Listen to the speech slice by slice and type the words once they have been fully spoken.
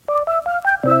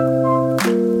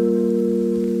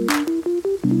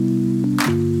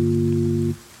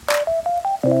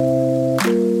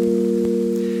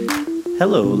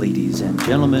Hello, ladies and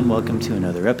gentlemen. Welcome to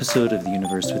another episode of the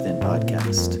Universe Within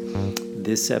podcast.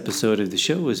 This episode of the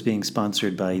show is being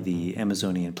sponsored by the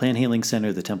Amazonian Plant Healing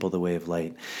Center, the Temple of the Way of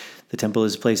Light. The temple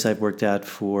is a place I've worked at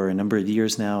for a number of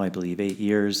years now, I believe 8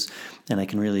 years, and I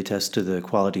can really attest to the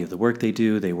quality of the work they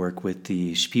do. They work with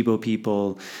the Shipibo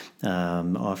people,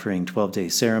 offering 12-day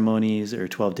ceremonies or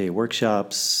 12-day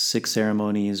workshops, 6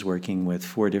 ceremonies, working with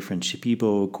 4 different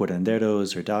Shipibo,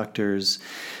 curanderos or doctors,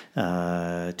 2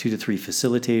 to 3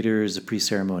 facilitators, a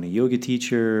pre-ceremony yoga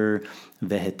teacher,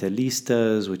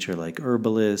 vegetalistas, which are like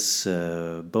herbalists,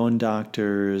 bone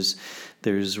doctors.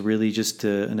 There's really just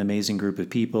an amazing group of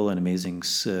people, an amazing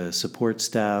support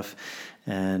staff,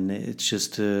 and it's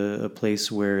just a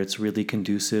place where it's really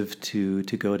conducive to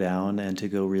go down and to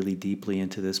go really deeply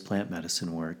into this plant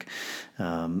medicine work.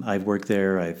 I've worked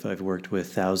there. I've worked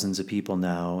with thousands of people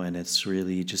now, and it's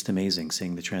really just amazing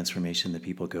seeing the transformation that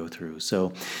people go through.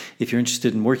 So if you're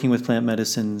interested in working with plant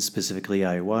medicine, specifically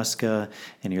ayahuasca,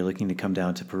 and you're looking to come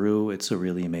down to Peru, it's a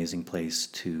really amazing place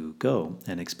to go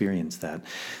and experience that.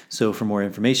 So for more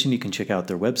information, you can check out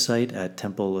their website at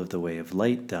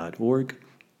templeofthewayoflight.org.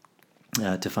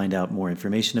 To find out more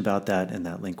information about that, and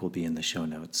that link will be in the show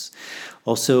notes.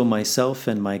 Also, myself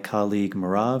and my colleague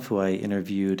Marav, who I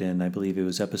interviewed in, I believe it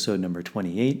was episode number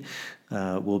 28,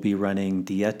 will be running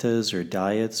dietas or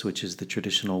diets, which is the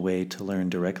traditional way to learn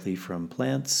directly from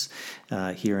plants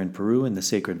here in Peru in the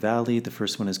Sacred Valley. The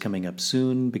first one is coming up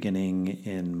soon, beginning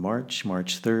in March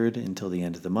 3rd until the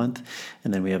end of the month.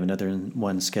 And then we have another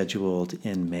one scheduled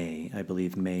in May, I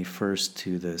believe May 1st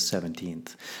to the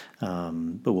 17th.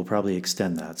 But we'll probably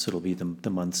extend that, so it'll be the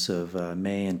months of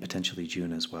May and potentially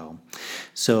June as well.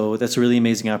 So that's a really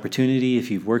amazing opportunity if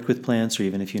you've worked with plants, or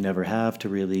even if you never have, to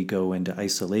really go into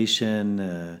isolation,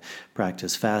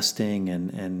 practice fasting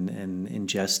and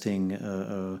ingesting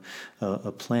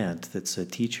a plant that's a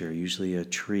teacher, usually a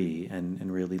tree,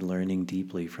 and really learning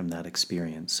deeply from that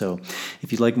experience. So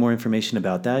if you'd like more information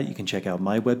about that, you can check out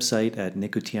my website at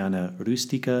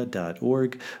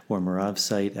nicotianarustica.org or Marav's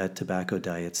site at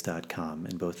tobaccodiets.com,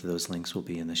 and both of those links will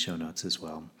be in the show notes as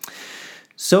well.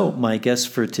 So my guest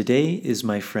for today is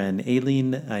my friend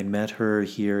Aline. I met her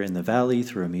here in the Valley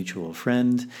through a mutual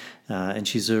friend, and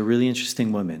she's a really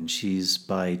interesting woman. She's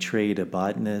by trade a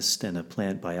botanist and a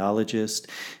plant biologist.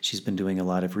 She's been doing a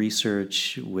lot of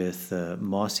research with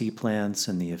mossy plants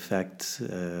and the effect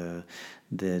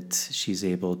that she's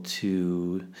able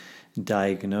to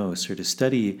diagnose or to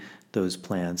study those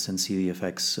plants and see the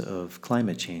effects of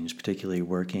climate change, particularly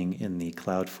working in the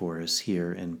cloud forests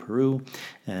here in Peru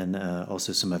and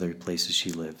also some other places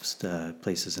she lives,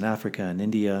 places in Africa and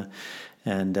India.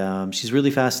 And she's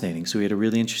really fascinating. So we had a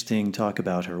really interesting talk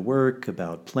about her work,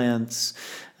 about plants,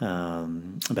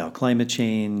 about climate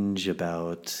change,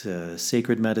 about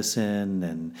sacred medicine,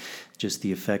 and just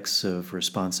the effects of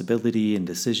responsibility and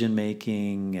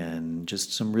decision-making, and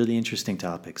just some really interesting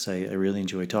topics. I really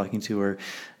enjoyed talking to her.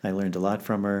 I learned a lot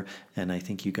from her, and I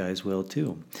think you guys will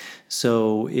too.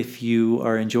 So if you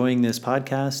are enjoying this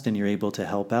podcast and you're able to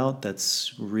help out,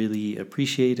 that's really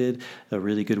appreciated. A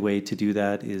really good way to do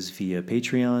that is via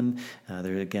Patreon.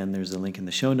 There's a link in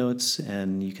the show notes,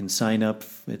 and you can sign up.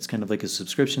 It's kind of like a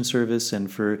subscription service,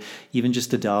 and for even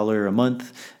just $1 a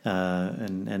month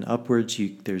and upwards,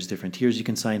 there's different tiers you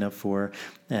can sign up for.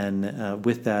 And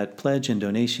with that pledge and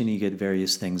donation, you get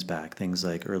various things back, things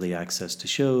like early access to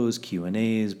shows,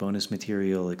 Q&As, bonus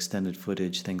material, extended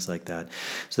footage, things like that.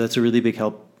 So that's a really big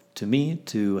help to me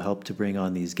to help to bring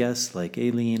on these guests like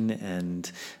Aline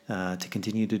and to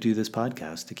continue to do this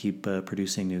podcast, to keep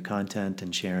producing new content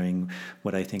and sharing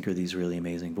what I think are these really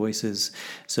amazing voices.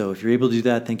 So if you're able to do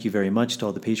that, thank you very much to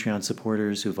all the Patreon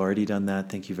supporters who've already done that.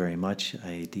 Thank you very much.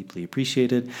 I deeply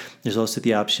appreciate it. There's also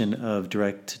the option of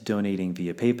direct donating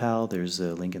via PayPal. There's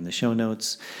a link in the show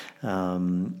notes.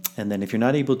 And then if you're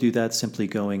not able to do that, simply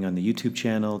going on the YouTube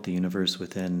channel, the Universe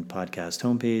Within podcast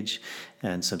homepage,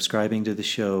 and subscribing to the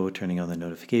show, turning on the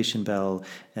notification bell,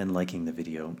 and liking the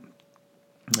video.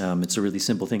 It's a really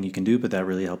simple thing you can do, but that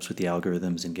really helps with the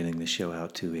algorithms and getting the show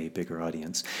out to a bigger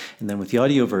audience. And then with the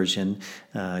audio version,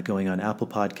 going on Apple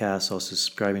Podcasts, also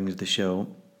subscribing to the show,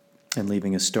 and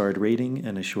leaving a starred rating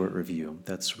and a short review.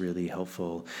 That's really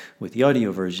helpful with the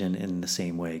audio version in the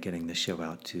same way, getting the show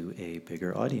out to a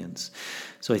bigger audience.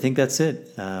 So I think that's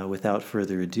it. Without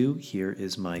further ado, here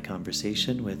is my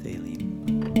conversation with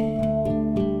Aline.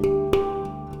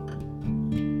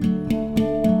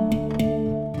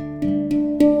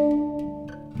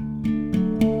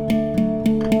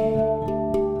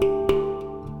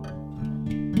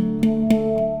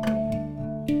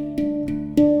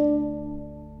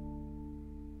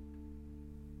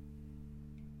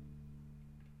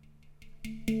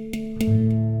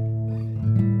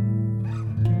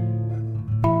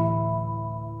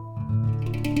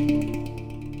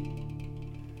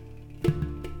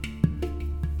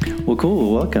 Well,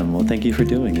 cool. Welcome. Well, thank you for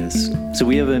doing this. So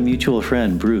we have a mutual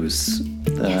friend, Bruce.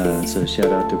 Yes. So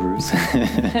shout out to Bruce.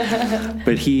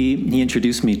 But he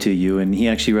introduced me to you, and he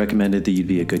actually recommended that you'd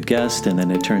be a good guest. And then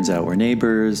it turns out we're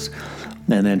neighbors.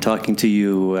 And then talking to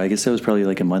you, I guess that was probably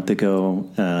like a month ago,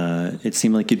 it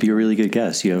seemed like you'd be a really good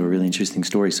guest. You have a really interesting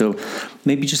story. So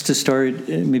maybe just to start,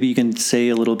 maybe you can say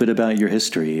a little bit about your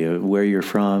history, where you're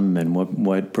from and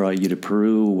what brought you to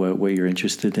Peru, what you're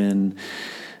interested in.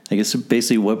 I guess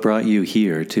basically what brought you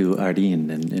here to Aline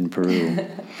in Peru.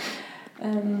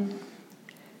 In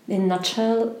a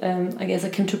nutshell, I guess I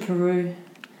came to Peru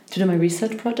to do my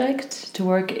research project, to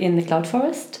work in the cloud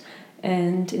forest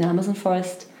and in Amazon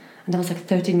forest. And that was like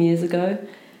 13 years ago.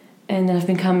 And then I've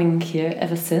been coming here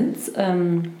ever since.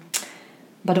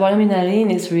 But why I'm in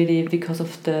Aline is really because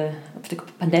of the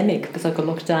pandemic, because I got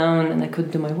locked down and I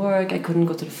couldn't do my work, I couldn't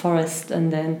go to the forest. And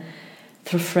then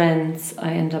through friends,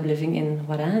 I ended up living in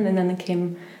Horwath, and then I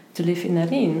came to live in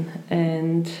Aline.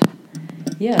 And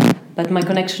yeah, but my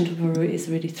connection to Peru is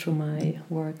really through my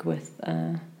work with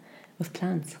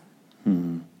plants.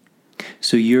 Hmm.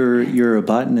 So you're a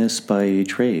botanist by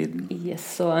trade. Yes,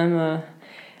 so I'm a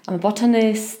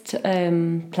botanist,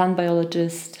 plant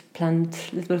biologist, plant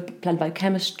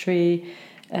biochemistry,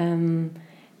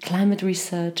 climate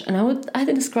research, and I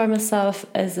describe myself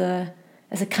as a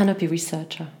canopy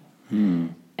researcher,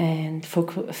 and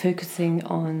focusing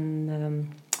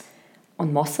on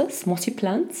mossy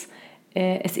plants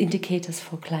as indicators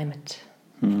for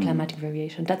climatic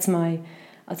variation.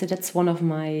 I'd say that's one of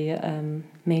my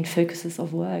main focuses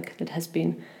of work that has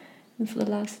been for the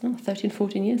last 13,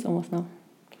 14 years almost now.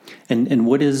 And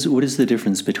what is the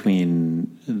difference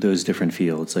between those different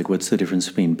fields? Like, what's the difference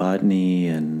between botany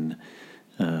and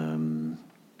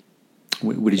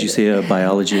what did you say? A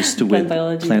biologist plant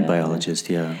biology. Plant biologist,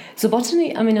 yeah. So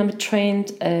botany. I mean, I'm a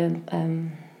trained,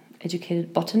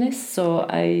 educated botanist. So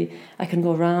I can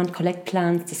go around, collect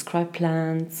plants, describe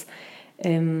plants,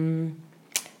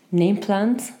 name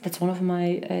plants. That's one of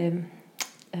my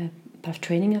part of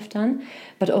training I've done.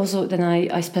 But also then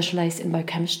I specialize in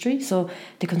biochemistry, so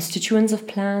the constituents of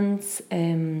plants,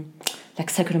 like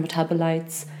secondary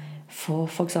metabolites, for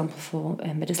example, for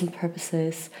medicinal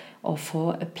purposes or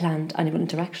for plant-animal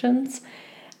interactions.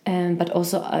 But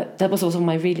also that was also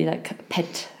my really like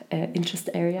pet interest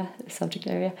area, subject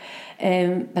area.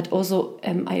 But also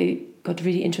I got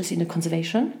really interested in the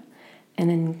conservation and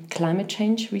in climate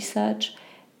change research.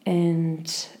 And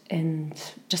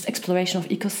just exploration of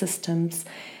ecosystems.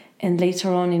 And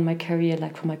later on in my career,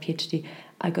 like for my PhD,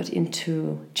 I got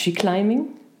into tree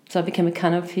climbing. So I became a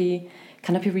canopy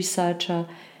researcher,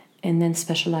 and then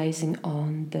specializing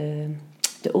on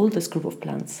the oldest group of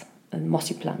plants,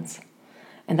 mossy plants.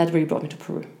 And that really brought me to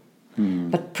Peru.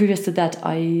 But previous to that,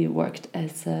 I worked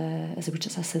as a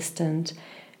research assistant,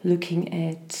 looking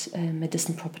at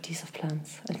medicinal properties of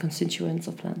plants and constituents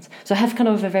of plants. So I have kind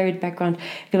of a varied background.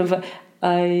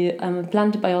 I am a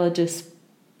plant biologist,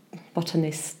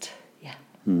 botanist,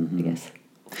 I guess.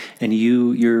 And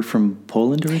you're from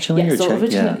Poland originally, yeah, or so Czech?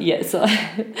 Originally, yeah. So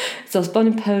I was born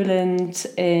in Poland,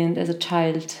 and as a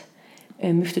child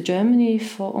moved to Germany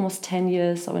for almost 10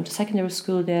 years. I went to secondary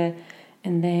school there,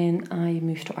 and then I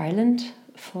moved to Ireland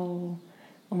for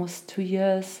almost 2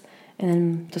 years, and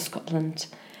then to Scotland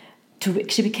to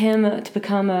become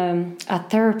a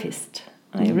therapist.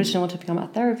 I originally wanted to become a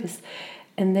therapist,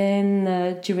 and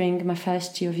then during my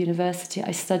first year of university,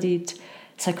 I studied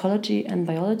psychology and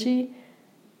biology,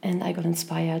 and I got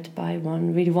inspired by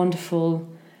one really wonderful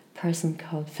person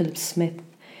called Philip Smith,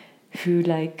 who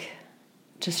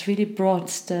just really brought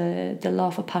the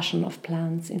love or passion of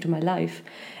plants into my life,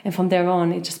 and from there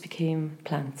on, it just became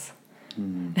plants.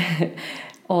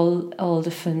 All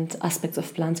different aspects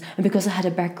of plants, and because I had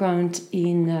a background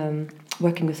in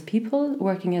working with people,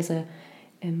 working as a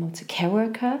care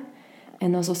worker,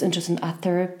 and also was interested in art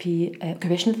therapy,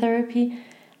 occupational therapy,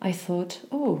 I thought,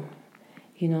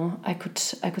 I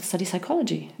could study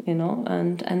psychology,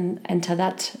 and enter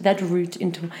that route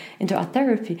into art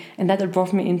therapy, and that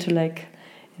brought me into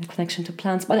in connection to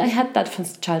plants. But I had that from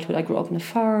childhood. I grew up on a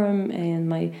farm, and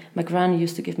my granny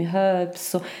used to give me herbs.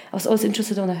 So I was always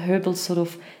interested in the herbal sort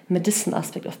of medicine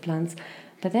aspect of plants.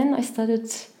 But then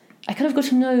I kind of got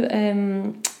to know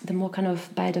the more kind of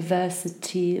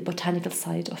biodiversity, botanical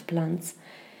side of plants.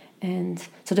 And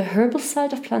so the herbal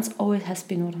side of plants always has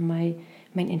been one of my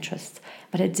main interests.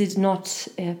 But I did not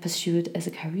pursue it as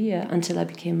a career until I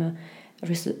became a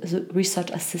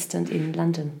research assistant in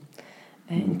London,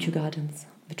 in Kew Gardens,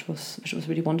 which was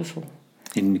really wonderful.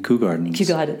 In Kew Gardens? Kew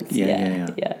Gardens,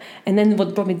 yeah. And then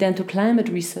what brought me then to climate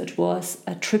research was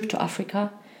a trip to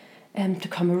Africa, to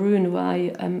Cameroon, where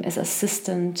I, as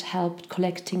assistant, helped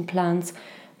collecting plants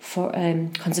for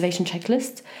conservation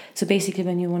checklist. So basically,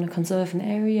 when you want to conserve an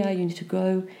area, you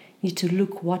need to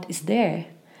look what is there,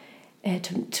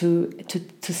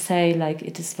 to say like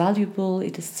it is valuable,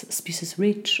 it is species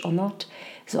rich or not.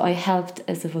 So I helped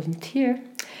as a volunteer,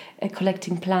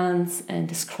 collecting plants and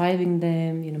describing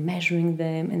them, measuring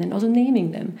them, and then also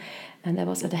naming them. And I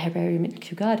was at the herbarium in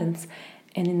Kew Gardens.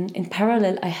 And in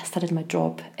parallel, I started my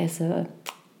job as a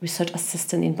research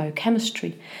assistant in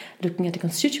biochemistry, looking at the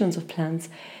constituents of plants.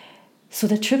 So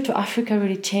the trip to Africa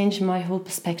really changed my whole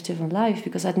perspective on life,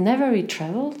 because I'd never really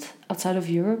traveled outside of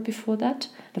Europe before that.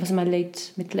 That was in my mid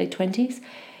to late 20s.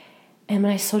 And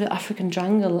when I saw the African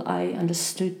jungle, I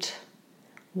understood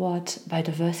what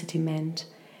biodiversity meant.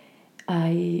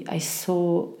 I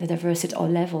saw the diversity at all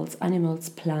levels, animals,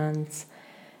 plants.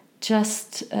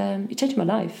 It changed my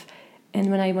life. And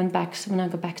when I got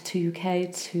back to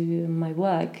UK to my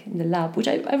work in the lab, which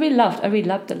I really loved. I really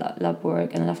loved the lab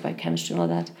work, and I loved biochemistry and all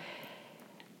that.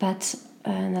 But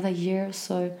another year or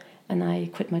so, and I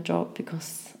quit my job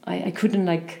because I couldn't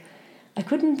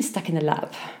be stuck in the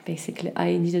lab. Basically,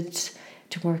 I needed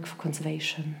to work for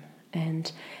conservation.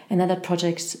 And another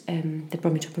project that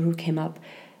brought me to Peru came up,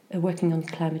 working on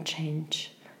climate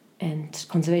change and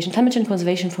conservation. Climate change and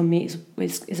conservation for me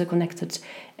is a connected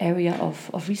area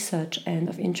of research and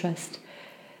of interest.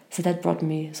 So that brought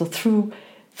me through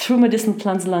medicinal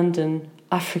plants, London,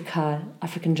 Africa,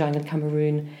 African jungle,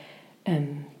 Cameroon,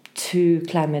 to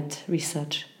climate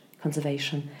research,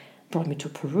 conservation, brought me to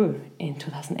Peru in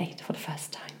 2008 for the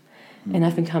first time. Mm-hmm. And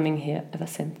I've been coming here ever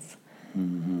since.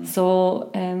 Mm-hmm.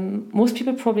 So most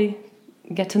people probably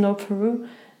get to know Peru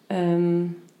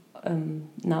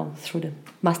now through the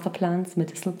master plants,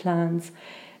 medicinal plants,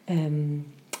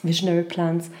 visionary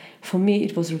plants. For me,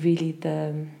 it was really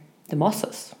the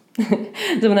mosses.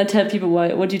 So when I tell people,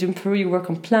 what do you do in Peru? You work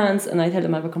on plants, and I tell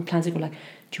them I work on plants. They go like,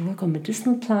 do you work on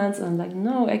medicinal plants? And I'm like,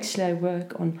 no, actually I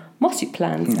work on mossy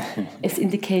plants as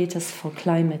indicators for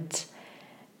climate,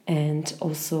 and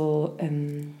also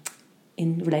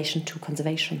in relation to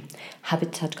conservation,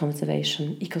 habitat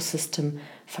conservation, ecosystem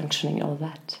functioning, all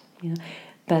that.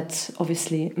 But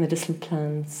obviously medicinal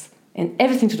plants and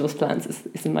everything to do with plants is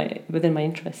within my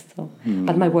interest. So,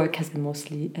 but my work has been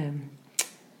mostly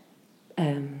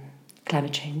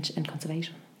climate change and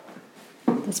conservation.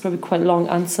 That's probably quite a long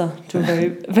answer to a very,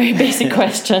 very basic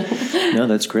question. No,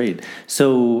 that's great.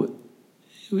 So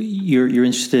you're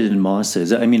interested in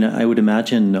mosses. I mean, I would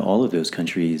imagine all of those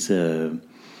countries,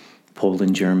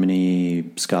 Poland, Germany,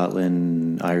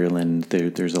 Scotland, Ireland,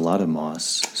 there's a lot of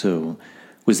moss. So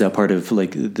was that part of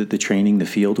like the training, the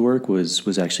field work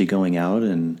was actually going out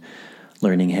and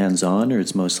learning hands-on, or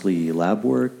it's mostly lab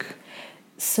work?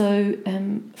 So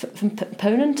from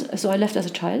Poland, so I left as a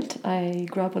child. I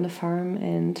grew up on a farm,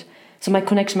 and so my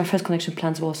first connection with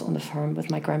plants was on the farm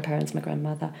with my grandparents, my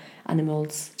grandmother,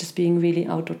 animals, just being really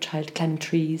outdoor child, climbing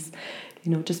trees,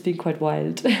 just being quite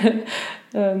wild.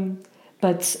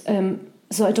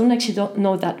 So I don't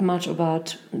know that much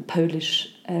about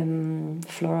Polish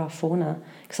flora, fauna,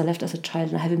 because I left as a child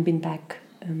and I haven't been back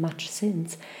much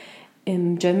since.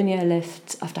 In Germany, I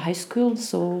left after high school,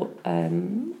 so I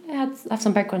have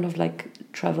some background of like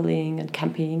traveling and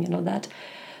camping and all that.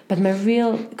 But my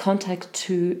real contact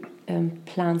to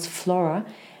plants, flora,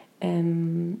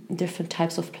 different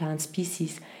types of plant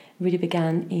species, really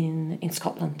began in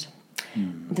Scotland.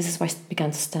 This is why I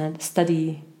began to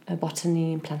study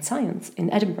botany and plant science in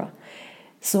Edinburgh.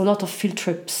 So a lot of field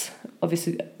trips,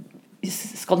 obviously.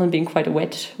 Scotland being quite a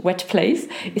wet place,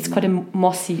 it's quite a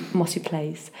mossy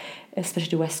place, especially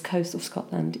the west coast of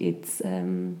Scotland. It's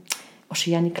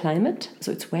oceanic climate,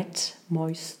 so it's wet,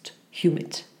 moist,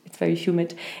 humid. It's very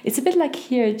humid. It's a bit like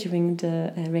here during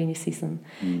the rainy season.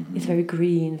 Mm-hmm. It's very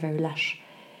green, very lush.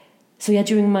 So yeah,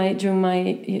 during my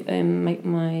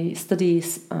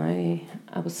studies, I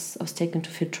was taken to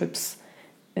field trips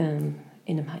in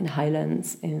the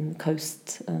Highlands, in the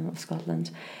coast of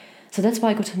Scotland. So that's why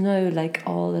I got to know like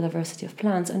all the diversity of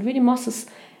plants, and really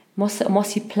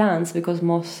mossy plants, because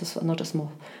mosses are not just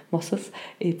mosses.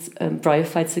 It's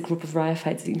bryophytes, a group of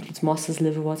bryophytes. It includes mosses,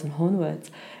 liverworts, and hornworts.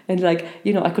 And like,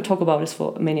 I could talk about this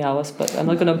for many hours, but I'm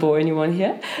not going to bore anyone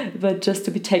here. But just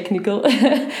to be technical,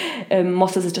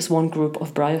 mosses is just one group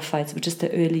of bryophytes, which is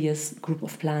the earliest group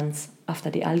of plants after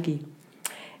the algae.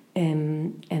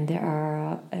 And there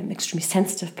are extremely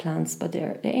sensitive plants, but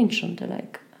they're ancient. They're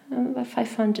like about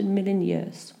 500 million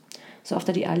years. So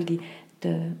after the algae,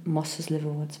 the mosses,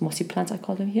 liverworts, mossy plants I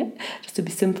call them here, just to be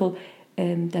simple,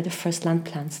 they're the first land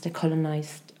plants that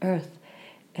colonized Earth.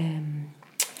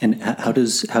 And how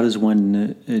does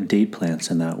one date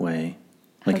plants in that way?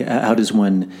 Like how does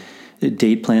one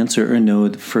date plants or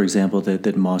know, for example,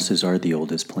 that mosses are the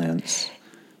oldest plants?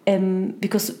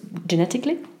 Because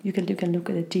genetically, you can look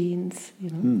at the genes,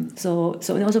 So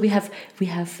and also we have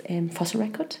fossil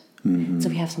record. Mm-hmm. So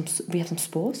we have some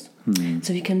spores. Mm-hmm.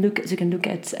 So you can look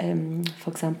at, for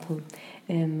example,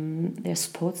 there's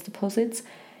sports deposits.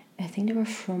 I think they were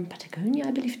from Patagonia,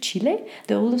 I believe, Chile,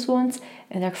 the oldest ones,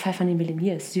 and they're 500 million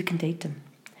years. So you can date them.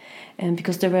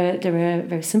 Because they were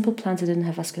very simple plants. They didn't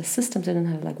have vascular systems. They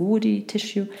didn't have like woody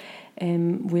tissue.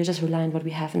 We're just relying on what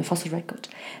we have in the fossil record.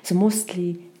 So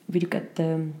mostly we look at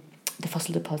the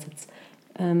fossil deposits.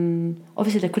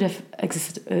 Obviously, they could have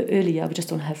existed earlier. We just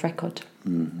don't have record.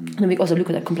 Mm-hmm. And we also look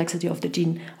at the complexity of the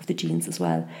genes as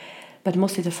well. But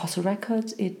mostly the fossil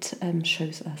record, it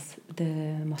shows us the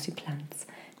mossy plants.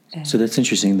 So that's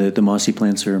interesting. The mossy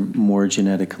plants are more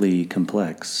genetically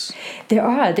complex. They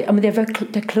are.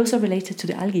 They're closer related to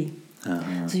the algae.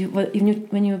 Uh-huh. So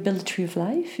when you build a tree of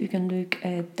life, you can look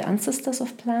at the ancestors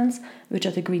of plants, which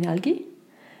are the green algae,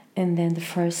 and then the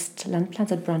first land plants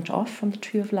that branch off from the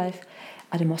tree of life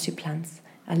are the mossy plants,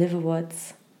 are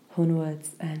liverworts,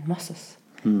 hornworts, and mosses.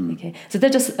 Okay, so they're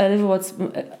just liverworts.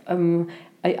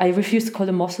 I refuse to call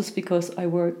them mosses because I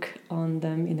work on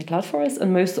them in the cloud forest,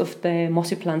 and most of the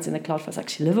mossy plants in the cloud forest are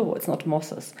actually liverworts, not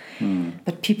mosses.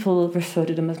 But people refer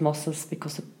to them as mosses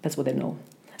because that's what they know.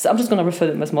 So I'm just going to refer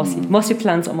to them as mossy. Mossy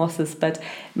plants are mosses, but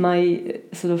my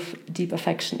sort of deep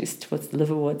affection is towards the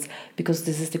liverworts because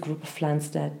this is the group of plants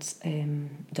that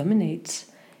dominate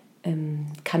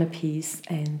canopies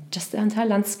and just the entire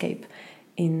landscape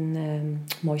in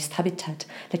moist habitat.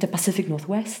 Like the Pacific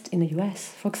Northwest in the US,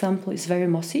 for example, is very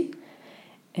mossy,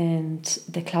 and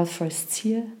the cloud forests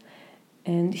here.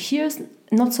 And here's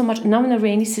not so much. Now in the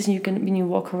rainy season, when you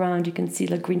walk around, you can see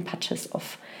like green patches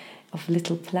of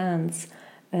little plants.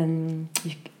 And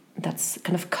that's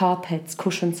kind of carpets,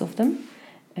 cushions of them.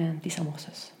 And these are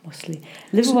mosses, mostly.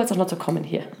 Liverworts are not so common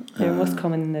here. They're most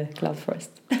common in the cloud forest.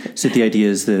 So the idea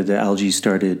is the algae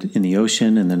started in the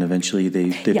ocean, and then eventually they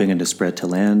began to spread to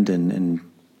land and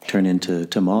turn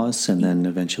into moss, and then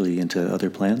eventually into other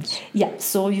plants? Yeah,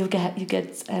 so you get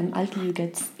algae you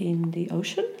get in the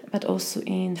ocean, but also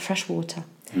in fresh water.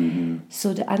 Mm-hmm.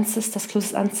 So the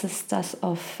closest ancestors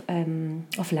of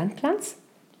land plants,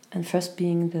 and first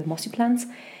being the mossy plants,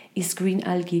 is green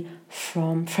algae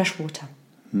from fresh water,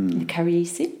 the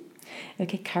Cariaceae.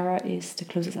 Okay, Cara is the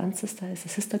closest ancestor, is a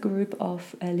sister group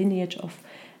of lineage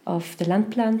of the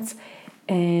land plants,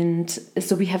 and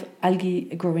so we have algae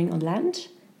growing on land,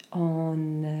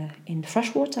 in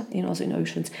fresh water, and also in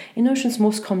oceans. In oceans,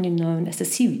 most commonly known as the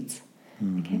seaweeds.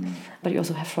 Okay, but you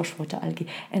also have freshwater algae,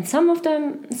 and some of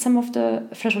the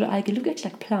freshwater algae look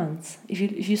like plants.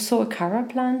 If you saw a Cara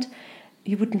plant,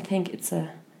 you wouldn't think it's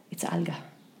alga.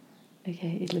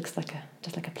 Okay, it looks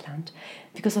just like a plant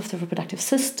because of the reproductive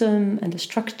system and the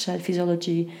structure,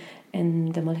 physiology,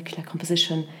 and the molecular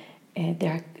composition.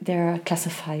 They're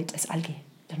classified as algae.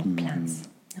 They're not plants.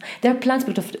 They're plants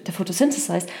because they're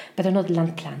photosynthesized, but they're not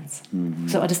land plants.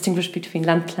 So I distinguish between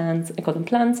land plants, I call them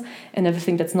plants, and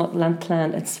everything that's not land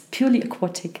plant, it's purely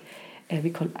aquatic, we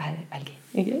call algae.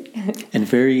 Okay? And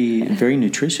very, very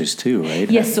nutritious too, right?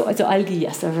 Yes, so algae,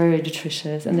 yes, they're very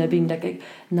nutritious, and they're being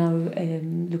now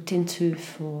looked into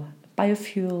for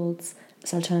biofuels,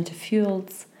 as alternative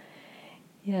fuels.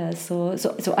 Yeah, so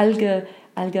alga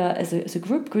as a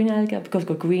group, green alga, because we've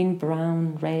got green,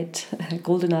 brown, red,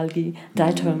 golden algae,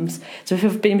 diatoms. So if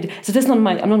you've been, so that's not I'm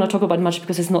not going to talk about it much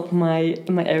because it's not my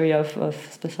area of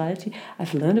specialty.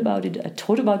 I've learned about it, I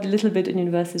taught about it a little bit in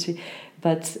university,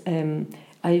 but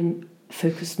I'm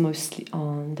focused mostly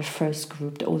on the first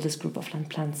group, the oldest group of land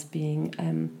plants, being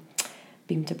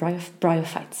the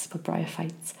bryophytes, called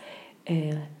bryophytes,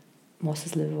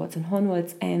 mosses, liverworts, and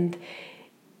hornworts. And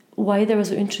why they were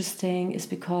so interesting is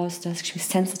because they're actually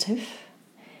sensitive.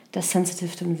 They're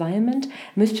sensitive to environment.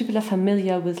 Most people are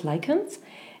familiar with lichens,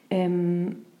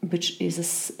 which is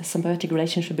a symbiotic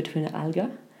relationship between an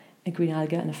alga, a green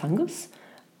alga, and a fungus,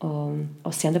 or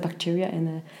cyanobacteria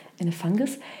and a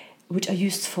fungus, which are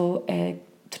used to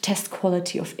test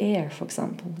quality of air, for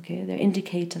example. Okay, they're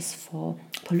indicators for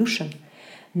pollution.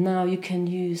 Now you can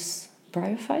use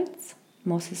bryophytes,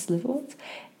 mosses, liverworts,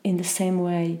 in the same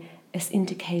way as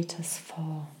indicators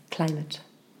for climate.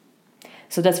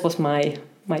 So that was my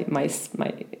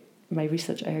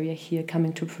research area here,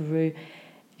 coming to Peru,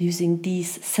 using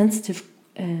these sensitive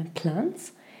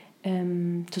plants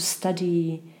to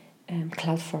study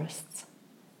cloud forests,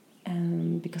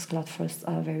 because cloud forests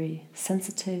are very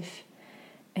sensitive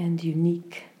and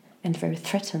unique and very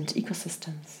threatened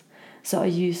ecosystems. So I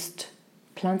used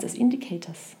plants as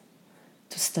indicators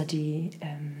to study,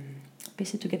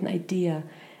 basically to get an idea,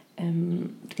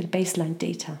 to get baseline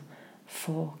data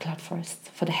for cloud forests,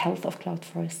 for the health of cloud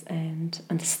forests, and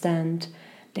understand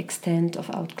the extent of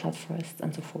out cloud forests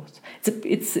and so forth.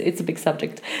 It's a big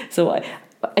subject, so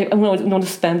I want to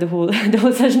spend the whole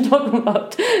session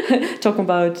talking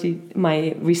about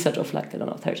my research of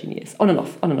 13 years on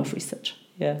and off research.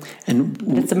 Yeah, and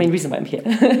that's the main reason why I'm here.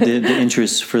 the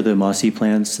interest for the mossy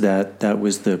plants, that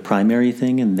was the primary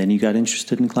thing, and then you got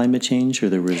interested in climate change, or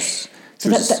there was. So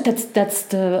that's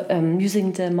the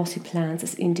using the mossy plants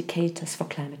as indicators for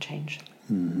climate change.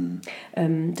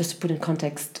 Mm-hmm. Just to put in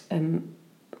context,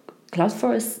 cloud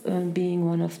forests being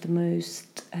one of the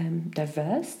most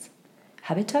diverse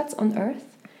habitats on Earth,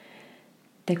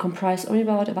 they comprise only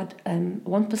about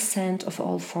 1% of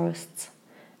all forests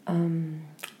on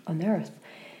Earth,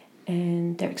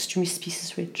 and they're extremely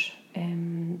species rich.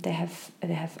 They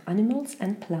have animals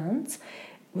and plants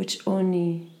which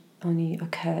only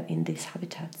occur in these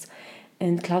habitats,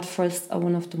 and cloud forests are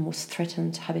one of the most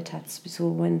threatened habitats. So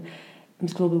when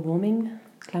global warming,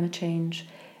 climate change,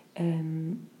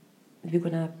 we're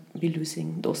gonna be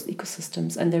losing those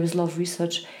ecosystems. And there is a lot of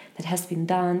research that has been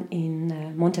done in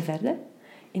Monteverde,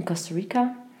 in Costa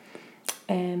Rica,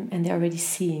 and they're already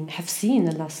have seen in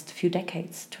the last few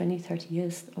decades, 20, 30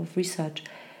 years of research,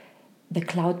 the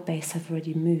cloud base have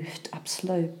already moved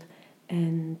upslope,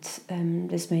 and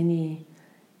there's many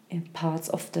parts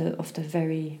of the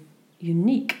very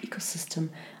unique ecosystem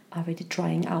are already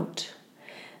drying out.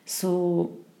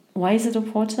 So why is it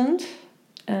important?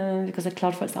 Because the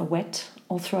cloud forests are wet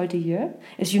all throughout the year.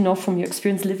 As you know from your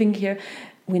experience living here,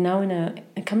 we're now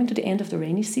coming to the end of the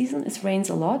rainy season. It rains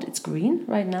a lot. It's green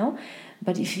right now.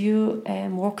 But if you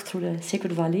walk through the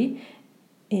Sacred Valley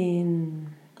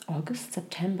in August,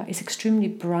 September, it's extremely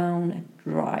brown and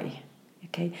dry.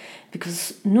 Okay,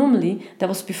 because normally that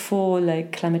was before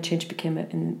climate change became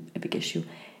a big issue.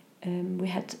 We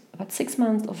had about 6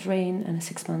 months of rain and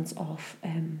 6 months of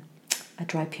a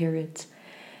dry period.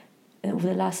 Over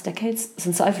the last decades,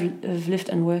 since I've lived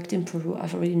and worked in Peru,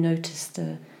 I've already noticed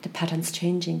the patterns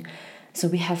changing. So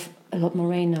we have a lot more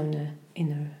rain now in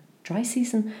the dry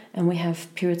season, and we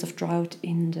have periods of drought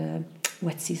in the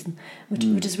wet season,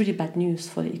 which is really bad news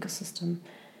for the ecosystem.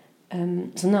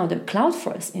 So now the cloud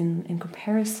forest, in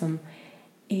comparison,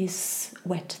 is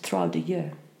wet throughout the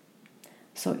year.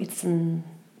 So it's in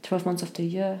 12 months of the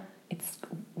year, it's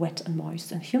wet and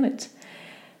moist and humid.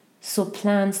 So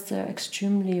plants are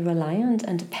extremely reliant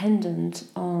and dependent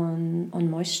on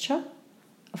moisture,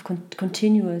 of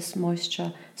continuous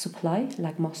moisture supply,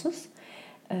 like mosses,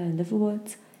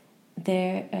 liverworts.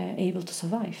 They're able to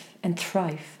survive and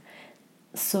thrive.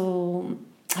 So,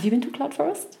 have you been to cloud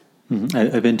forest?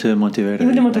 Mm-hmm. I've been to Monteverde.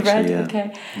 You've been to Monteverde, actually,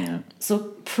 okay. Yeah.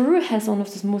 So Peru has one of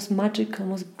the most magical,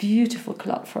 most beautiful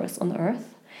cloud forests on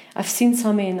Earth. I've seen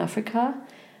some in Africa,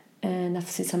 and I've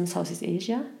seen some in Southeast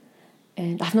Asia.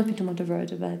 And I've not been to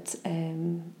Monteverde, but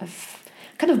I've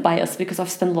kind of biased because I've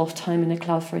spent a lot of time in the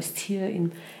cloud forest here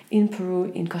in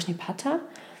Peru, in Cosnipata,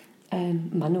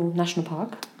 Manu National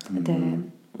Park,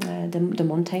 the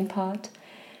mountain part,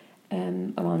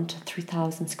 around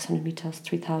 3,600 meters,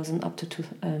 3,000 up to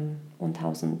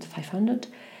 1,500.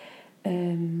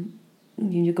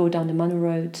 You go down the Manu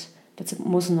Road. That's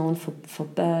most known for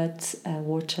birds,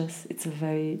 waters. It's a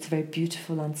very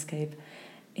beautiful landscape.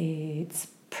 It's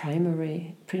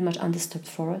pretty much undisturbed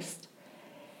forest.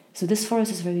 So this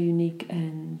forest is very unique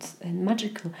and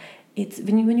magical. It's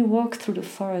when you walk through the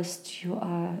forest, you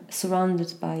are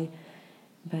surrounded by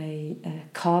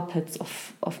carpets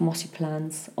of mossy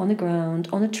plants on the ground,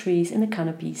 on the trees, in the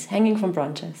canopies, hanging from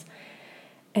branches.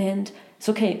 And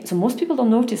so most people don't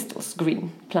notice those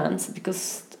green plants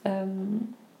because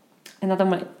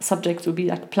another subject would be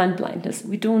like plant blindness.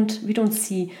 We don't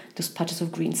see those patches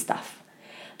of green stuff.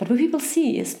 But what people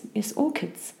see is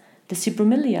orchids. They see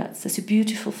bromeliads, they see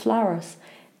beautiful flowers,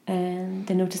 and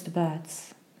they notice the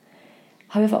birds.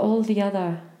 However, all the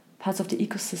other parts of the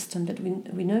ecosystem that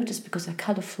we notice because they're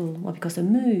colorful, or because they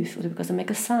move, or because they make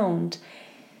a sound,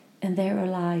 and they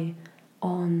rely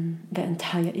on the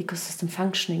entire ecosystem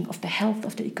functioning, of the health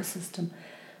of the ecosystem.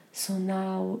 So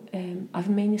now I've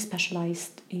mainly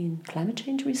specialized in climate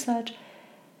change research,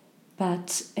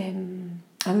 but I'm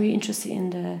really interested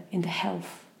in the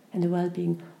health and the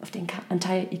well-being of the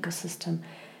entire ecosystem.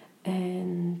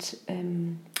 And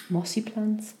mossy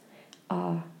plants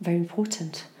are very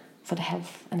important for the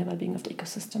health and the well-being of the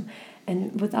ecosystem.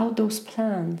 And without those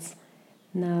plants,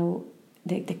 now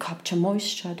they capture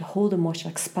moisture, they hold the moisture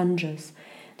like sponges.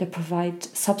 They provide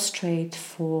substrate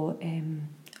for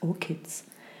orchids,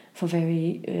 for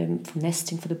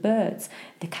nesting for the birds.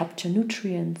 They capture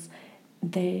nutrients.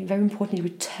 They very importantly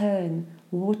return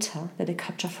water that they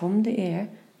capture from the air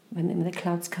when the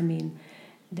clouds come in.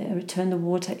 They return the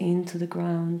water into the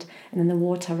ground, and then the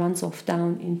water runs off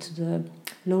down into the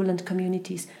lowland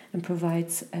communities and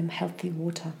provides healthy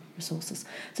water resources.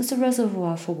 So it's a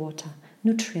reservoir for water,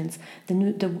 nutrients.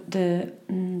 The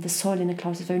soil in the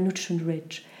clouds is very nutrient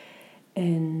rich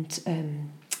and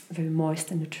very moist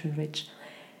and nutrient rich.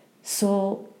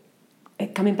 So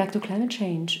coming back to climate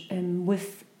change,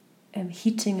 with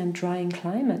heating and drying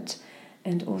climate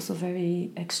and also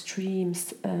very extreme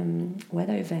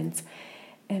weather events,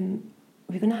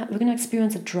 we're gonna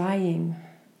experience a drying,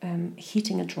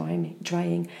 heating and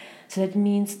drying. So that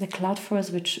means the cloud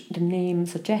forest, which the name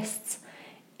suggests,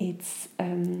 it's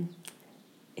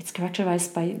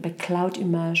characterized by cloud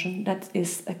immersion. That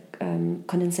is a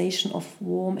condensation of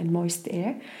warm and moist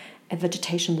air at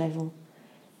vegetation level.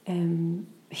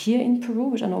 Here in Peru,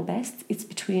 which I know best, it's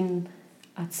between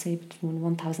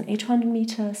 1,800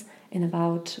 meters and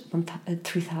about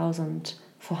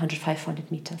 3,400,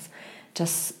 500 meters,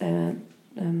 just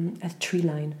at tree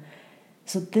line.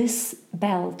 So this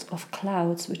belt of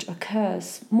clouds, which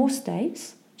occurs most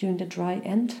days during the dry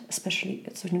end, especially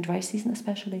during dry season,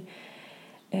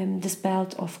 this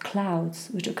belt of clouds,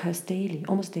 which occurs daily,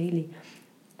 almost daily,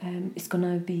 is going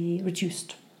to be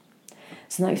reduced.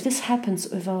 So now if this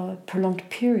happens over prolonged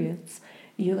periods,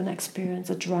 you're going to experience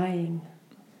a drying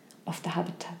of the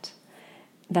habitat.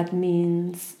 That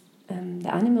means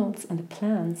the animals and the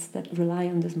plants that rely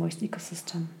on this moist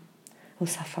ecosystem will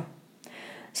suffer.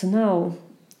 So now,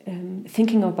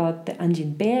 thinking about the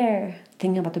Andean bear,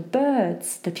 thinking about the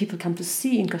birds that people come to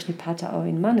see in Cosnipata or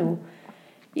in Manu,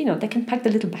 they can pack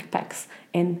their little backpacks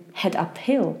and head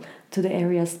uphill to the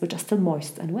areas which are still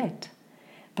moist and wet.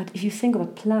 But if you think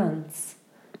about plants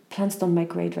don't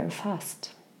migrate very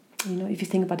fast. If you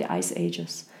think about the ice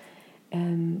ages,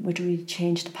 which really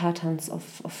changed the patterns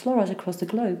of floras across the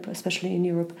globe, especially in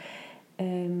Europe,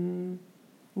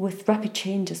 with rapid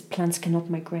changes, plants cannot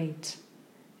migrate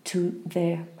to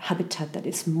their habitat that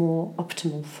is more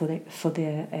optimal for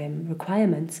their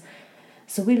requirements.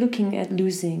 So we're looking at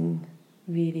losing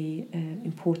really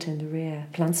important rare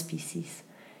plant species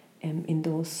in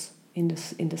this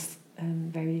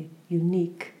very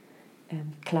unique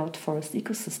cloud forest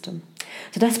ecosystem.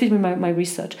 So that's been my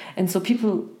research. And so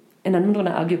people, and I'm not going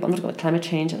to argue about climate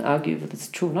change and argue if it's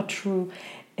true or not true.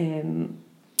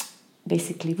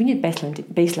 Basically, we need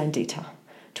baseline data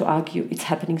to argue it's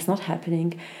happening, it's not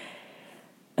happening.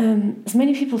 As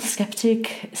many people,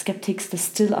 skeptics, they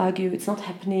still argue it's not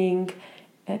happening.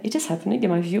 It is happening, in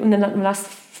my view. In the last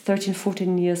 13,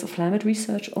 14 years of climate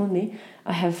research only,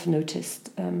 I have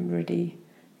noticed really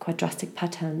quite drastic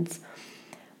patterns.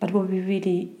 But what we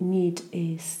really need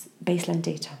is baseline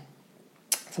data.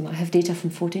 So now I have data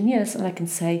from 14 years, and I can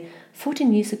say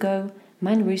 14 years ago,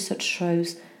 my research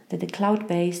shows that the cloud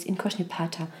base in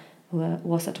Cosnipata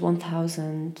was at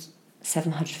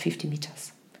 1,750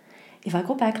 meters. If I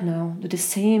go back now, do the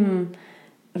same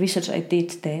research I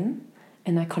did then,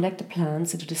 and I collect the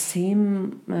plants, do the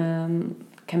same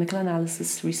chemical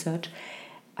analysis research,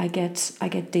 I get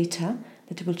data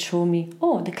that will show me,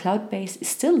 the cloud base is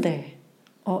still there,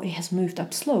 or it has moved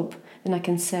upslope. Then I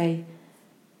can say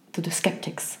to the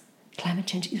skeptics, climate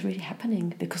change is really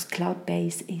happening because cloud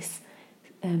base is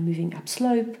moving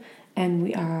upslope, and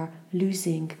we are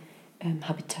losing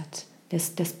habitat.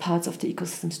 There's parts of the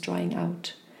ecosystems drying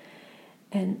out.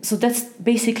 And so that's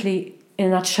basically, in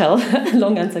a nutshell, a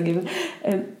long answer given,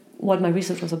 what my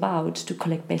research was about, to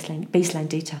collect baseline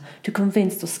data, to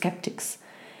convince those skeptics.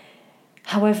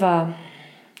 However,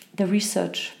 the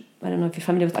research, I don't know if you're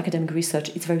familiar with academic research,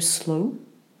 it's very slow,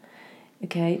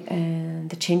 okay, and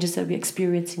the changes that we're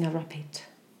experiencing are rapid.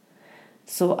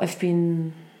 So I've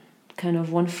been kind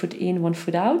of 1 foot in, 1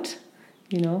 foot out,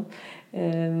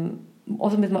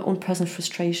 also with my own personal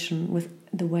frustration with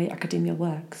the way academia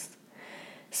works.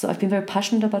 So I've been very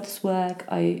passionate about this work.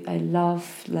 I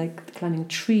love climbing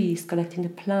trees, collecting the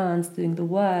plants, doing the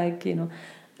work,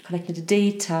 collecting the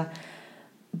data.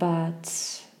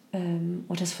 But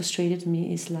what has frustrated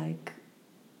me is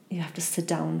you have to sit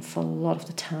down for a lot of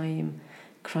the time,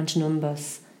 crunch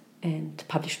numbers, and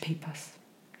publish papers.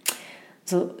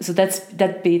 So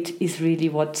that bit is really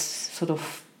what sort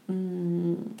of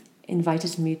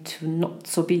invited me to not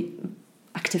so be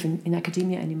active in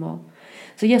academia anymore.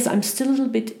 So yes, I'm still a little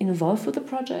bit involved with the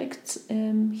project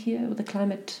here with the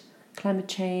climate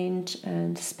change,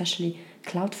 and especially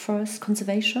cloud forest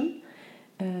conservation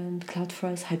and cloud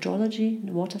forest hydrology,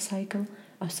 the water cycle.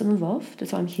 I'm still involved,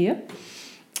 that's why I'm here.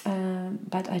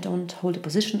 But I don't hold a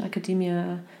position in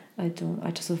academia. I don't.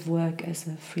 I just sort of work as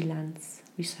a freelance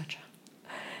researcher,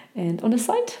 and on the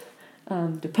side,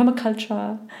 do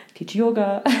permaculture, teach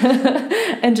yoga,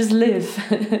 and just live.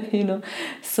 You know,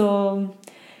 so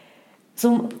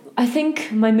I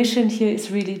think my mission here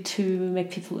is really to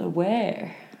make people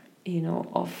aware, you know,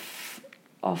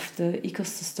 of the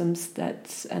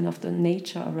ecosystems and of the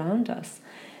nature around us.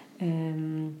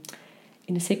 In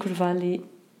the Sacred Valley,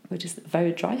 which is a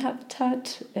very dry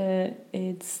habitat,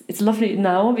 it's lovely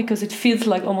now because it feels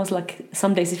like almost like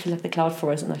some days it feels like the cloud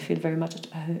forest, and I feel very much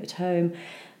at home.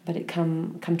 But it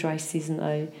come dry season,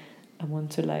 I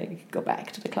want to like go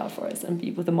back to the cloud forest and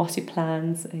be with the mossy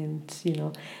plants and, you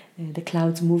know, the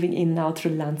clouds moving in and out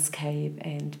through the landscape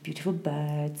and beautiful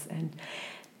birds and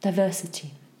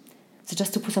diversity. So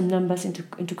just to put some numbers into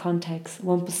context,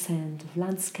 1% of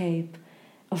landscape,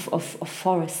 of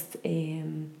forest,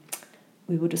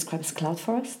 we would describe as cloud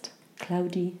forest,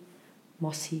 cloudy,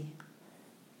 mossy,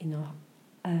 you know,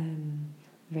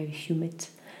 very humid,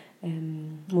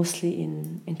 mostly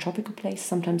in tropical places,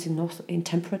 sometimes in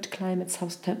temperate climates,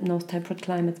 north temperate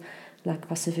climates, like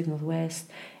Pacific Northwest.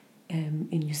 In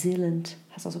New Zealand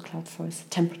has also cloud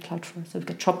forest, temperate cloud forest. So we've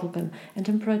got tropical and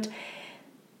temperate.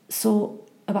 So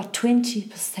about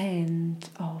 20%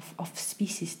 of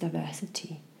species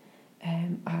diversity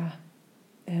are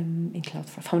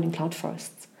found in cloud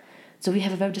forests. So we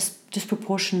have a very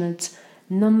disproportionate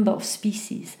number of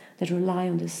species that rely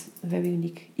on this very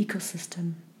unique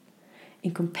ecosystem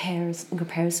in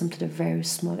comparison to the very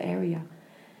small area.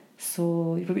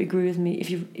 So you probably agree with me,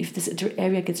 if this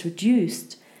area gets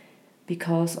reduced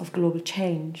because of global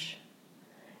change,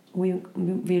 we're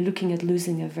looking at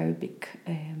losing a very big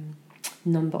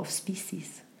number of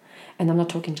species. And I'm not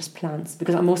talking just plants,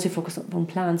 because I'm mostly focused on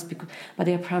plants, but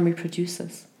they are primary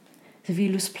producers. So if we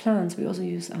lose plants, we also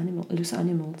lose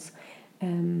animals.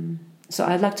 So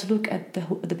I'd like to look at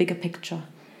the bigger picture.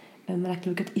 I like to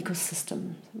look at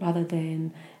ecosystems rather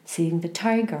than saving the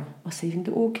tiger or saving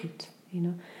the orchid. You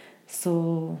know,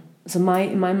 so in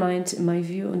my mind, in my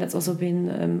view, and that's also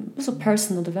been also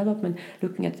personal development,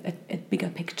 looking at bigger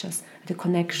pictures, at the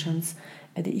connections,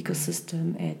 at the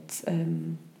ecosystem, at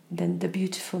then the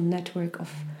beautiful network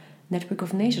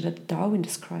of nature that Darwin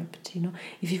described. You know,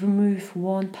 if you remove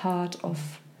one part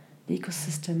of the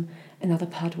ecosystem, another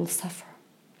part will suffer.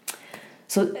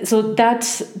 So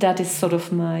that is sort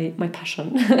of my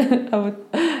passion.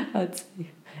 I'd say.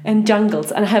 And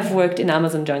jungles, and I have worked in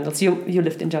Amazon jungles. You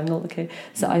lived in jungle, okay?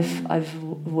 So I've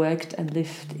worked and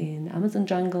lived in Amazon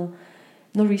jungle.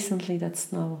 Not recently,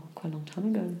 that's now quite a long time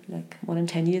ago, like more than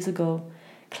 10 years ago.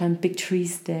 Climbed big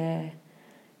trees there,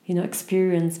 you know,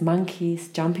 experienced monkeys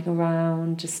jumping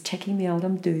around, just checking me out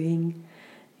I'm doing,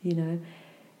 you know,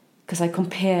 because I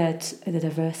compared the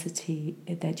diversity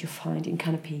that you find in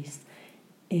canopies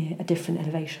at different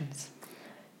elevations,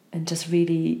 and just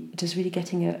really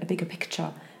getting a bigger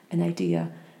picture, an idea,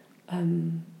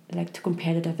 like to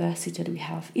compare the diversity that we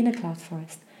have in a cloud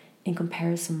forest in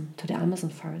comparison to the Amazon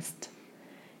forest.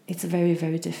 It's a very,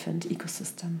 very different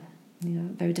ecosystem, you know,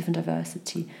 very different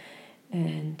diversity,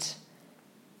 and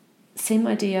same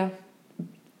idea.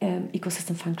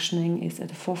 Ecosystem functioning is at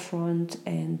the forefront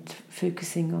and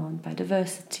focusing on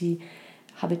biodiversity,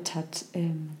 habitat,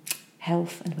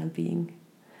 health and well-being,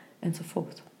 and so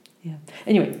forth. Yeah.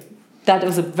 Anyway, that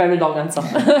was a very long answer.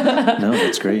 No,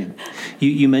 that's great.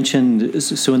 You mentioned,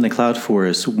 so in the cloud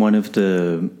forest, one of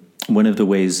the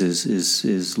ways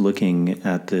is looking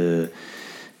at the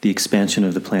expansion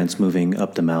of the plants moving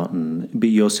up the mountain. But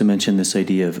you also mentioned this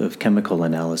idea of chemical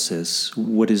analysis.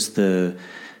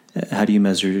 How do you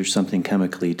measure something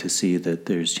chemically to see that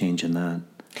there's change in that?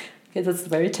 Okay, that's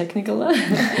very technical.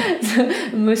 So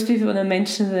most people, when I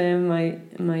mention them,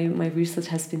 my research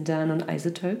has been done on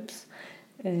isotopes,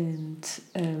 and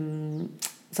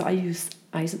so I use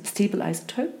stable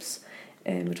isotopes,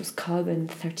 which was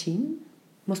carbon-13.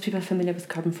 Most people are familiar with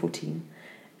carbon-14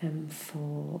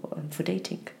 for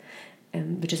dating,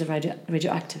 which is a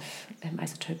radioactive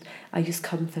isotope. I use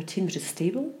carbon-13, which is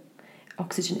stable,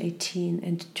 oxygen-18,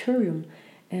 and deuterium.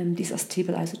 These are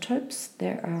stable isotopes. They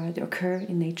occur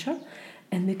in nature,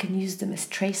 and we can use them as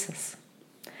tracers.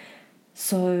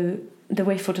 So the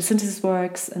way photosynthesis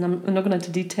works, and I'm not going into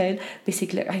detail.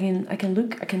 Basically, I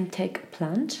can take a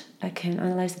plant. I can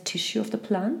analyze the tissue of the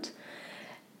plant,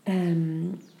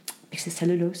 because there's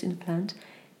cellulose in the plant,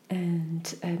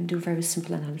 and do very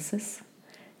simple analysis,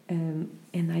 and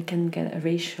I can get a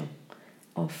ratio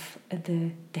of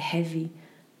the heavy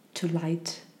to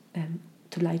light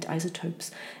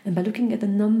isotopes, and by looking at the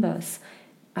numbers,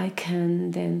 I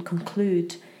can then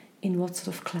conclude in what sort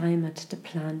of climate the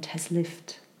plant has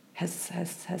lived, has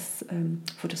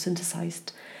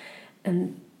photosynthesized,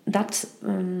 And that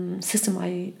system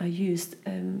I used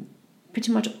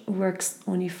pretty much works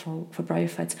only for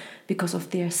bryophytes because of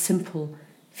their simple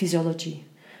physiology.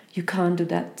 You can't do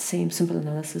that same simple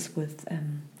analysis with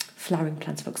flowering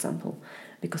plants, for example,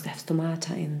 because they have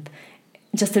stomata and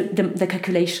just the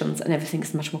calculations and everything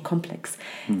is much more complex.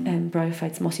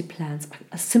 Bryophytes, mossy plants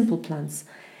are simple plants,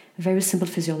 very simple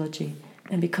physiology.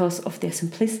 And because of their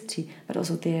simplicity, but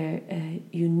also their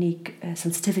unique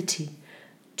sensitivity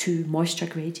to moisture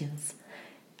gradients,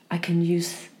 I can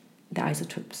use the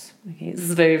isotopes. Okay, this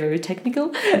is very, very technical.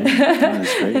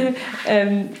 That's great.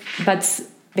 But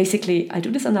basically, I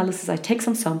do this analysis. I take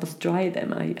some samples, dry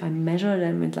them. I measure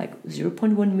them in like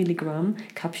 0.1 milligram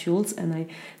capsules, and I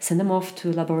send them off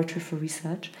to a laboratory for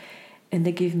research. And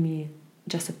they give me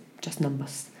just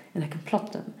numbers, and I can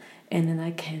plot them. And then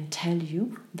I can tell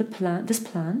you this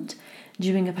plant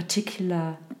during a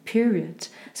particular period.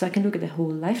 So I can look at the whole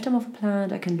lifetime of a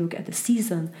plant. I can look at the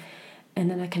season, and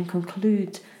then I can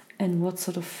conclude in what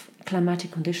sort of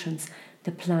climatic conditions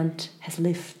the plant has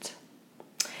lived.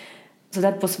 So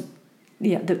that was,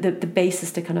 the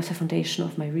basis, the kind of the foundation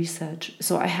of my research.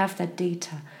 So I have that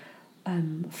data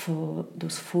for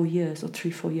those 4 years or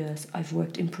 3-4 years I've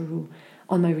worked in Peru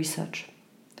on my research.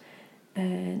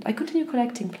 And I continue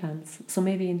collecting plants. So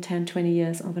maybe in 10-20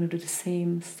 years I'm going to do the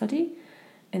same study,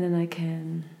 and then I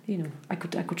can, I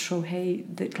could show, hey,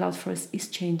 the cloud forest is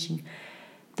changing.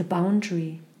 The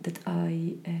boundary that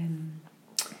I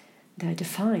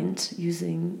defined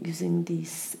using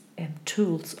these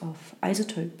tools of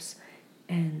isotopes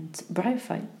and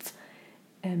bryophytes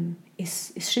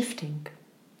is shifting.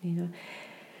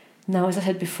 Now, as I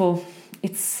said before,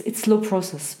 it's slow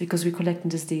process because we're collecting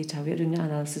this data, we are doing the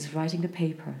analysis, writing the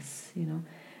papers,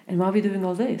 and while we're doing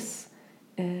all this,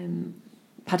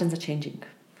 patterns are changing.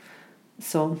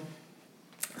 So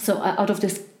out of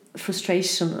this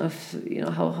frustration of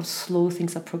how slow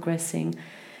things are progressing,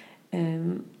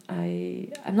 I'm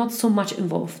not so much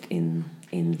involved in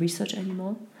research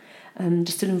anymore. I'm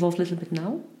just still involved a little bit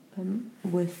now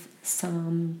with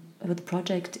a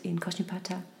project in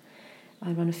Koshnipata.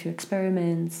 I run a few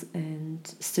experiments and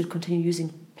still continue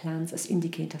using plants as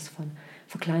indicators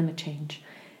for climate change,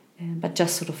 but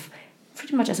just sort of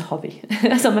pretty much as a hobby.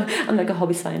 So I'm like a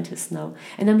hobby scientist now,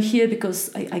 and I'm here because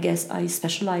I guess I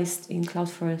specialized in cloud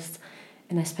forests,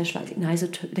 and I specialize in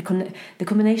isotope. The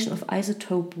combination of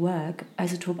isotope work,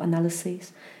 isotope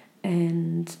analysis,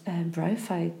 and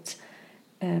bryophyte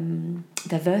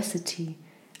diversity,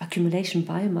 accumulation,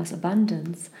 biomass,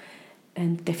 abundance,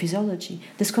 and their physiology.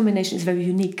 This combination is very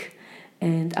unique,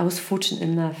 and I was fortunate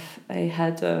enough. I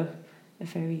had a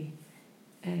very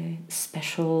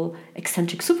special,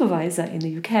 eccentric supervisor in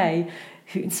the UK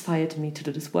who inspired me to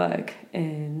do this work,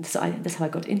 and so that's how I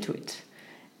got into it.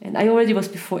 And I already was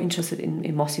before interested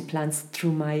in mossy plants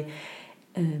through my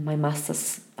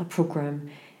master's program,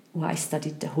 where I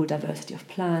studied the whole diversity of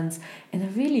plants, and I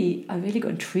really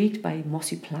got intrigued by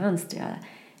mossy plants. They are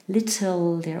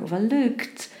little, they are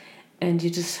overlooked, and you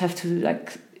just have to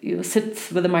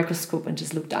sit with a microscope and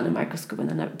just look down a microscope and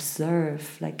then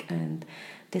observe, and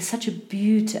there's such a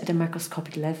beauty at a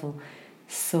microscopic level.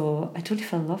 So I totally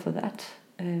fell in love with that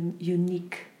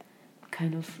unique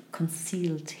kind of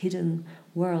concealed, hidden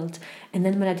world. And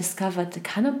then when I discovered the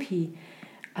canopy,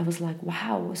 I was like,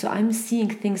 wow, so I'm seeing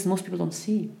things most people don't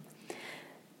see.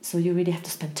 So you really have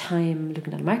to spend time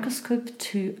looking at a microscope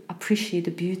to appreciate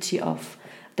the beauty of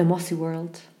the mossy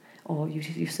world, or you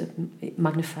use a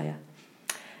magnifier.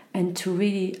 And to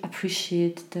really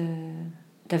appreciate the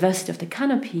diversity of the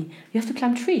canopy, you have to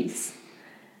climb trees.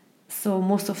 So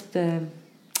most of the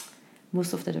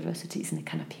diversity is in the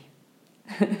canopy.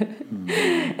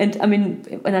 And I mean,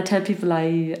 when I tell people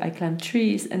I climb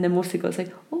trees, and then most people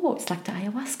say, oh, it's like the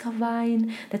ayahuasca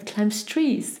vine that climbs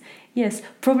trees. Yes,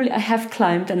 probably I have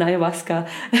climbed an ayahuasca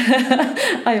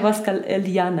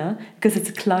liana, because it's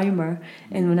a climber.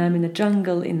 And when I'm in the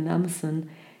jungle in Amazon,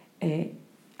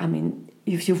 I mean,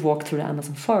 if you've walked through the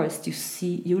Amazon forest,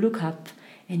 you look up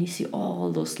and you see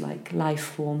all those life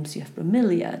forms. You have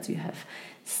bromeliads, you have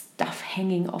stuff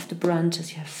hanging off the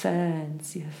branches, you have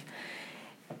ferns, you have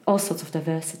all sorts of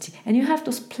diversity, and you have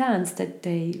those plants that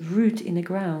they root in the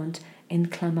ground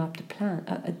and climb up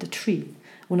the tree.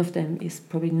 One of them is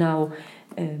probably now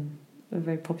a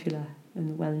very popular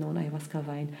and well-known ayahuasca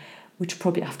vine, which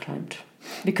probably I've climbed,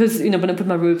 because when I put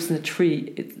my roots in a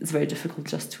tree, it's very difficult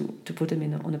just to put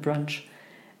them on a branch.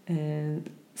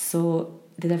 So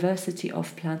the diversity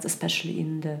of plants, especially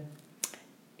in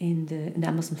the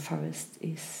Amazon forest,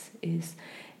 is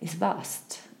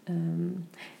vast.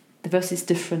 The diversity is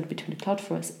different between the cloud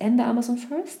forest and the Amazon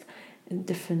forest, and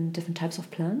different types of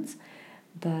plants.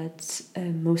 but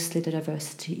mostly the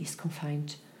diversity is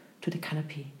confined to the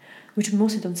canopy, which we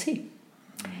mostly don't see.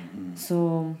 Mm-hmm.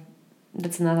 So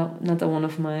that's another one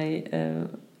of my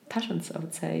passions, I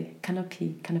would say,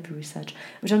 canopy research,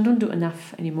 which I don't do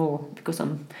enough anymore because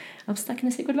I'm stuck in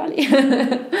a secret valley.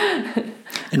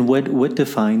 And what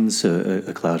defines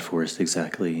a cloud forest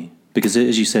exactly? Because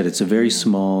as you said, it's a very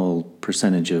small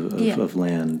percentage of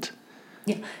land.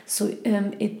 Yeah, so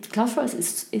cloud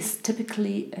forest is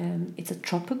typically it's a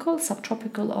tropical,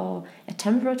 subtropical, or a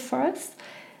temperate forest,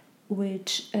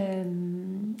 which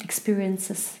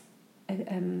experiences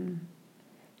a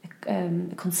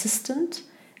consistent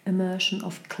immersion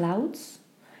of clouds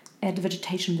at the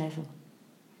vegetation level.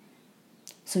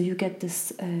 So you get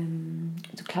this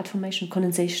the cloud formation,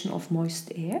 condensation of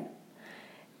moist air,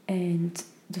 and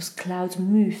those clouds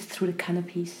move through the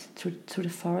canopies, through the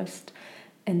forest,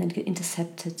 and then get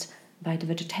intercepted by the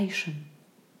vegetation.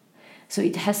 So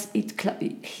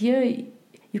here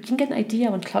you can get an idea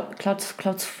when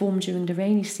clouds form during the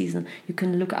rainy season. You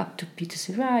can look up to Peter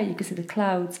Sirai, you can see the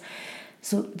clouds.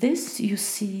 So this you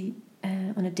see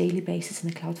on a daily basis in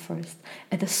the cloud forest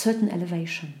at a certain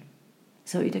elevation.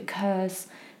 So it occurs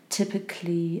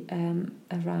typically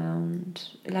around,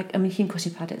 here in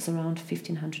Kosipata it's around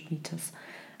 1,500 meters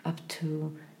up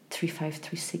to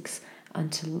 3,536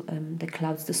 until the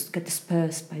clouds get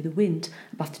dispersed by the wind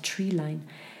above the tree line.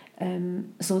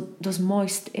 So those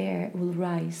moist air will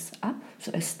rise up.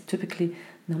 So as typically,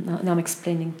 now I'm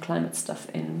explaining climate stuff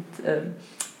and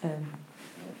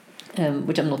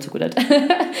which I'm not so good at.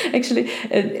 Actually,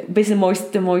 basically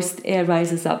the moist air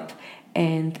rises up,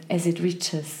 and as it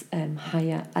reaches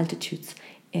higher altitudes,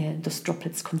 those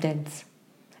droplets condense,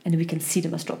 and we can see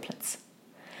them as droplets.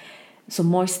 So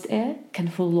moist air can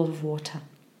hold a lot of water,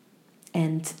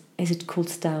 and as it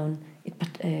cools down,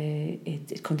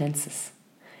 it condenses,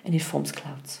 and it forms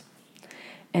clouds.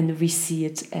 And we see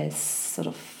it as sort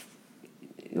of,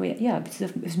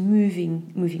 it's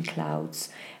moving clouds,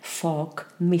 fog,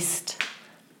 mist.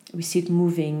 We see it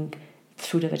moving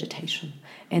through the vegetation,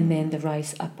 and then they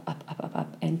rise up.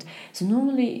 And so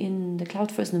normally in the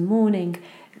cloud forest in the morning,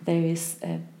 there is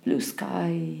a blue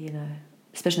sky,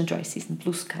 especially in dry season,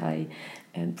 blue sky,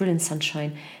 brilliant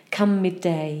sunshine. Come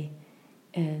midday,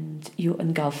 and you're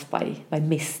engulfed by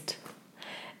mist.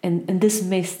 And this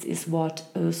mist is what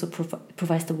also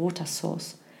provides the water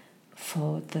source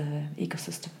for the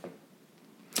ecosystem.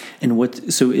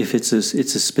 And so if it's a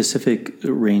specific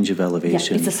range of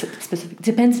elevation? Yeah, it's a specific.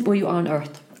 Depends where you are on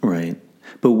Earth. Right,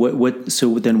 but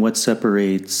what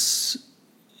separates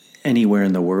anywhere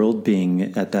in the world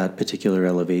being at that particular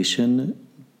elevation,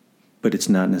 but it's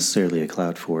not necessarily a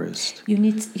cloud forest? You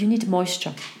need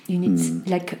moisture. You need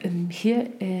here.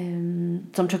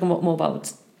 So I'm talking more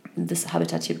about this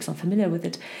habitat here because I'm familiar with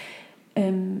it.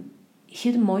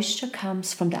 Here the moisture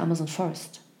comes from the Amazon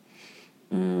forest,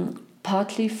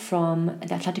 partly from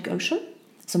the Atlantic Ocean.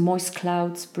 So moist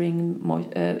clouds bring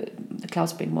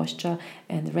moisture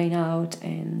and the rain out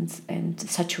and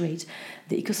saturate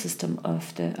the ecosystem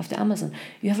of the Amazon.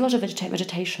 You have a lot of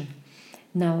vegetation.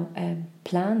 Now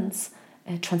plants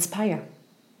transpire,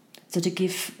 so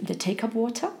they take up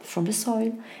water from the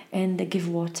soil and they give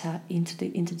water into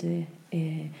the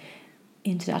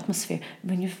atmosphere.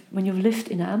 When you've lived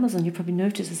in the Amazon, you probably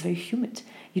notice it's very humid.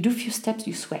 You do a few steps,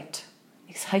 you sweat.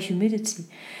 It's high humidity.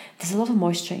 There's a lot of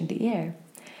moisture in the air.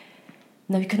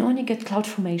 Now you can only get cloud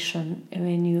formation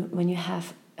when you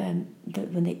have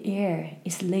when the air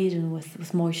is laden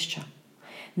with moisture.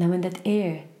 Now when that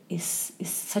air is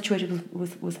saturated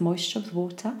with moisture, with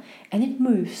water, and it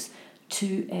moves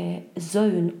to a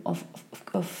zone of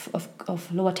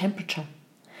lower temperature,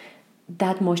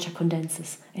 that moisture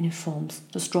condenses and it forms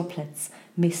those droplets,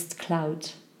 mist,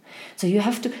 cloud. So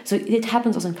it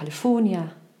happens also in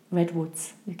California,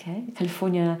 redwoods. Okay,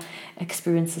 California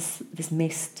experiences this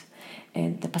mist,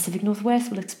 and the Pacific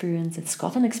Northwest will experience it.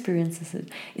 Scotland experiences it.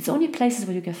 It's only places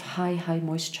where you get high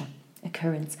moisture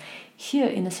occurrence. Here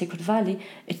in the Sacred Valley,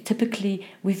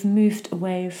 we've moved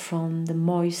away from the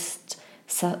moist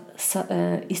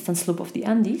eastern slope of the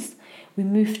Andes. We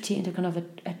moved here into kind of a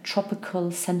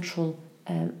tropical central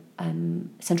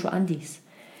Andes.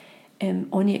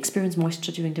 Only experience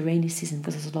moisture during the rainy season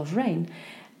because there's a lot of rain,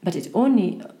 but it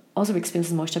only also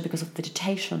experiences moisture because of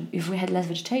vegetation. If we had less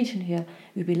vegetation here,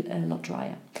 we'd be a lot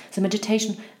drier. So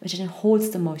vegetation holds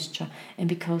the moisture, and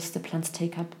because the plants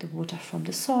take up the water from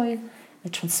the soil, they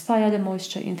transpire the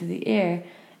moisture into the air,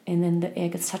 and then the air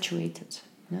gets saturated.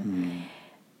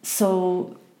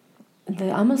 So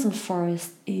the Amazon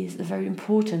forest is a very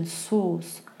important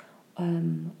source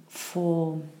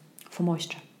for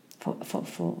moisture,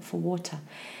 for water.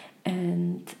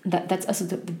 And that's also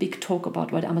the big talk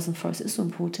about why the Amazon forest is so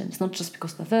important. It's not just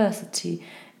because of diversity.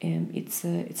 It's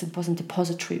an important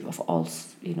depository of all,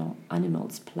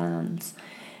 animals, plants,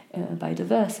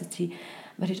 biodiversity,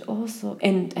 but it also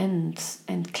and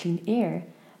clean air.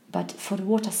 But for the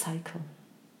water cycle,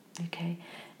 okay,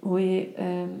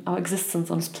 our existence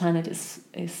on this planet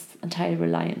is entirely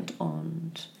reliant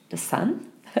on the sun,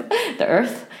 the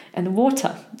earth, and the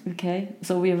water. Okay,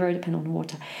 so we are very dependent on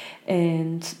water,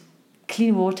 and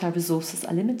clean water resources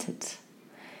are limited.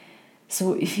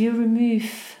 So if you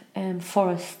remove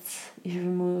forests, if you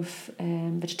remove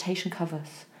vegetation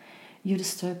covers, you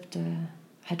disturb the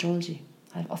hydrology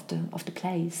of the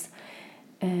place,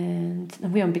 and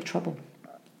we are in big trouble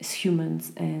as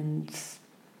humans, and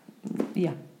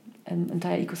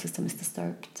entire ecosystem is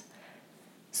disturbed.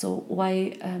 So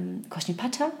why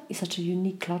Koshnipata is such a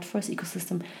unique cloud forest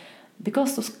ecosystem?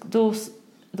 Because those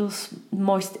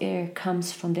moist air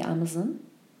comes from the Amazon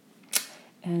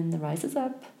and rises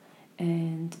up,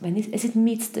 and as it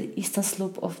meets the eastern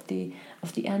slope of the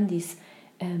Andes,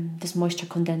 this moisture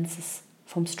condenses,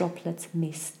 forms droplets,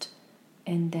 mist,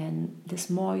 and then this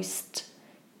moist,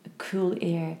 cool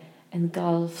air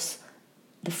engulfs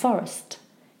the forest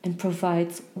and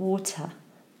provides water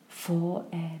for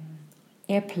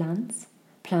air plants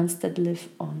that live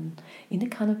in the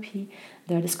canopy.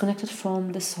 They are disconnected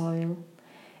from the soil,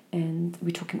 and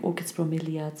we're talking orchids,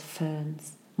 bromeliads,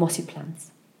 ferns, mossy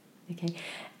plants. Okay,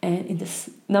 and in this,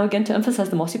 now again to emphasize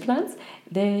the mossy plants,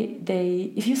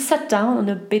 they if you sat down on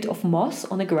a bit of moss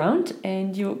on the ground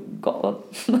and you got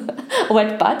a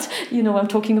wet butt, you know what I'm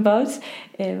talking about.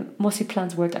 Mossy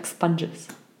plants work like sponges,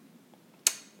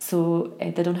 so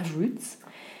they don't have roots,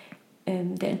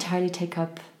 and they entirely take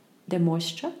up their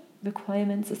moisture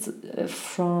requirements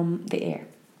from the air,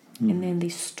 and then they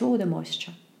store the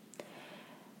moisture.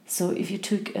 So if you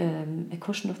took a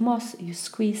cushion of moss, you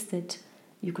squeezed it,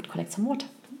 you could collect some water.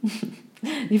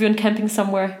 If you're camping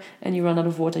somewhere and you run out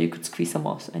of water, you could squeeze some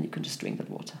moss and you can just drink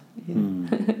that water. You know?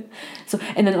 So,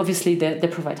 and then obviously they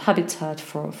provide habitat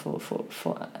for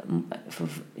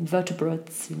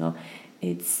invertebrates. You know,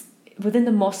 it's within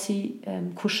the mossy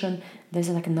cushion. There's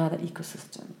like another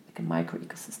ecosystem, like a micro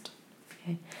ecosystem.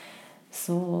 Okay,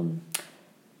 so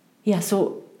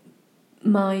so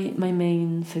my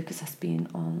main focus has been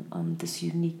on this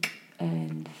unique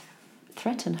and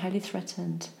highly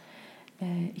threatened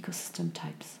ecosystem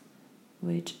types,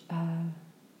 which are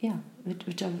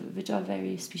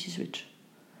very species rich,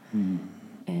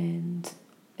 and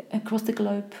across the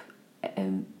globe,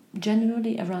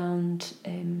 generally around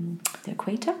the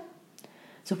equator.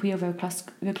 So we are very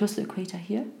close to the equator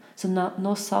here. So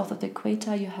north south of the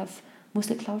equator, you have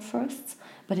mostly cloud forests,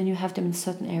 but then you have them in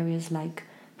certain areas like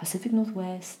Pacific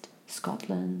Northwest,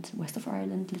 Scotland, west of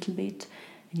Ireland, a little bit.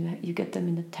 And you get them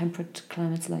in the temperate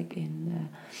climates like in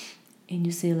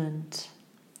New Zealand,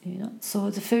 you know. So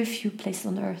there's very few places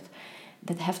on Earth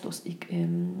that have those these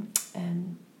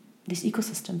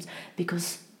ecosystems,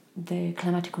 because the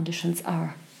climatic conditions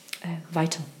are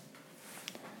vital.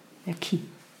 They're key.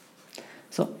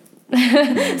 So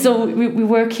so we're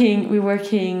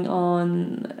working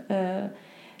on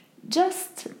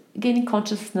just gaining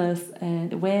consciousness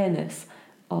and awareness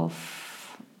of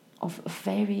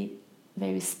very,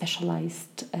 very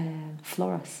specialized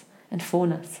floras and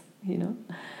faunas, you know.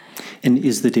 And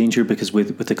is the danger, because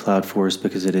with the cloud forest,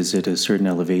 because it is at a certain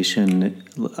elevation,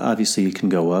 obviously it can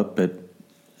go up, but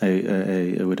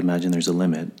I would imagine there's a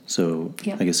limit. So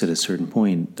I guess at a certain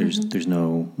point, there's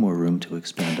no more room to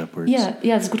expand upwards. Yeah,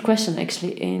 it's a good question,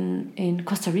 actually. In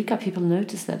Costa Rica, people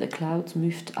noticed that the clouds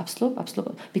moved upslope,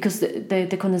 because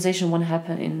the condensation won't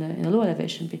happen in a low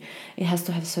elevation. It has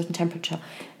to have a certain temperature,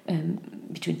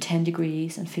 between 10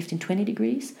 degrees and 15, 20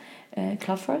 degrees.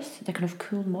 Cloud forests, they're kind of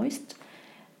cool, moist.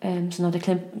 So now the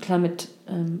climate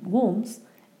warms,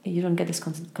 you don't get this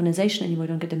condensation anymore, you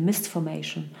don't get the mist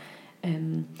formation.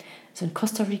 So in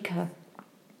Costa Rica,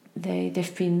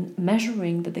 they've been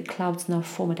measuring that the clouds now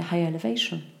form at a higher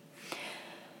elevation.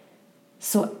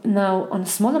 So now on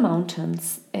smaller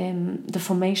mountains, the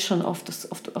formation of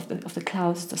the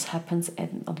clouds just happens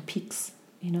on the peaks,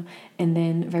 you know, and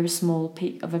then very small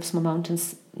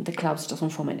mountains, the clouds doesn't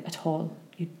form at all.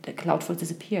 The cloud forest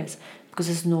disappears because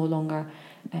there's no longer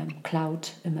cloud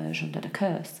immersion that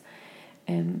occurs.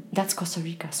 That's Costa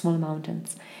Rica, smaller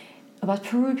mountains. About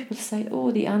Peru, people say,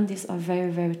 the Andes are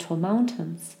very, very tall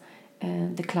mountains,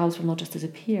 and the clouds will not just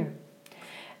disappear.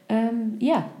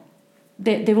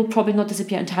 They will probably not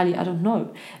disappear entirely, I don't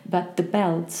know, but the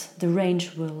belt, the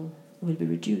range will be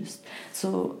reduced.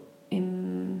 So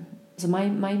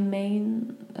my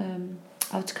main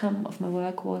outcome of my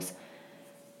work was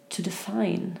to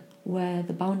define where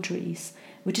the boundary is,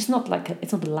 which is not like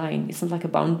it's not a line. It's not like a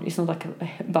bound. It's not like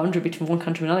a boundary between one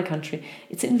country and another country.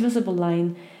 It's an invisible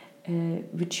line,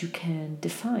 which you can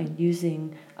define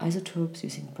using isotopes,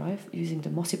 using the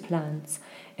mossy plants,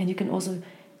 and you can also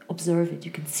observe it.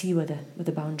 You can see where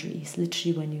the boundary is.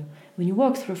 Literally, when you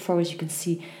walk through a forest, you can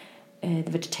see the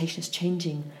vegetation is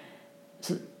changing.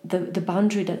 So the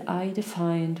boundary that I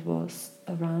defined was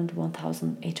around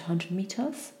 1,800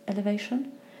 meters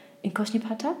elevation in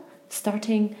Koshnipata,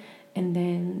 starting, and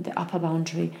then the upper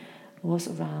boundary was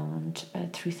around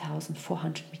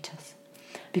 3,400 meters.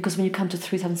 Because when you come to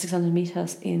 3,600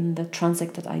 meters in the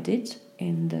transect that I did,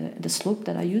 in the slope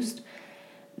that I used,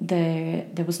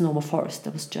 there was no more forest.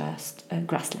 There was just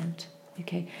grassland.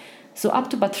 Okay, so up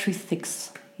to about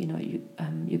 3,600,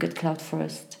 you get cloud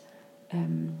forest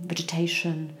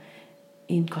vegetation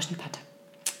in Koshnipata.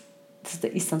 This is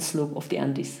the eastern slope of the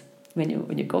Andes. When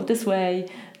you go this way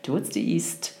towards the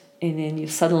east, and then you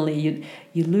suddenly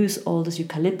you lose all this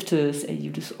eucalyptus, and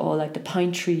you lose all like the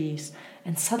pine trees,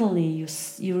 and suddenly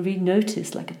you really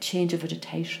notice like a change of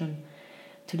vegetation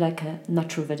to like a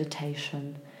natural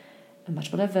vegetation, a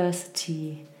much more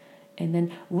diversity, and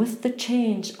then with the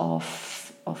change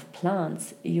of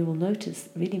plants, you will notice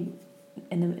really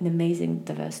an amazing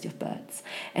diversity of birds,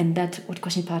 and that what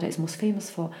Koshnipata is most famous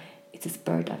for, it's its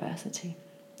bird diversity.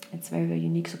 It's very, very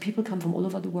unique. So people come from all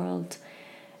over the world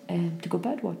to go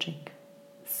bird watching.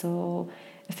 So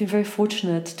I've been very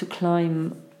fortunate to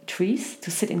climb trees,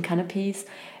 to sit in canopies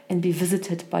and be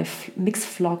visited by mixed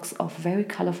flocks of very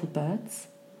colorful birds.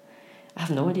 I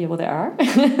have no idea what they are.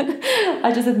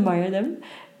 I just admire them,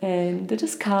 and they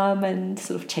just come and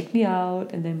sort of check me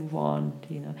out and then move on,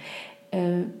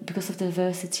 because of the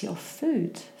diversity of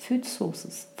food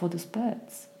sources for those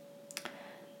birds.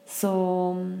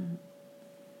 So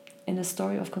in the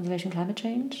story of conservation climate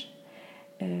change,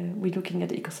 we're looking at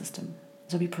the ecosystem.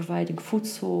 So we're providing food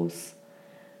source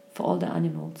for all the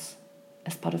animals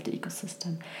as part of the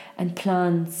ecosystem. And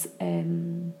plants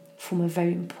form a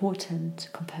very important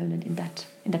component in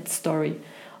that story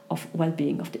of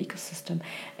well-being of the ecosystem.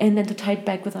 And then to tie it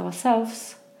back with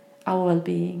ourselves, our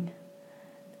well-being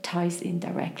ties in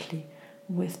directly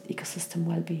with ecosystem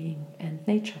well-being and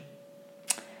nature.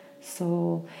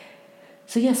 So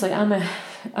yes, I'm a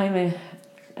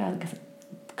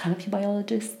canopy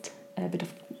biologist, a bit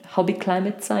of hobby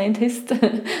climate scientist,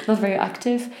 not very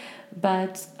active,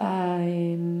 but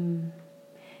I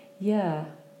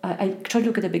try to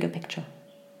look at the bigger picture.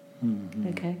 Mm-hmm.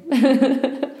 Okay.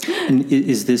 And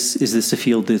is this a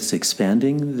field that's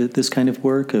expanding, this kind of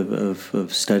work of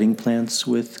studying plants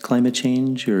with climate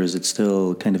change, or is it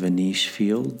still kind of a niche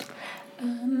field?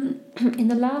 In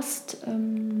the last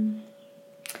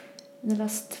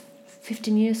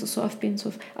 15 years or so, I've been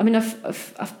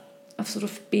I've sort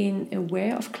of been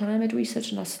aware of climate research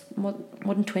in the last more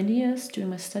than 20 years during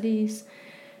my studies,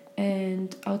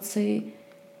 and I would say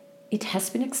it has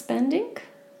been expanding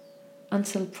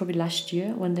until probably last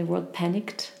year when the world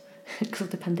panicked because of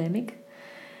the pandemic,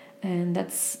 and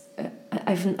that's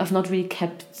I've not really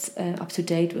kept up to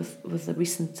date with the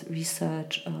recent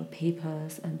research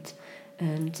papers and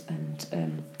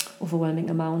overwhelming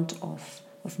amount of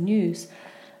news,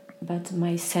 but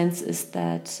my sense is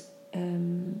that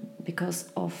because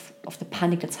of the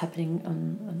panic that's happening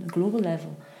on a global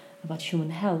level about human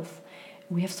health,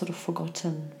 we have sort of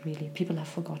forgotten, really, people have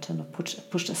forgotten or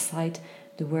pushed aside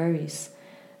the worries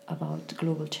about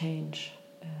global change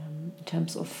in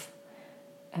terms of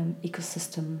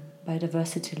ecosystem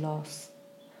biodiversity loss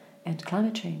and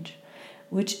climate change,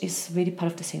 which is really part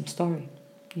of the same story,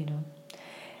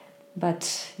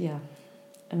 But yeah,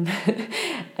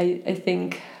 I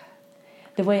think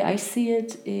the way I see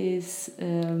it is,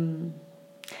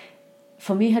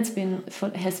 for me, has been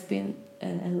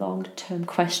a long-term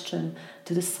question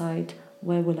to decide,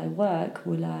 where will I work?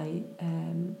 Will I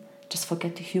just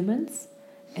forget the humans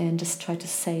and just try to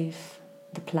save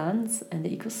the plants and the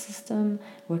ecosystem,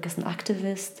 work as an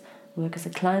activist, work as a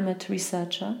climate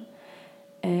researcher,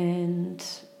 and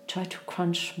try to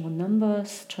crunch more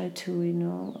numbers, try to,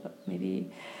 maybe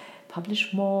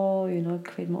publish more,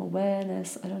 create more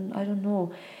awareness, I don't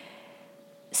know,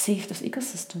 save those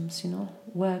ecosystems,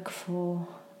 work for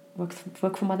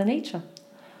Mother Nature?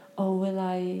 Or will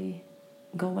I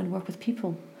go and work with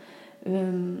people?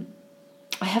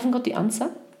 I haven't got the answer,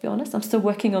 to be honest. I'm still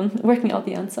working out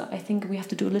the answer. I think we have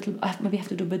to do maybe have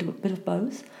to do a bit of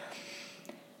both.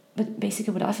 But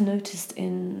basically what I've noticed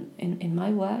in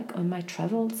my work, on my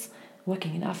travels,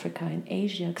 working in Africa, in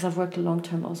Asia, because I've worked a long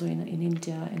term also in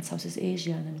India, in Southeast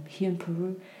Asia, and then here in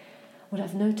Peru, what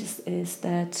I've noticed is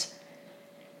that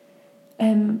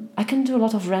I can do a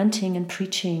lot of ranting and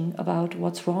preaching about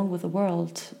what's wrong with the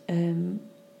world,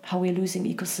 how we're losing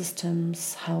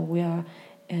ecosystems, how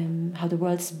the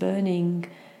world's burning,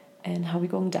 and how we're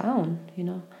going down.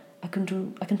 I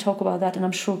can talk about that, and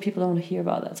I'm sure people don't want to hear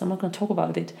about that, so I'm not going to talk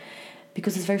about it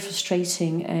because it's very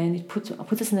frustrating, and it puts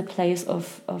us in a place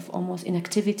of almost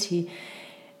inactivity.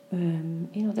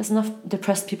 There's enough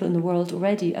depressed people in the world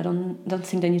already. I don't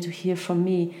think they need to hear from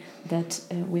me that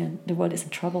the world is in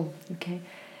trouble. Okay,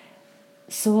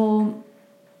 so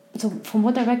from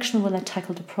what direction will I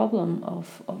tackle the problem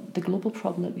of the global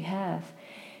problem that we have?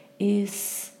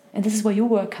 And this is where your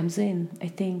work comes in, I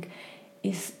think,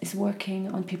 is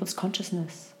working on people's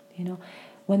consciousness.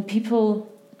 When people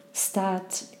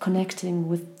start connecting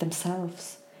with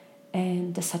themselves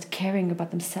and they start caring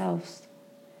about themselves,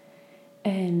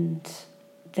 and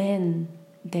then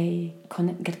they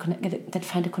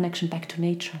find a connection back to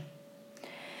nature.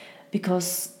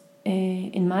 Because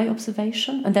in my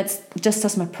observation, and that's just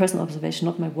as my personal observation,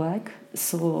 not my work,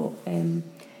 so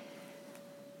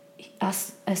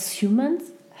as humans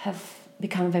have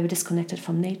become very disconnected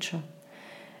from nature,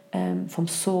 from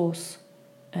source,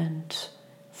 and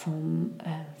from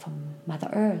Mother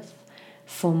Earth,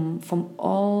 from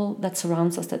all that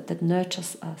surrounds us, that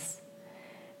nurtures us.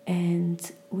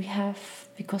 And we have,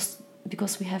 because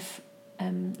we have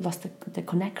lost the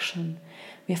connection,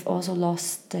 we have also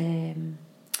lost, in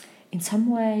some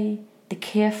way, the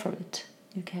care for it.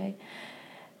 Okay,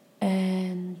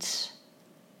 and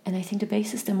I think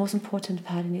the most important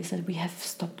part is that we have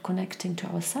stopped connecting to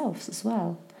ourselves as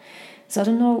well. So I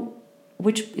don't know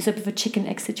which is a bit of a chicken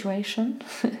egg situation.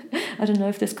 I don't know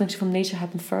if this connection from nature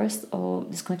happened first or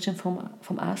this connection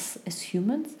from us as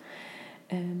humans.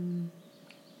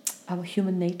 Our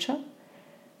human nature.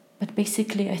 But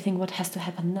basically I think what has to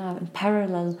happen now in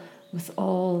parallel with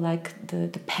all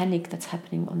the panic that's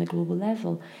happening on the global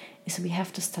level is we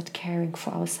have to start caring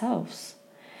for ourselves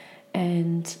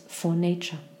and for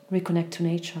nature, reconnect to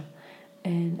nature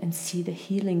and see the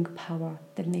healing power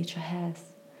that nature has.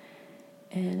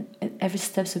 And every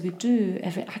step that we do,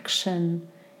 every action,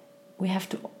 we have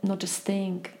to not just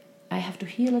think, I have to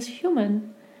heal as a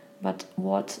human, but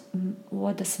what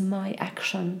does my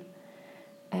action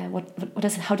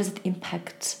how does it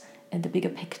impact the bigger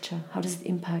picture? How does it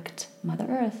impact Mother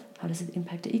Earth? How does it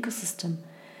impact the ecosystem?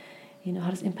 How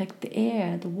does it impact the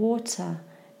air, the water,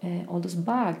 all those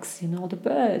bugs, all the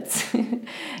birds,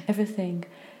 everything.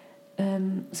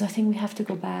 So I think we have to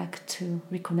go back to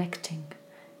reconnecting,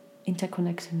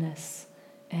 interconnectedness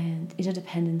and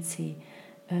interdependency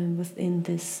within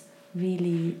this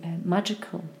really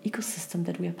magical ecosystem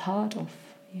that we are part of,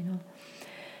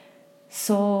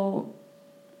 So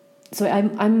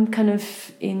I'm kind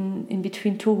of in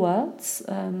between two worlds,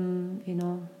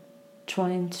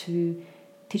 trying to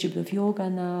teach a bit of yoga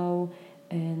now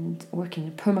and working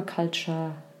in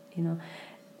permaculture,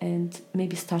 and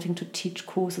maybe starting to teach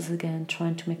courses again,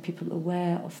 trying to make people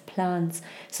aware of plants,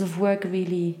 sort of work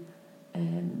really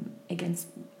against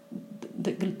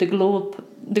the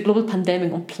global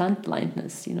pandemic on plant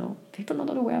blindness. People are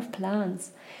not aware of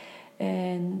plants,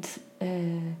 and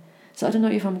so I don't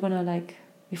know if I'm gonna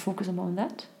we focus more on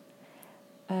that,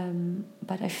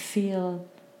 but I feel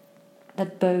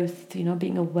that both,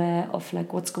 being aware of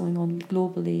what's going on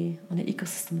globally on the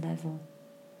ecosystem level,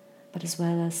 but as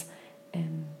well as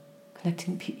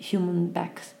connecting human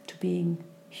back to being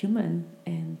human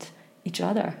and each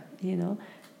other,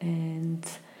 and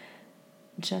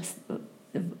just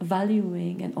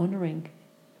valuing and honoring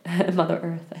Mother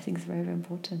Earth, I think is very, very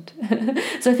important.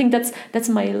 So I think that's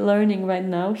my learning right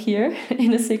now here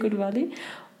in the Sacred Valley,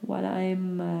 while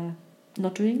I'm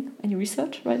not doing any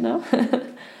research right now.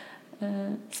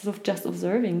 Sort of just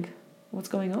observing what's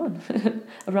going on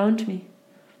around me.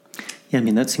 Yeah,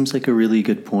 that seems like a really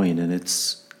good point, and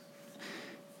it's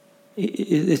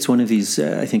one of these,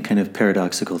 I think, kind of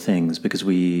paradoxical things, because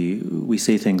we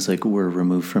say things like we're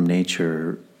removed from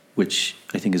nature, which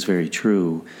I think is very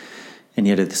true, and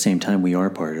yet at the same time we are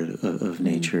part of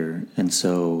nature. And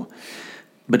so,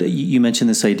 but you mentioned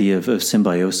this idea of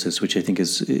symbiosis, which I think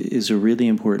is a really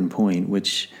important point,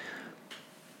 which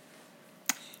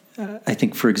I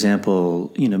think, for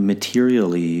example,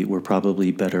 materially we're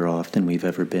probably better off than we've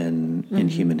ever been in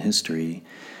human history,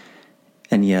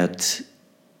 and yet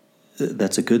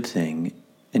that's a good thing.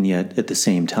 And yet at the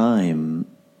same time,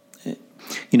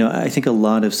 I think a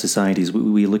lot of societies,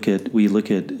 we look at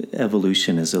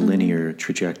evolution as a linear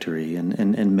trajectory,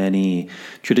 and many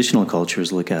traditional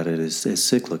cultures look at it as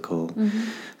cyclical,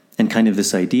 and kind of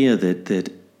this idea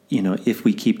that if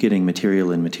we keep getting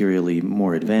materially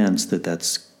more advanced,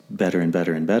 that's better and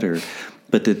better and better.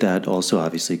 but that also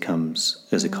obviously comes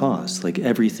as a cost. Like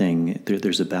everything,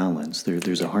 there's a balance.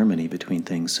 There's a harmony between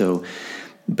things. So,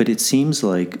 but it seems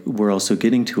like we're also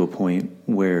getting to a point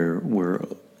where we're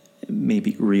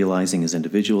maybe realizing as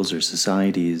individuals or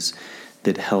societies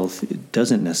that health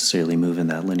doesn't necessarily move in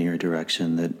that linear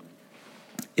direction, that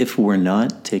if we're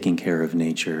not taking care of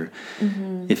nature,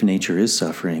 if nature is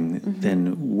suffering,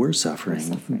 then we're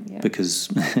suffering. Because,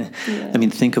 I mean,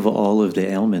 think of all of the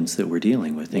ailments that we're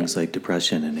dealing with, things like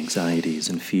depression and anxieties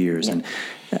and fears, and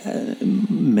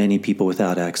many people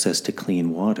without access to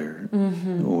clean water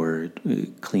or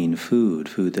clean food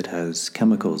that has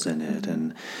chemicals in it,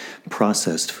 and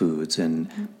processed foods, and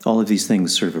all of these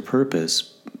things serve a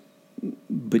purpose,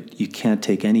 but you can't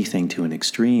take anything to an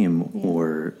extreme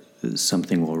or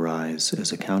something will rise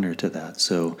as a counter to that.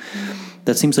 So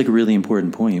that seems like a really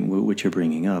important point, which you're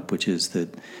bringing up, which is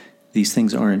that these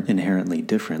things aren't inherently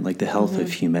different. Like the health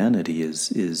of humanity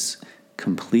is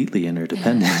completely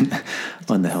interdependent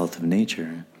on the health of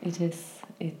nature. It is.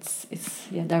 It's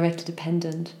directly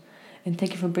dependent. And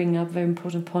thank you for bringing up a very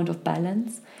important point of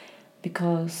balance,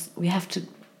 because we have to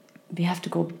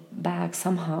go back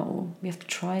somehow. We have to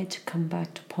try to come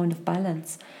back to a point of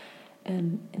balance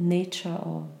in nature.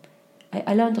 Or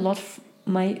I learned a lot.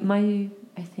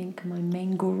 I think my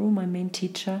main guru, my main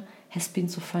teacher, has been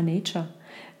so far nature.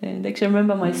 And actually, I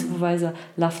remember my supervisor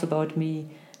laughed about me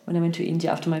when I went to India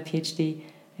after my PhD,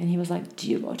 and he was like, "Do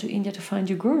you go to India to find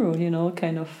your guru?" You know,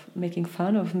 kind of making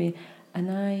fun of me. And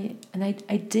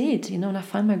I did, you know, and I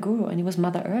found my guru, and it was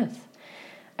Mother Earth.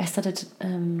 I started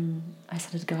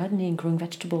gardening, growing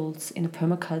vegetables in a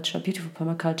permaculture, beautiful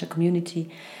permaculture community,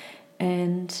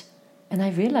 and I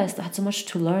realized I had so much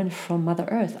to learn from Mother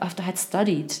Earth. After I had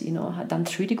studied, you know, I had done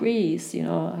 3 degrees, you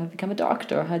know, I had become a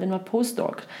doctor, I had done my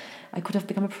postdoc, I could have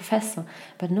become a professor,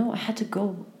 but no, I had to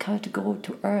go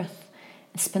to Earth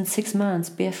and spend 6 months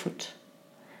barefoot,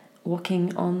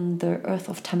 walking on the earth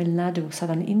of Tamil Nadu,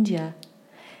 southern India,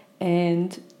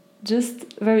 and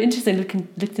just very interesting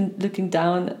looking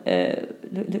down,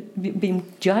 being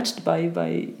judged by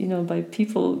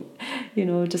people, you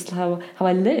know, just how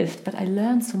I lived. But I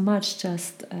learned so much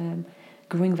just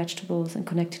growing vegetables and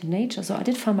connecting to nature. So I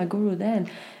did find my guru then,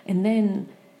 and then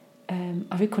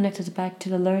I reconnected back to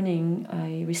the learning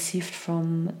I received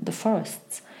from the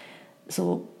forests.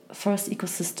 So forest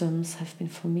ecosystems have been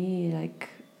for me like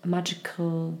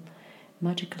magical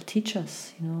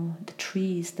teachers, you know, the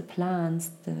trees, the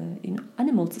plants, the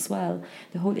animals as well,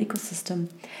 the whole ecosystem.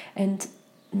 And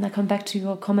I come back to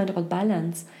your comment about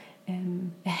balance.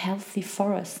 A healthy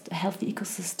forest, a healthy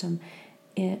ecosystem,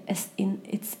 it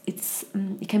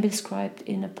can be described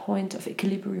in a point of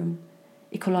equilibrium,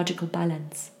 ecological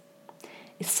balance.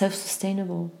 It's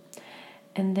self-sustainable.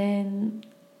 And then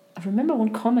I remember one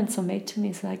comment someone made to me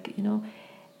is like, you know,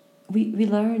 we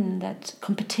learn that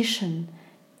competition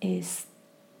is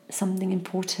something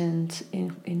important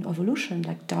in evolution,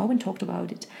 like Darwin talked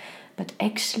about it, but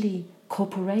actually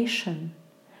cooperation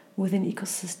within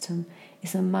ecosystem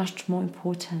is a much more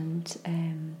important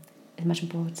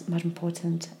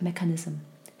mechanism,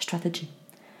 strategy.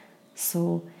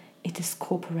 So it is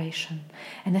cooperation,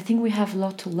 and I think we have a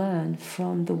lot to learn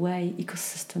from the way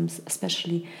ecosystems,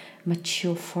 especially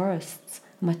mature forests,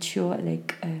 mature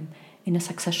in a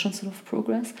succession sort of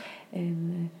progress.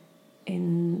 In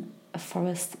a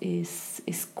forest it's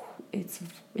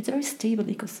a very stable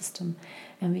ecosystem,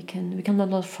 and we can learn a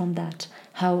lot from that,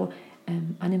 how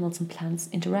animals and plants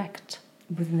interact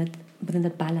within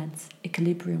that balance,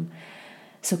 equilibrium.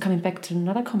 So coming back to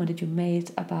another comment that you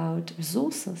made about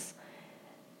resources.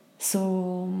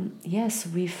 So yes,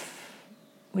 we've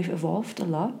evolved a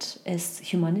lot as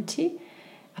humanity.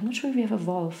 I'm not sure if we have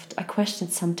evolved. I question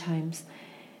it sometimes.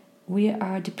 We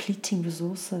are depleting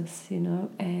resources, you know,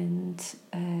 and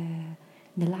in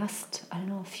the last, I don't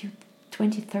know, a few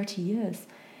 20, 30 years,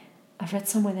 I've read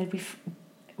somewhere that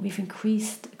we've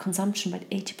increased consumption by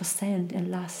 80% in the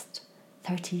last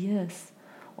 30 years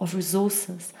of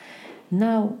resources.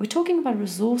 Now, we're talking about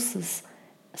resources,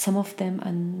 some of them,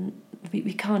 and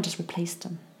we can't just replace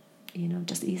them, you know,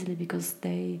 just easily, because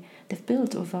they've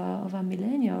built over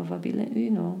millennia, over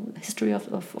history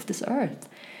of this earth.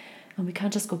 And we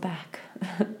can't just go back.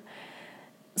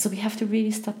 So we have to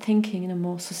really start thinking in a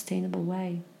more sustainable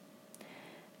way.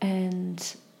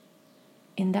 And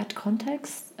in that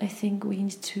context, I think we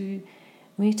need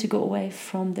to go away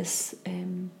from this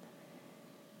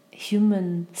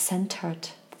human-centered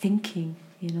thinking,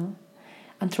 you know,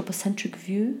 anthropocentric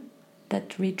view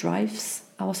that really drives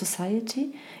our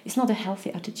society. It's not a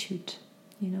healthy attitude,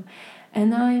 you know.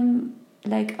 And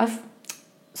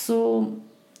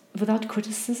without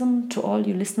criticism to all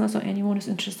you listeners or anyone who's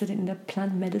interested in the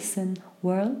plant medicine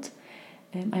world,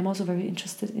 I'm also very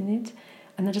interested in it.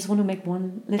 And I just want to make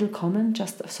one little comment,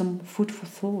 just some food for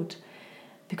thought,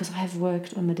 because I have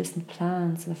worked on medicinal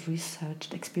plants, I've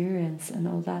researched experience and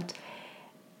all that.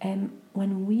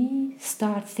 When we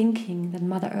start thinking that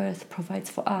Mother Earth provides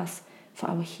for us, for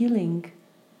our healing,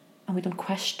 and we don't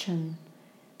question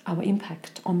our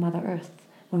impact on Mother Earth,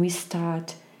 when we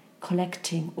start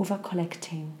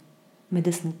over-collecting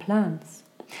medicinal plants.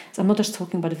 So I'm not just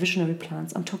talking about the visionary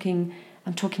plants, I'm talking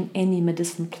any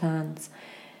medicinal plants.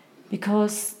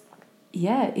 Because,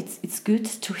 yeah, it's good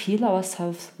to heal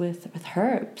ourselves with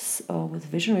herbs or with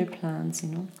visionary plants,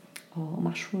 or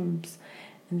mushrooms.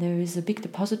 And there is a big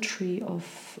depository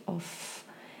of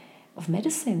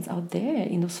medicines out there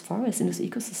in those forests, in those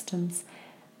ecosystems.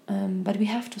 But we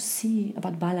have to see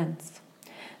about balance.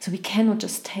 So we cannot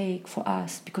just take for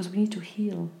us, because we need to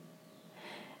heal.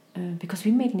 Because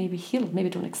we may be healed, maybe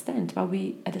to an extent, but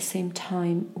we, at the same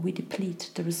time, we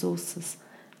deplete the resources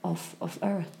of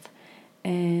Earth.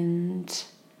 And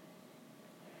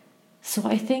so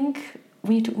I think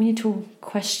we need to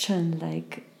question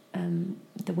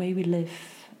the way we live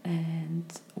and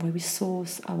where we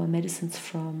source our medicines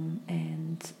from,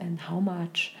 and how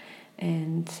much,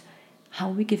 and how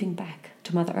we're giving back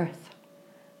to Mother Earth,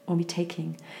 or we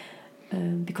taking,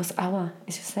 because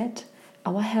as you said,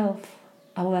 our health,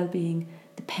 our well-being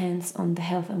depends on the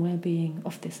health and well-being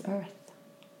of this Earth,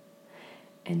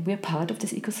 and we're part of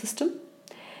this ecosystem.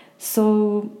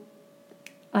 So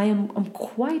I have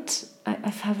quite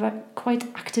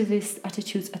activist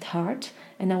attitudes at heart,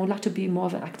 and I would like to be more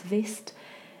of an activist.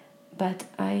 But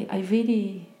I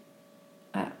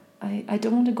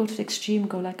don't want to go to the extreme,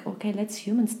 go like, okay, let's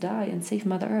humans die and save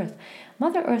Mother Earth.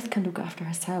 Mother Earth can look after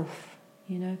herself,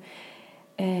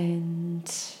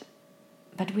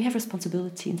 but we have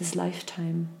responsibility in this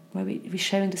lifetime where we're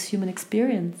sharing this human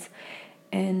experience,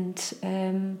 and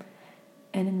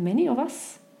many of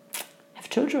us have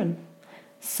children,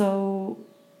 so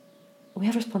we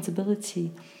have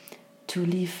responsibility to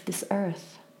leave this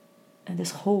earth and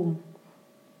this home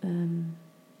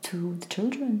to the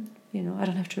children. I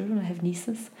don't have children, I have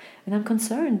nieces, and I'm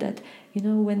concerned that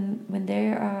when they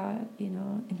are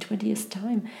in 20 years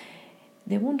time,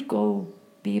 they won't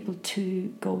be able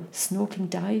to go snorkeling,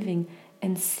 diving,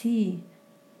 and see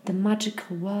the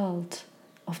magical world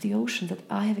of the ocean that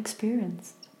I have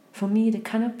experienced. For me, the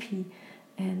canopy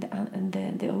and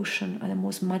the ocean are the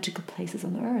most magical places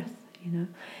on earth.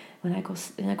 When I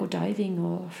go diving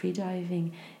or free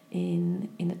diving in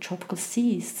the tropical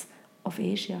seas of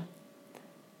Asia,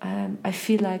 I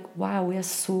feel like, wow, we are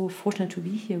so fortunate to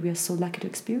be here. We are so lucky to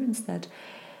experience that.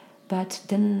 But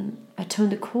then I turn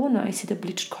the corner, I see the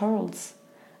bleached corals,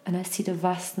 and I see the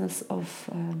vastness of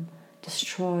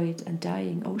destroyed and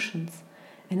dying oceans,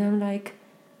 and I'm like,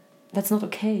 that's not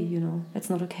okay, That's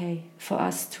not okay for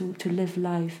us to live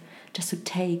life just to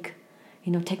take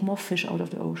more fish out of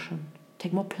the ocean,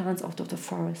 take more plants out of the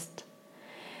forest,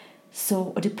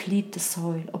 or deplete the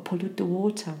soil or pollute the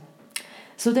water.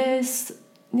 So there's,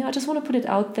 I just want to put it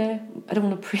out there. I don't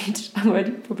want to preach. I'm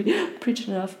already probably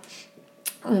preaching enough.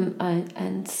 I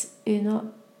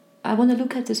want to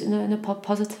look at it in a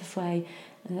positive way.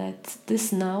 That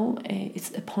this now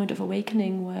it's a point of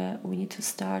awakening where we need to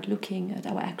start looking at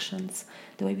our actions,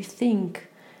 the way we think,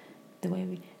 the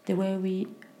way we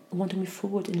want to move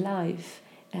forward in life,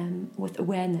 with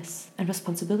awareness and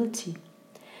responsibility,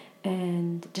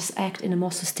 and just act in a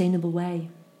more sustainable way.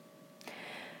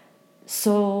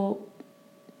 So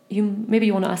maybe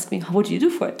you want to ask me, what do you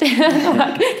do for it?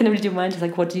 Can I read your mind? It's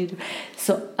like, what do you do?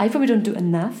 So I probably don't do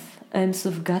enough. I'm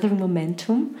sort of gathering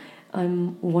momentum.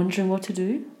 I'm wondering what to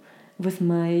do with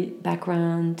my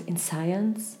background in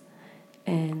science,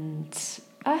 and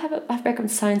I have background in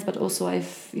science, but also I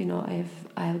have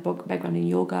a background in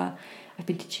yoga. I've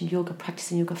been teaching yoga,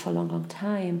 practicing yoga for a long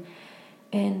time,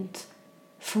 and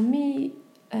for me,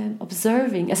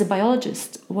 observing as a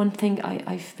biologist, one thing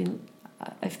I've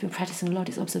been practicing a lot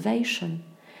is observation.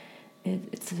 I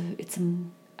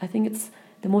think it's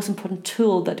the most important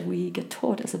tool that we get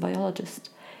taught as a biologist,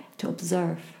 to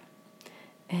observe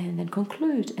and then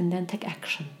conclude and then take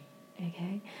action.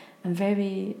 Okay, I'm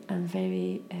very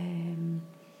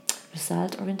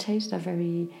result orientated. I'm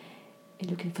very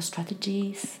looking for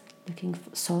strategies, looking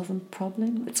for solving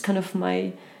problem. It's kind of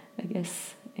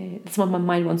it's what my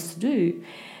mind wants to do.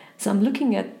 So I'm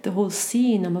looking at the whole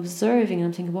scene, I'm observing, and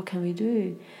I'm thinking, what can we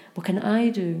do? What can I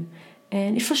do?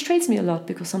 And it frustrates me a lot,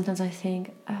 because sometimes I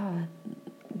think, I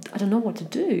don't know what to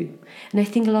do. And I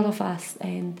think a lot of us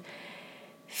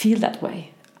feel that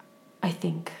way, I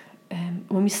think.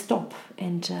 when we stop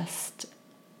and just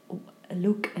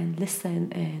look and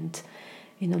listen and,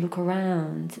 look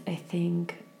around, I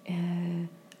think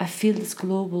I feel this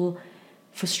global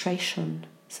frustration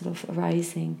sort of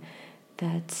arising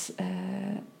that,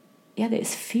 there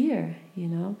is fear,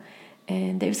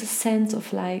 and there's a sense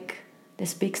of like,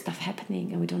 there's big stuff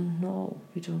happening and we don't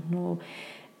know.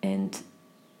 And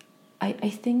I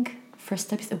think first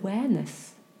step is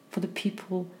awareness for the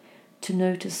people to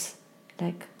notice,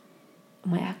 like,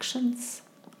 my actions,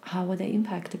 how will they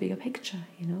impact the bigger picture,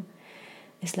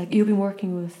 It's like you've been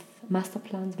working with master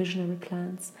plans, visionary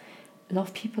plans. A lot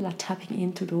of people are tapping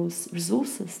into those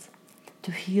resources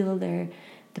to heal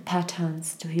the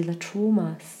patterns, to heal their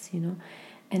traumas,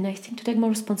 And I think to take more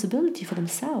responsibility for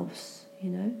themselves,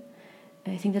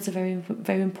 I think that's a very,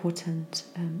 very important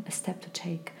a step to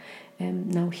take.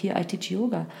 Now here I teach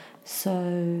yoga, so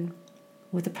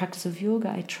with the practice of yoga,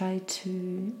 I try to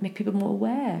make people more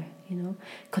aware,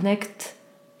 connect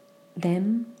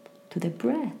them to their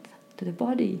breath, to the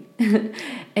body.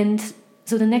 And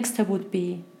so the next step would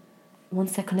be,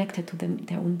 once they're connected to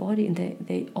their own body and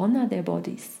they honor their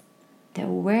bodies, they're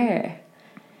aware,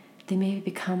 they maybe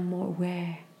become more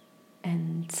aware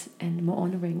and more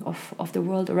honoring of the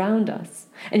world around us.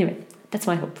 Anyway, that's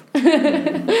my hope.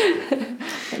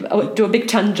 I'll do a big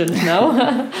tangent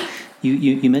now.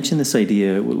 You mentioned this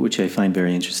idea, which I find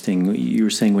very interesting. You were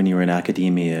saying when you were in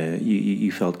academia,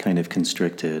 you felt kind of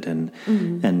constricted, and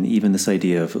even this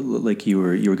idea of like you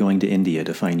were going to India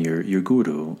to find your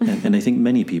guru, and I think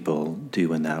many people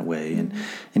do in that way,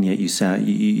 and yet you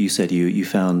said you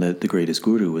found that the greatest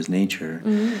guru was nature,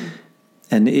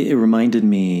 and it reminded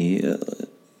me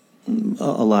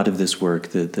a lot of this work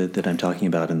that I'm talking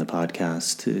about in the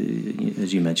podcast,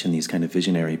 as you mentioned, these kind of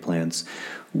visionary plants.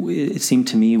 It seemed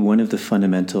to me one of the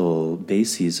fundamental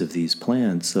bases of these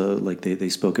plants, like they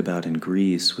spoke about in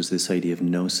Greece, was this idea of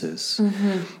gnosis.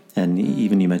 And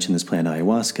even you mentioned this plant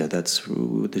ayahuasca. That's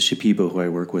the Shipibo who I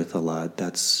work with a lot.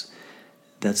 That's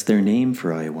their name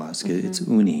for ayahuasca. It's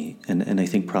uni, and I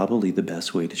think probably the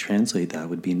best way to translate that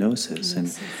would be gnosis.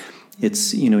 And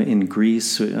it's, in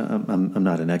Greece, I'm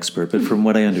not an expert, but from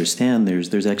what I understand,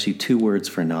 there's actually two words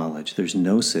for knowledge. There's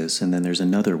gnosis, and then there's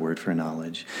another word for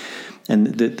knowledge. And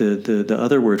the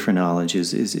other word for knowledge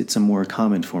is it's a more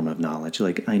common form of knowledge.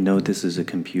 Like, I know this is a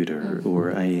computer,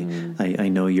 or I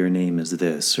know your name is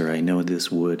this, or I know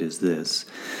this wood is this.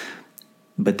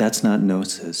 But that's not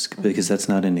gnosis, because that's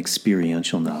not an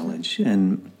experiential knowledge.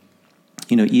 And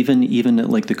even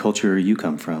like the culture you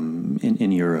come from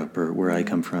in Europe, or where I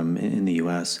come from in the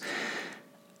U.S.,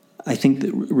 I think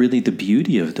that really the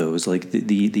beauty of those, like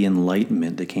the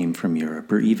enlightenment that came from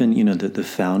Europe, or even the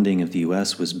founding of the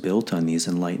U.S. was built on these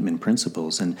enlightenment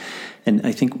principles, and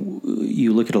I think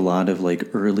you look at a lot of like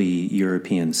early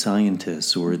European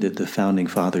scientists, or the founding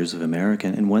fathers of America,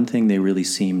 and one thing they really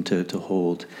seem to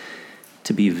hold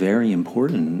to be very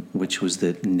important, which was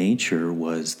that nature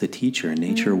was the teacher,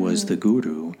 nature was the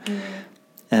guru.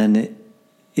 And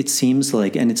it seems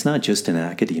like, and it's not just in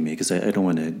academia, because I don't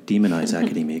want to demonize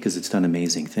academia, because it's done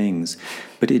amazing things,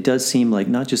 but it does seem like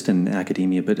not just in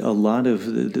academia, but a lot of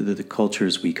the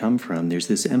cultures we come from, there's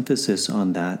this emphasis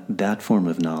on that form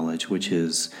of knowledge, which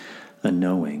is a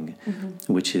knowing,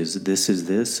 which is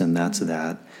this and that's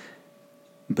that.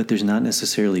 But there's not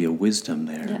necessarily a wisdom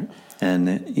there. Yeah. And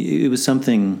it was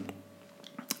something,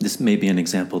 this may be an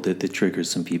example that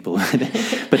triggers some people,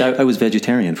 but I was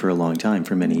vegetarian for a long time,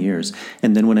 for many years.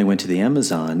 And then when I went to the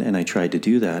Amazon and I tried to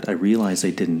do that, I realized I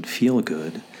didn't feel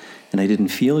good. And I didn't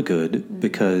feel good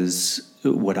because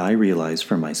what I realized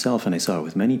for myself, and I saw it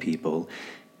with many people,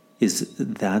 is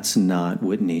that's not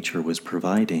what nature was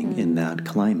providing in that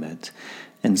climate.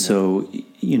 And so,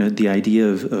 the idea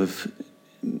of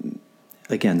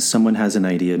again, someone has an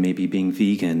idea, maybe being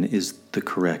vegan is the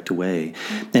correct way.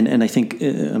 And I think,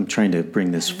 I'm trying to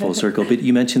bring this full circle, but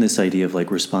you mentioned this idea of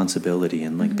like responsibility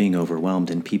and like being overwhelmed,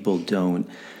 and people don't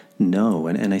know.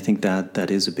 And I think that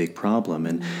is a big problem.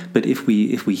 And but if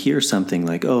we hear something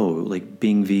like, like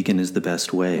being vegan is the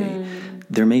best way,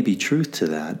 there may be truth to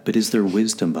that, but is there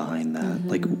wisdom behind that?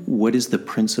 Like, what is the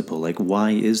principle? Like,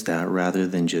 why is that, rather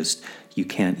than just you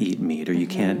can't eat meat, or you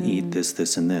can't eat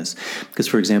this, and this? Because,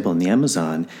 for example, in the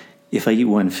Amazon, if I eat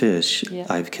one fish,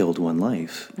 I've killed one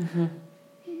life.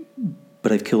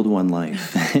 But I've killed one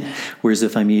life. Whereas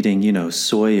if I'm eating,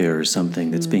 soya or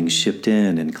something that's being shipped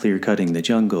in and clear-cutting the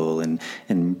jungle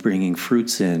and bringing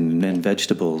fruits in and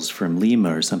vegetables from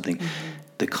Lima or something,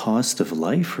 the cost of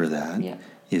life for that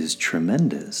is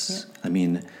tremendous. I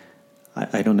mean,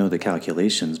 I don't know the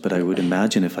calculations, but I would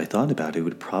imagine if I thought about it, it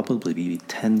would probably be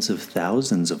tens of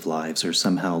thousands of lives are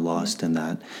somehow lost in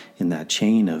that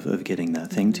chain of getting that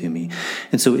thing to me.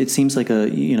 And so it seems like a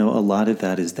lot of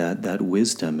that is that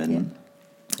wisdom,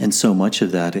 and so much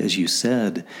of that, as you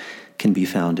said, can be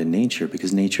found in nature,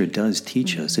 because nature does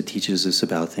teach us. It teaches us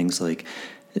about things like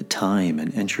time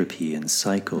and entropy and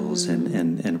cycles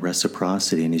and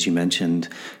reciprocity, and as you mentioned,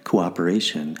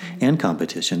 cooperation and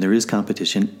competition. There is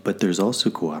competition, but there's also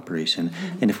cooperation.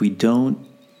 And if we don't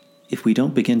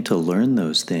begin to learn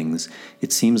those things,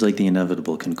 it seems like the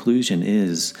inevitable conclusion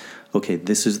is, okay,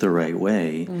 this is the right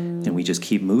way, and we just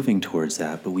keep moving towards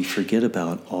that, but we forget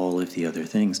about all of the other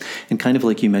things. And kind of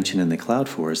like you mentioned in the cloud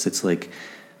forest, it's like,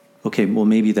 okay, well,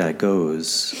 maybe that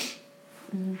goes.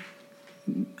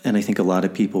 And I think a lot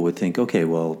of people would think, okay,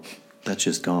 well, that's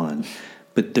just gone.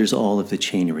 But there's all of the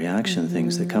chain reaction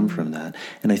things that come from that.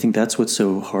 And I think that's what's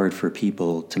so hard for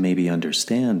people to maybe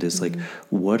understand is like,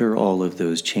 what are all of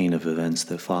those chain of events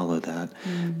that follow that?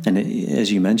 And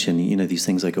as you mentioned, these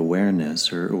things like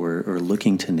awareness or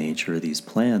looking to nature, these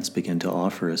plants begin to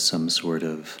offer us some sort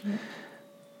of,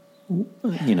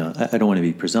 I don't want to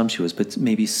be presumptuous, but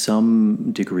maybe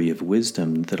some degree of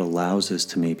wisdom that allows us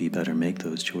to maybe better make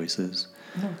those choices.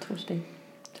 No, totally.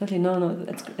 No,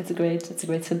 it's a great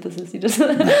synthesis. You just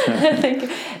think,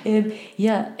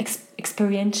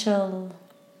 experiential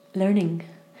learning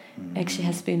actually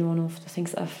has been one of the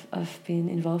things I've been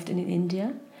involved in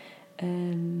India,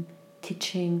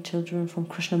 teaching children from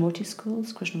Krishnamurti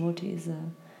schools. Krishnamurti is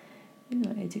a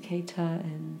educator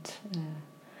and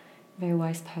very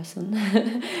wise person.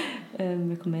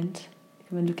 Recommend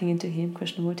looking into him,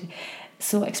 Krishnamurti.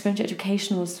 So experiential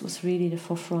education was really the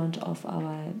forefront of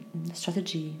our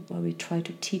strategy, where we try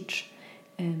to teach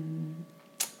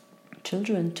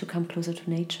children to come closer to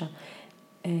nature.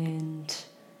 And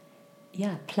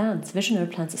plants, visionary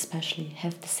plants especially,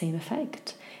 have the same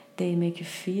effect. They make you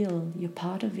feel you're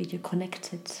part of it, you're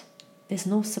connected. There's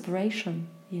no separation,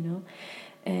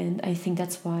 And I think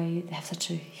that's why they have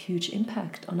such a huge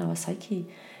impact on our psyche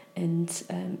and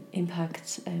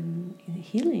impact in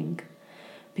healing.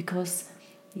 Because,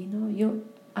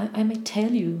 I might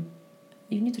tell you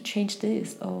need to change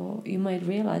this, or you might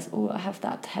realize, I have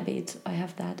that habit, I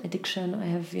have that addiction, I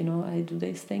have, I do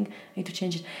this thing, I need to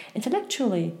change it.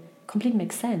 Intellectually, completely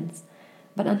makes sense,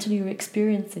 but until you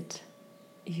experience it,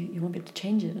 you won't be able to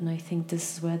change it. And I think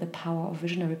this is where the power of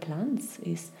visionary plants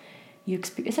is.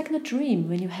 It's like in a dream.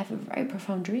 When you have a very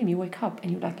profound dream, you wake up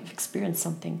and you've experienced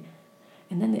something,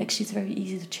 and then actually it's very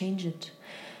easy to change it.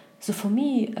 So for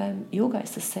me, yoga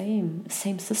is the same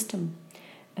system.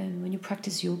 When you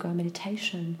practice yoga,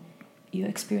 meditation, you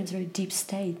experience very deep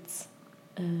states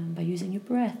by using your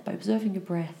breath, by observing your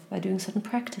breath, by doing certain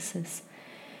practices,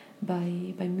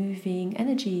 by moving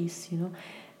energies,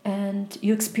 and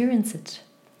you experience it.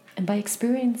 And by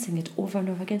experiencing it over and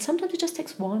over again, sometimes it just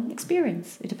takes one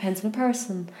experience. It depends on the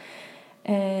person,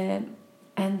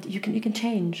 and you can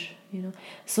change.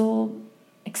 So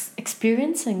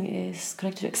experiencing is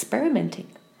connected to experimenting.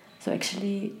 So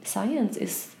actually, science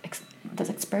does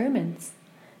experiments,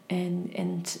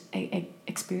 and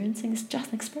experiencing is just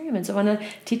an experiment. So when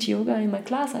I teach yoga in my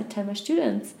class, I tell my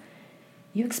students,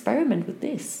 you experiment with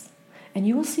this, and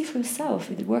you will see for yourself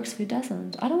if it works, if it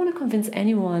doesn't. I don't want to convince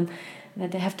anyone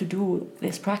that they have to do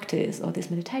this practice or this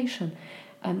meditation.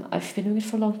 I've been doing it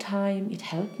for a long time. It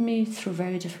helped me through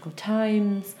very difficult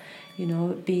times,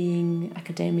 being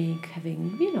academic,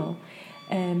 having,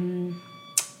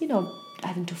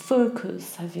 having to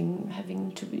focus,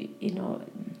 having to be,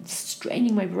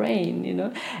 straining my brain,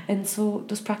 And so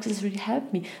those practices really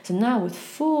helped me. So now with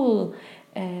full,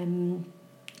 I'm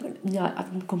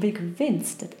completely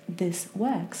convinced that this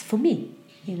works for me.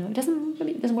 It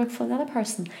doesn't work for another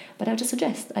person, but I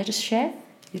just share,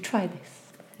 you try this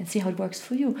and see how it works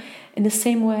for you. In the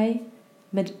same way,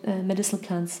 medicinal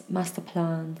plants, master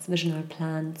plants, visionary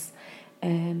plants,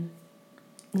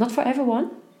 not for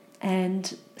everyone,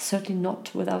 and certainly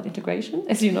not without integration.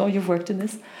 As you know, you've worked in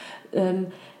this.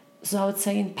 So I would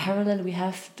say in parallel, we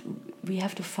have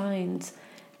to find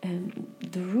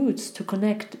the roots to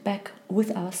connect back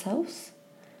with ourselves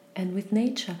and with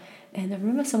nature. And I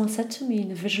remember someone said to me,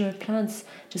 the visionary plants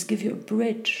just give you a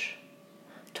bridge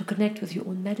to connect with your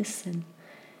own medicine.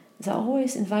 So I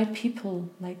always invite people,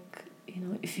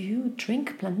 if you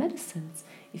drink plant medicines,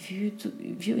 if you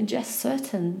ingest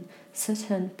certain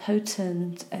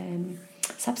potent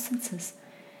substances,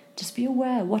 just be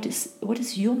aware what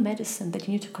is your medicine that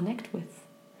you need to connect with.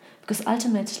 Because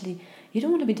ultimately, you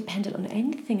don't want to be dependent on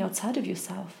anything outside of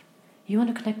yourself. You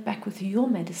want to connect back with your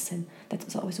medicine that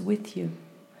is always with you.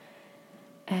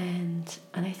 And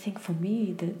I think for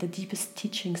me, the deepest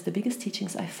teachings, the biggest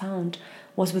teachings I found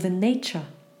was within nature,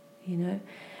 you know.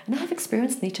 And I have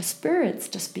experienced nature spirits,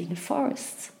 just being in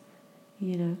forests,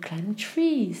 you know, climbing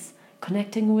trees,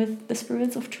 connecting with the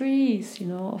spirits of trees, you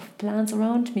know, of plants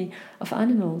around me, of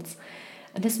animals.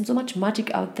 And there's so much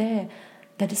magic out there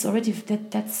that is already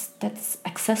that's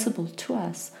accessible to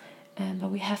us,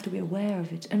 but we have to be aware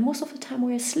of it. And most of the time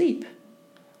we're asleep,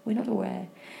 we're not aware.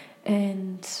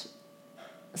 And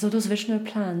so those visionary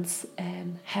plants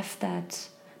have that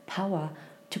power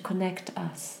to connect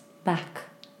us back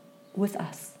with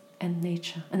us and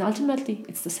nature. And ultimately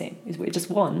it's the same, we're just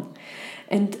one.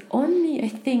 And only, I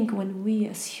think, when we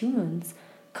as humans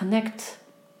connect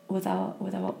with our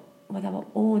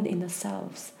own inner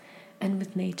selves and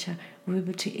with nature, we will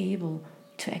be able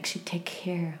to actually take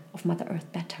care of Mother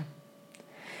Earth better.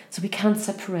 So we can't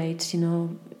separate, you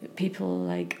know, people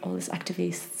like all these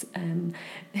activists,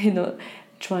 you know,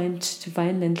 trying to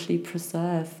violently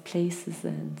preserve places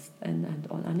and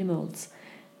all animals,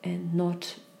 and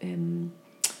not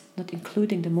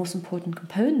including the most important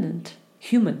component,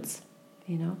 humans.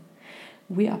 You know,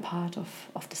 we are part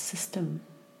of the system,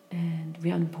 and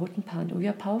we are an important part. And we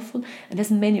are powerful, and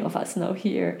there's many of us now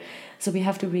here. So we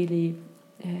have to really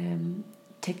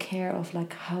take care of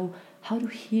like how to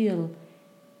heal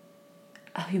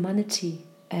a humanity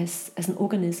as an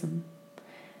organism.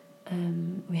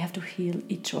 We have to heal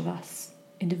each of us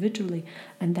individually,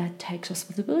 and that takes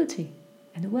responsibility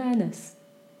and awareness,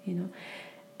 you know.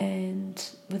 And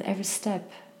with every step,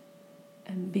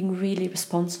 being really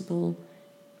responsible.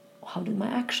 How do my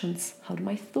actions, how do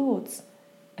my thoughts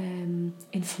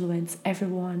influence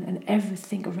everyone and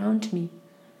everything around me?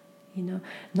 You know,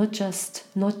 not just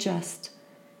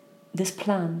this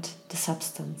plant, the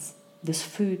substance, this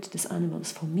food, this animal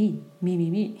is for me.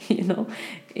 You know,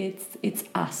 it's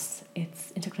us.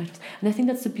 It's interconnected, and I think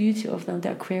that's the beauty of now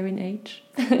the Aquarian age.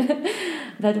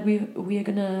 That we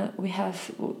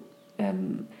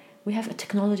have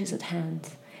technologies at hand,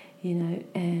 you know,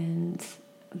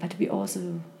 but we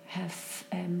also have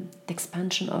the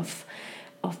expansion of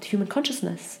the human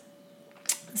consciousness.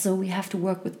 So we have to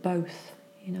work with both,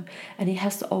 you know, and it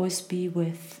has to always be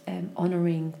with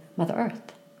honoring Mother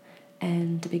Earth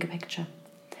and the bigger picture.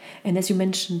 And as you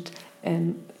mentioned,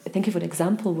 thank you for the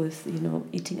example with, you know,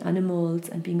 eating animals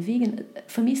and being vegan.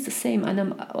 For me, it's the same. And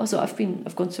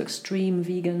I've gone to extreme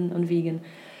vegan, and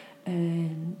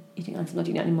eating animals, not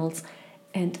eating animals,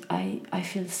 and I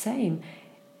feel the same.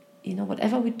 You know,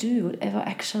 whatever we do, whatever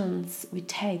actions we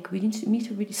take, we need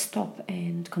to really stop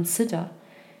and consider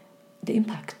the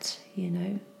impact, you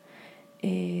know,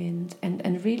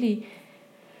 and really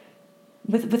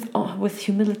with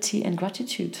humility and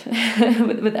gratitude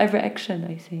with every action,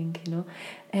 I think, you know,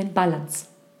 and balance.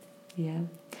 Yeah.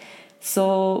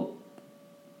 So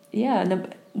yeah,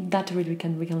 and that really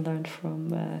we can learn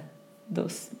from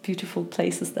those beautiful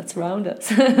places that surround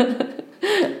us,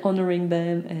 honoring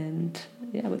them, and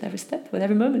yeah, with every step, with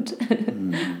every moment.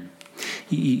 Mm.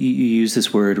 You use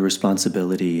this word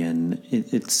responsibility, and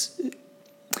it's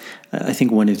I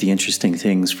think one of the interesting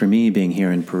things for me being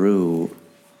here in Peru,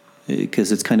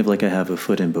 because it's kind of like I have a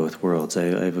foot in both worlds. I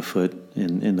have a foot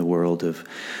in the world of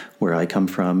where I come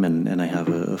from, and I have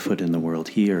a foot in the world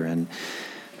here. And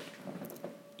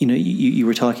you know, you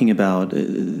were talking about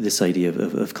this idea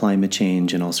of climate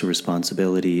change and also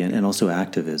responsibility and also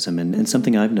activism. And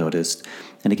something I've noticed,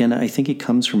 and again, I think it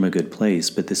comes from a good place,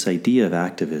 but this idea of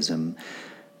activism,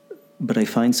 but I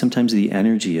find sometimes the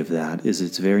energy of that is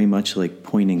it's very much like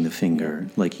pointing the finger,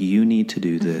 like you need to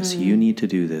do this, you need to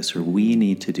do this, or we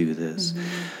need to do this.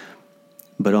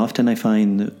 But often I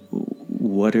find,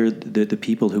 what are the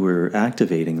people who are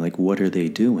activating, like what are they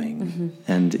doing?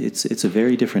 And it's a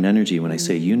very different energy when I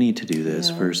say you need to do this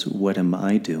versus what am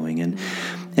I doing?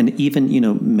 And even, you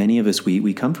know, many of us,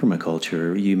 we come from a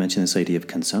culture, you mentioned this idea of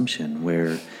consumption,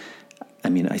 where, I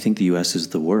mean, I think the U.S. is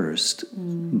the worst,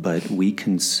 but we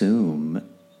consume.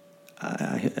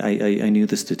 I knew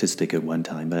the statistic at one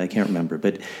time, but I can't remember.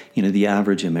 But, you know, the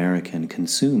average American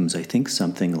consumes, I think,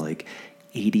 something like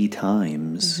 80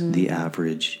 times the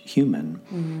average human.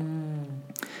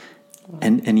 Wow.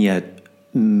 And yet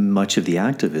much of the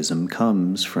activism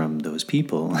comes from those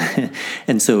people.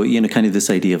 And so, you know, kind of this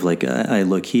idea of like, I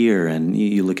look here and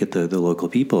you look at the local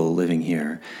people living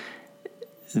here,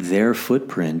 their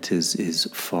footprint is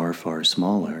far, far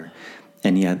smaller.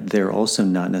 And yet they're also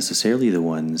not necessarily the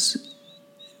ones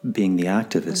being the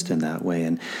activist in that way.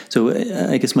 And so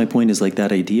I guess my point is like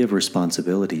that idea of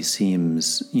responsibility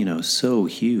seems, you know, so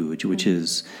huge, which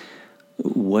is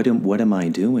what am I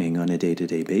doing on a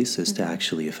day-to-day basis to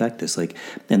actually affect this? Like,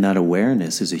 and that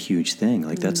awareness is a huge thing.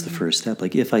 Like, that's the first step.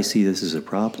 Like, if I see this as a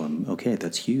problem, okay,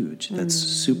 that's huge. That's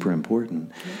super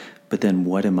important. But then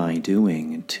what am I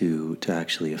doing to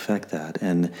actually affect that?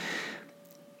 And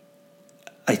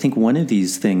I think one of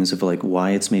these things of like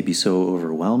why it's maybe so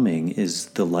overwhelming is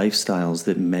the lifestyles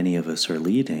that many of us are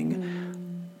leading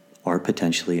are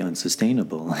potentially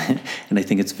unsustainable. And I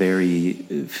think it's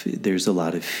there's a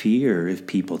lot of fear if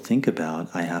people think about,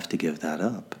 I have to give that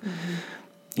up.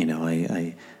 You know,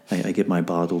 I get my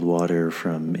bottled water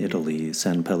from Italy,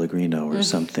 San Pellegrino or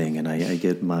something, and I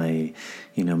get my,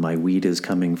 you know, my wheat is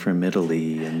coming from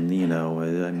Italy, and, you know,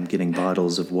 I'm getting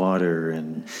bottles of water,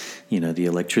 and, you know, the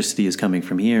electricity is coming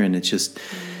from here, and it's just,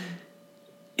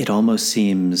 it almost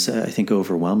seems, I think,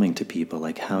 overwhelming to people.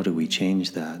 Like, how do we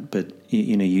change that? But,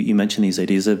 you know, you mentioned these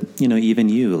ideas of, you know, even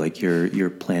you, like you're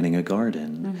planting a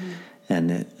garden,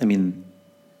 and I mean,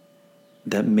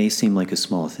 that may seem like a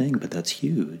small thing, but that's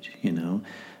huge, you know?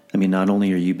 I mean, not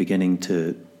only are you beginning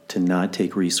to not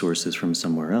take resources from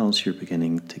somewhere else, you're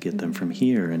beginning to get them from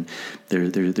here, and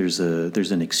there's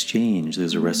an exchange,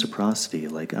 there's a reciprocity.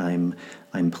 Like, I'm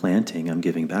planting, I'm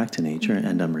giving back to nature,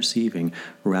 and I'm receiving,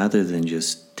 rather than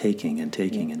just taking and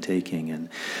taking and taking. And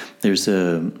there's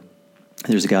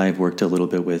a guy I've worked a little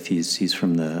bit with. He's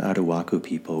from the Arahuaco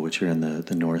people, which are in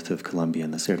the north of Colombia,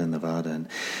 in the Sierra Nevada. And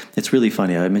it's really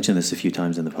funny. I mentioned this a few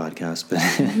times in the podcast,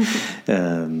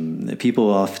 but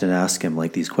people often ask him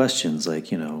like these questions,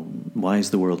 like, you know, why is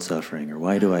the world suffering? Or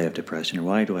why do I have depression? Or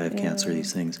why do I have cancer?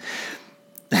 These things.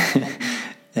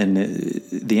 And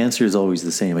the answer is always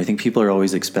the same. I think people are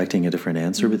always expecting a different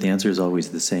answer, but the answer is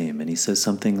always the same. And he says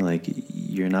something like,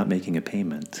 "You're not making a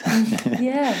payment."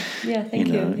 Thank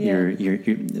you. You're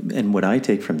and what I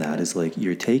take from that is like,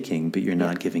 you're taking, but you're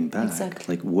not giving back.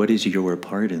 Exactly. Like, what is your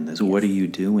part in this? What are you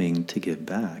doing to give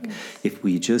back? If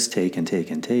we just take and take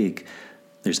and take,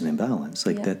 there's an imbalance.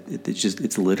 Like that,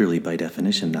 it's literally by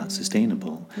definition not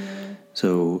sustainable.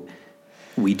 So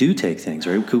we do take things,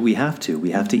 right? We have to.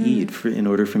 We have to eat. In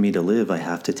order for me to live, I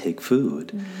have to take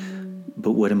food.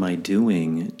 But what am I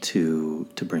doing to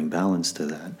bring balance to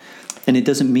that? And it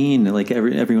doesn't mean like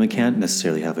everyone can't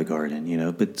necessarily have a garden, you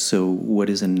know. But so, what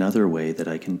is another way that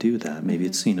I can do that? Maybe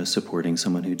it's, you know, supporting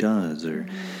someone who does, or.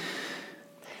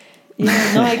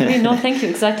 Yeah, no, I agree. No, thank you.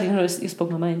 Exactly. You know, you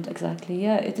spoke my mind. Exactly.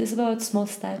 Yeah, it is about small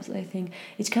steps. I think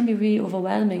it can be really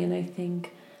overwhelming, and I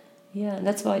think. Yeah, and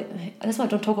that's why I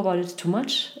don't talk about it too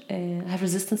much. I have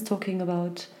resistance talking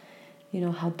about, you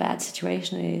know, how bad the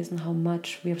situation is and how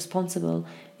much we are responsible.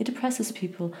 It depresses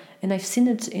people, and I've seen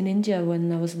it in India when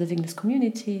I was living in this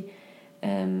community.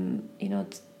 You know,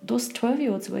 those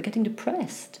 12-year-olds were getting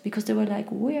depressed because they were like,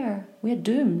 we're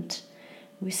doomed.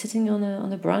 We're sitting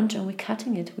on a branch and we're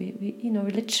cutting it. We you know,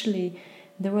 literally,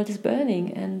 the world is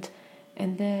burning, and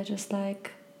they're just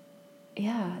like,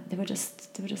 yeah, they were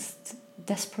just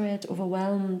desperate,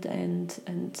 overwhelmed,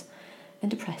 and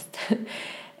depressed.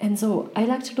 And so I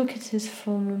like to look at it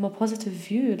from a more positive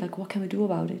view, like, what can we do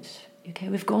about it? Okay,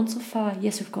 we've gone so far.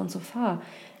 Yes, we've gone so far,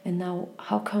 and now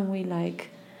how can we like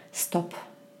stop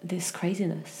this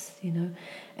craziness, you know?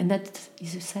 And that,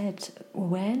 as you said,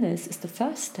 awareness is the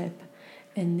first step,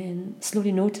 and then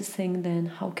slowly noticing then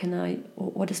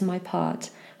what is my part?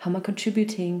 How am I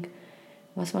contributing?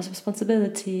 What's my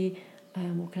responsibility?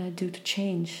 What can I do to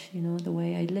change, you know, the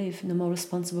way I live in a more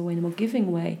responsible way, in a more giving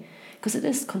way? Because it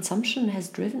is, consumption has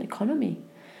driven economy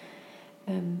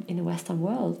in the Western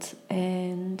world.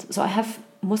 And so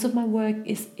most of my work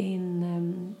is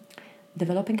in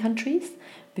developing countries,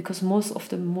 because most of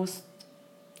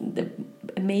the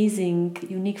amazing,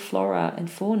 unique flora and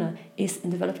fauna is in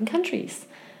developing countries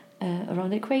around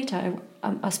the equator.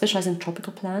 I specialize in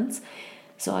tropical plants.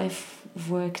 So I've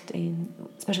worked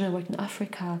especially when I worked in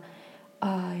Africa,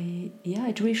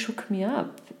 it really shook me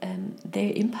up.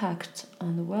 Their impact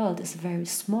on the world is very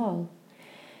small.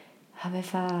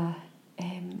 However,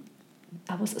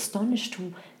 I was astonished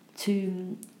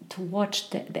to watch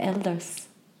the elders,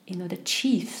 you know, the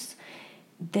chiefs.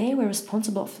 They were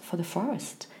responsible for the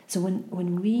forest. So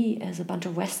when we, as a bunch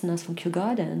of Westerners from Kew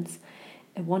Gardens,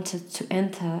 wanted to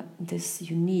enter this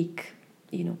unique,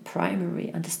 you know,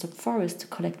 primary undisturbed forest to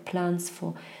collect plants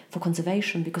for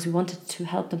conservation, because we wanted to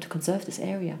help them to conserve this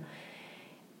area,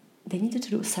 they needed to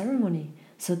do a ceremony.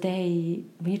 So we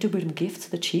needed to bring gifts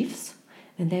to the chiefs,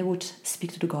 and they would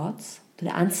speak to the gods, to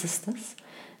the ancestors.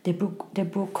 They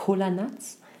broke cola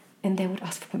nuts, and they would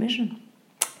ask for permission.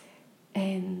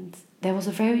 And there was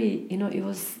a very, you know, it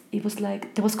was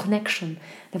like there was connection.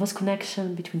 There was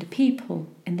connection between the people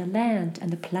and the land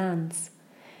and the plants.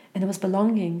 and there was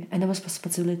belonging, and there was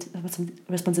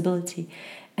responsibility,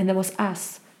 and there was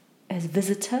us as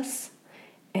visitors,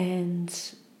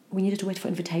 and we needed to wait for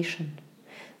invitation.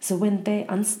 So when their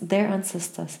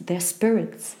ancestors, their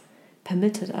spirits,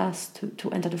 permitted us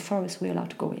to enter the forest, we were allowed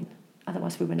to go in.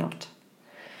 Otherwise, we were not.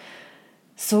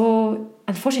 So,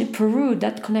 unfortunately, in Peru,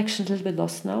 that connection is a little bit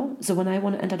lost now. So when I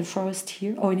want to enter the forest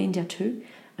here, or in India too,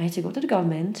 I need to go to the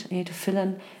government, I need to fill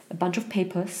in a bunch of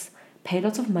papers, pay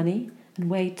lots of money, and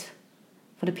wait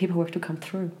for the paperwork to come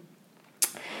through.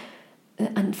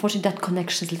 Unfortunately, that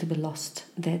connection is a little bit lost.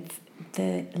 That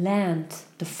the land,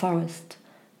 the forest,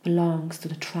 belongs to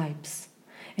the tribes.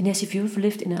 And yes, if you've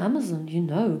lived in the Amazon, you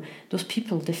know those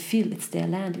people, they feel it's their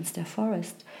land, it's their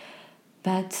forest.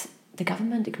 But the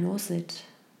government ignores it.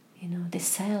 They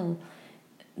sell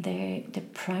their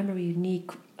primary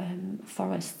unique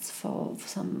forests for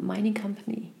some mining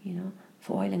company,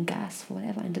 for oil and gas, for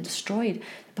whatever, and they destroy it,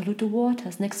 they pollute the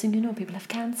waters. Next thing you know, people have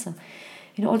cancer.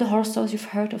 All the horror stories you've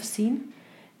heard of, seen.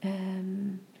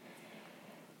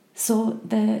 So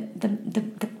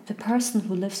the person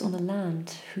who lives on the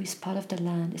land, who is part of the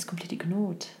land, is completely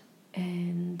ignored.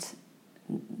 And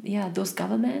those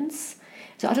governments.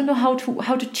 So I don't know how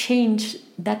to change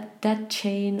that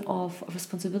chain of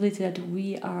responsibility, that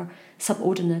we are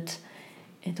subordinate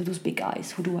to those big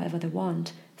guys who do whatever they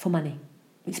want for money.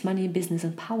 It's money, business,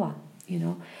 and power.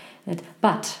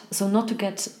 But so not to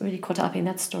get really caught up in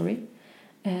that story.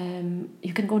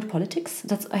 You can go into politics.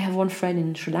 I have one friend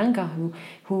in Sri Lanka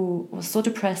who was so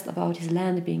depressed about his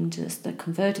land being just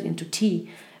converted into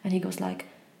tea, and he goes like,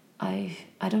 I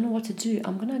don't know what to do.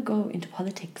 I'm gonna go into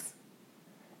politics,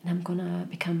 and I'm gonna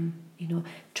become,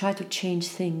 try to change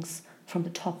things from the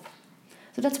top.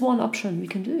 So that's one option we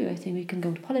can do. I think we can go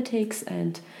into politics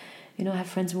and, have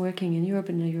friends working in Europe,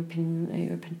 in the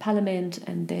European Parliament,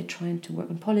 and they're trying to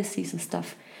work on policies and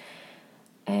stuff.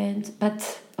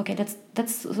 But okay,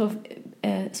 that's sort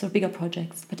of bigger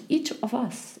projects. But each of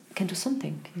us can do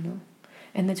something,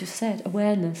 And as you said,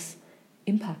 awareness,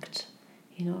 impact.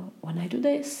 When I do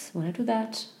this, when I do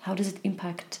that, how does it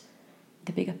impact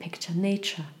the bigger picture,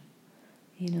 nature?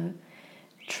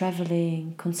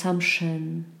 Traveling,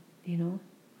 consumption.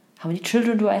 How many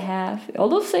children do I have? All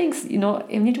those things. You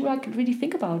need to really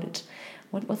think about it.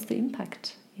 What's the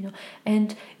impact?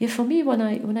 And for me,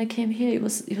 when I came here, it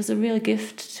was a real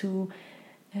gift to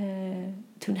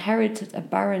inherit a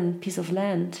barren piece of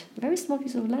land, a very small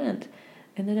piece of land,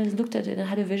 and then I looked at it and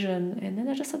had a vision, and then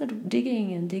I just started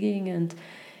digging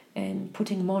and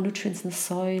putting more nutrients in the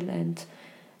soil, and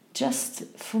just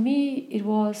for me, it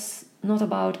was not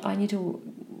about I need to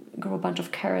grow a bunch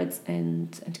of carrots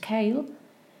and kale,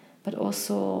 but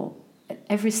also at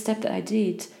every step that I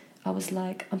did, I was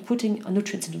like, I'm putting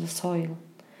nutrients into the soil.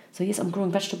 So yes, I'm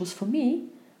growing vegetables for me,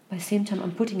 but at the same time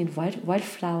I'm putting in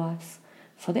wildflowers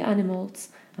for the animals,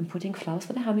 I'm putting flowers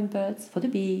for the hummingbirds, for the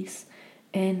bees,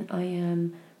 and I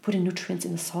am putting nutrients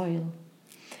in the soil.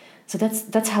 So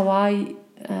that's how I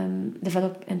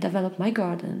developed my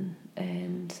garden,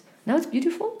 and now it's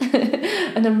beautiful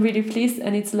and I'm really pleased,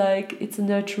 and it's a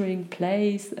nurturing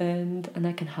place, and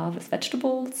I can harvest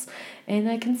vegetables, and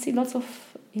I can see lots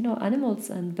of animals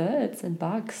and birds and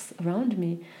bugs around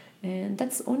me. And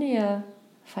that's only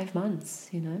 5 months,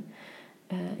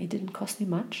 It didn't cost me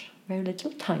much, very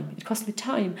little time. It cost me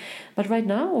time. But right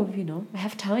now, I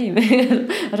have time.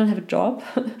 I don't have a job.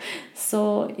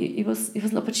 So it was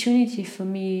an opportunity for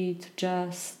me to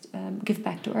just give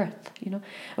back to earth,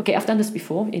 Okay, I've done this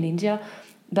before in India,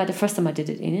 but the first time I did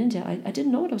it in India, I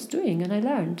didn't know what I was doing, and I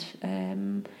learned.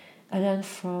 I learned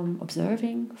from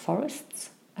observing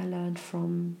forests. I learned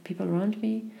from people around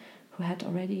me who had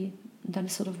already done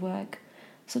this sort of work.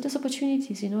 So there's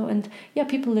opportunities, and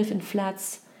people live in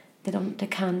flats. They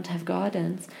can't have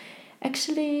gardens.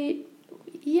 Actually,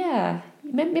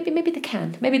 maybe they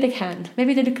can't. Maybe they can.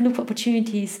 Maybe they can look for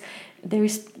opportunities. There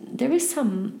is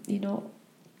some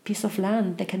piece of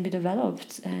land that can be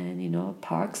developed, and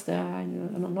parks that are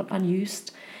not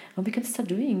unused, and we can start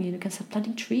doing. We can start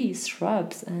planting trees,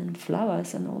 shrubs, and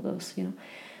flowers, and all those.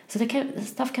 So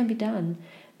stuff can be done.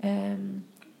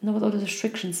 Now with all the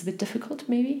restrictions, it's a bit difficult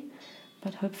maybe,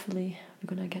 but hopefully we're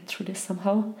gonna get through this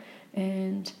somehow.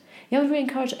 And we really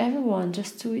encourage everyone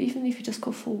just to, even if you just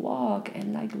go for a walk and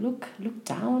look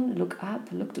down, look up,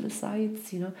 look to the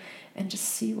sides, and just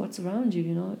see what's around you,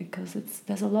 because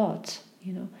there's a lot,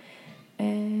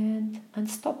 and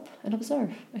stop and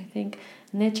observe. I think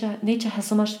nature has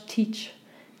so much to teach,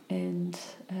 and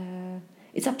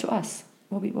it's up to us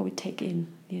what we take in,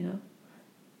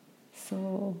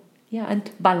 So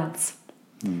and balance.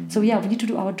 So we need to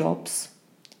do our jobs.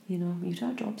 We need to do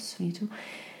our jobs. We need to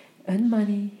earn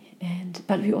money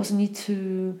But we also need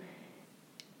to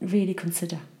really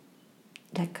consider,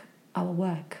 like, our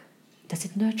work. Does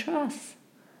it nurture us?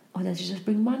 Or does it just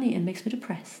bring money and makes me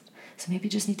depressed? So maybe you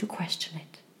just need to question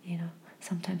it,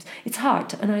 Sometimes it's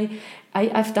hard, and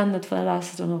I've done that for the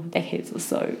last, decades or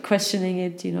so, questioning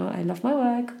it. I love my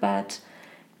work, but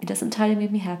it doesn't entirely make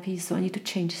me happy, so I need to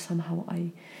change somehow.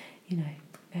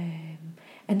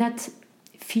 And that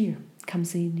fear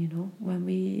comes in, when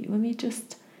we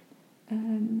just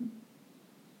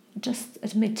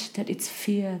admit that it's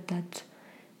fear that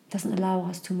doesn't allow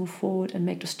us to move forward and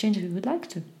make those changes we would like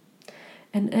to.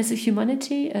 And as a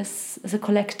humanity, as a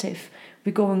collective,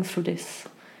 we're going through this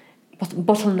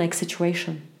bottleneck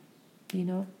situation,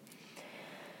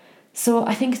 So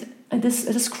I think at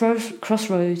this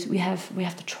crossroads, we have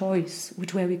the choice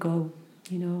which way we go.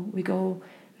 We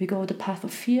go the path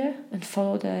of fear and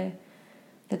follow the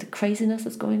craziness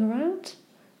that's going around,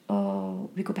 or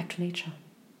we go back to nature.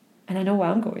 And I know where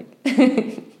I'm going.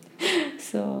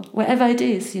 So wherever it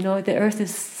is, the earth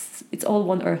it's all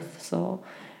one earth. So,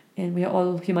 and we are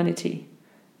all humanity.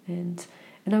 And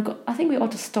I think we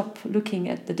ought to stop looking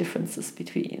at the differences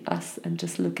between us and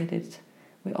just look at it.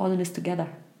 We're all in this together,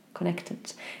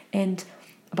 connected. And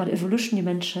about evolution you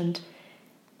mentioned,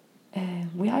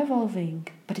 we are evolving,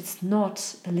 but it's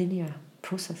not a linear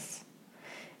process.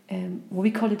 What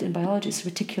we call it in biology is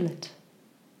reticulate.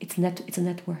 It's a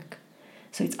network.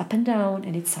 So it's up and down,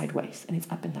 and it's sideways, and it's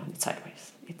up and down, it's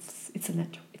sideways. It's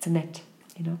a net,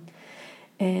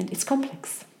 and it's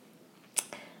complex.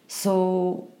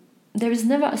 So there is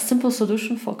never a simple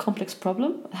solution for a complex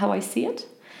problem, how I see it,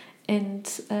 and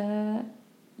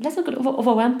let's not get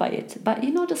overwhelmed by it. But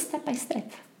just step by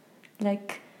step,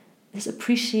 like this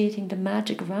appreciating the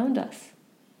magic around us,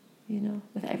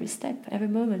 with every step, every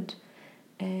moment,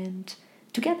 and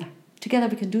together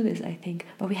we can do this. I think,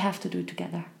 but we have to do it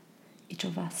together. Each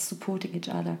of us supporting each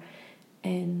other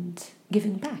and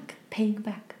giving back, paying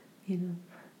back,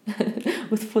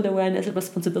 with full awareness and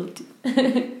responsibility.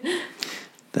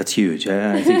 That's huge.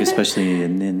 I think especially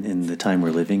in the time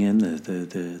we're living in,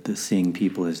 the seeing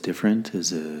people as different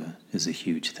is a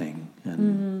huge thing.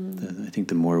 And I think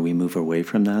the more we move away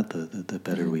from that, the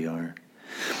better we are.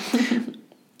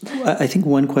 I think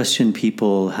one question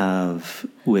people have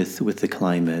with the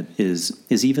climate is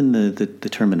even the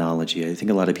terminology. I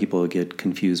think a lot of people get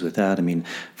confused with that. I mean,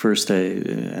 first,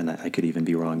 I could even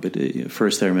be wrong, but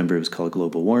first I remember it was called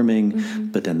global warming,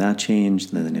 but then that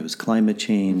changed, and then it was climate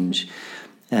change.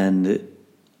 And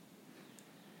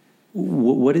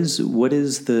what is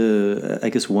the, I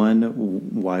guess, one,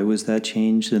 why was that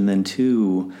changed? And then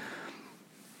two,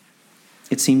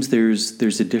 it seems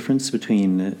there's a difference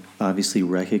between obviously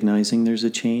recognizing there's a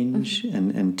change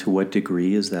and to what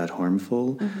degree is that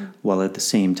harmful, while at the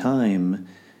same time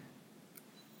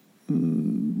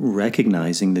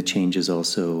recognizing the change is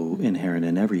also inherent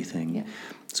in everything. Yeah.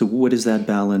 So what is that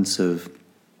balance of,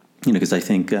 because I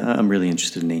think I'm really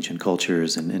interested in ancient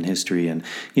cultures and history, and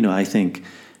I think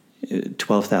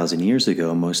 12,000 years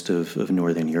ago, most of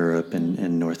Northern Europe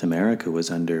and North America was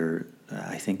under,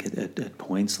 I think at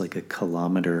points like a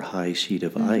kilometer high sheet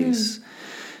of ice.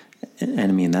 And I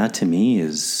mean, that to me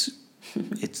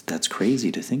that's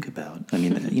crazy to think about. I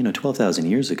mean, 12,000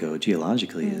 years ago,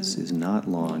 geologically is not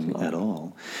long at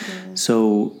all. Yeah.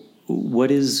 So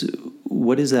what is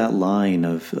that line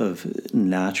of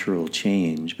natural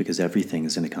change, because everything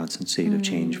is in a constant state of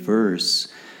change, versus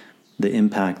the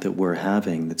impact that we're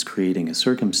having that's creating a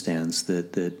circumstance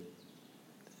that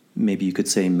maybe you could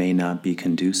say may not be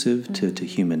conducive to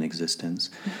human existence.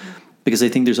 Because I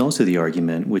think there's also the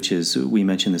argument, which is, we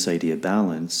mentioned this idea of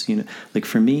balance. Like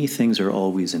for me, things are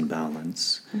always in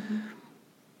balance.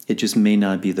 It just may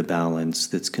not be the balance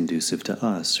that's conducive to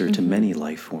us or to many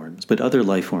life forms. But other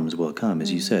life forms will come.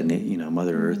 As you said,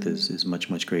 Mother Earth is much,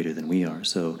 much greater than we are.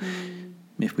 So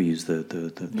if we use the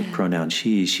pronoun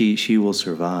she will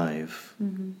survive,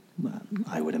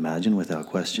 I would imagine, without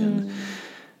question.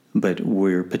 But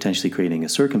we're potentially creating a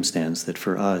circumstance that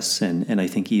for us, and I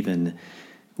think even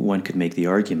one could make the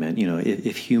argument,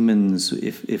 if humans,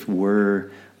 if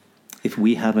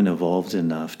we haven't evolved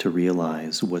enough to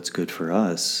realize what's good for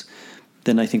us,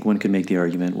 then I think one could make the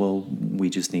argument, well, we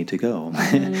just need to go.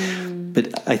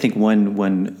 But I think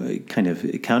one kind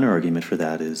of counter-argument for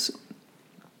that is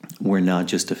we're not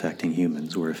just affecting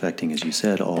humans. We're affecting, as you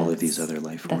said, all of these other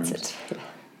life forms. That's it.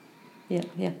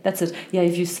 Yeah, that's it. Yeah,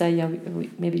 if you say, we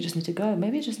maybe you just need to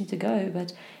go,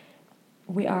 but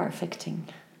we are affecting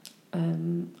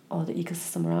all the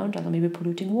ecosystem around us. Maybe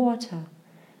polluting water,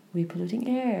 we're polluting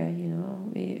air.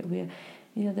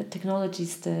 The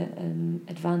technologies, the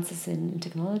advances in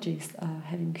technologies are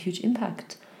having huge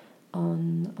impact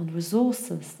on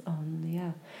resources,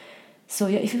 So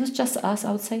if it was just us,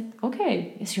 I would say,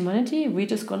 okay, as humanity, we're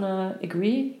just gonna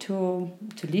agree to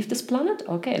leave this planet.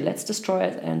 Okay, let's destroy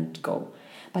it and go.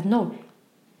 But no,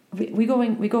 we're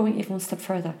going even one step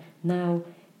further. Now,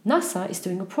 NASA is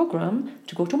doing a program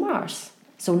to go to Mars.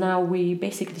 So now we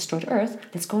basically destroyed Earth.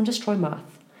 Let's go and destroy Mars.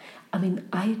 I mean,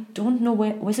 I don't know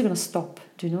where's it gonna stop.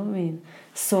 Do you know what I mean?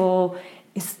 So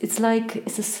it's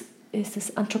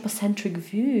this anthropocentric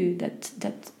view that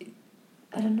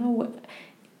I don't know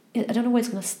where it's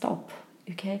going to stop.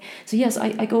 Okay, so yes,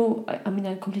 I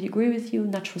completely agree with you.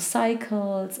 Natural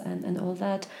cycles and all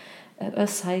that, Earth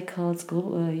cycles,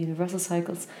 global, universal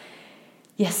cycles.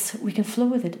 Yes, we can flow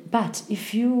with it. But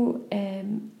if you,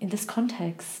 in this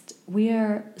context, we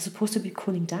are supposed to be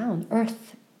cooling down.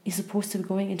 Earth is supposed to be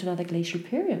going into another glacial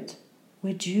period.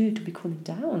 We're due to be cooling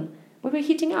down. We're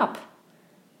heating up.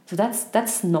 So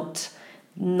that's not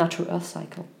natural Earth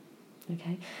cycle.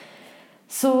 Okay,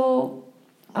 so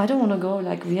I don't want to go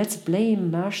like, let's blame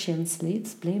Martians,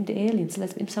 let's blame the aliens,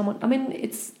 let's blame someone. I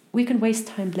mean, we can waste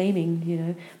time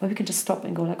blaming, but we can just stop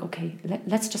and go like, okay,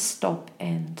 let's just stop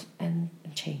and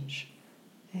change,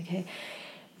 okay?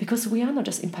 Because we are not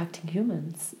just impacting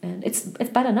humans, and it's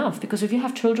bad enough, because if you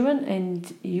have children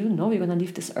and you're going to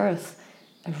leave this earth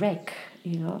a wreck,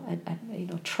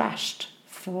 trashed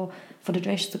for the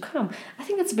generations to come, I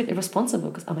think that's a bit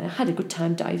irresponsible, because I had a good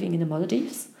time diving in the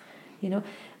Maldives,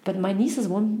 but my nieces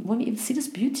won't even see this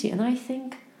beauty, and I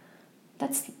think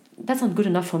that's not good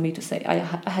enough for me to say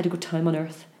I had a good time on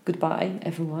Earth. Goodbye,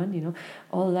 everyone.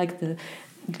 All like the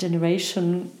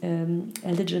generation,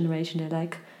 elder generation. They're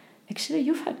like, actually,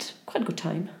 you've had quite a good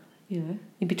time,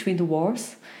 in between the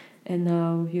wars, and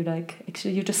now you're like,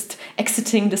 actually, you're just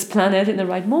exiting this planet in the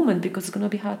right moment, because it's going to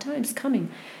be hard times coming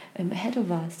ahead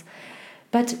of us.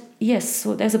 But yes,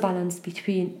 so there's a balance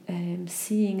between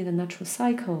seeing the natural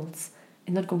cycles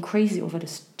and not going crazy over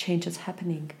this change that's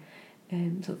happening.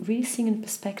 So really seeing in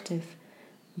perspective,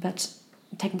 but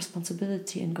taking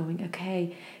responsibility and going,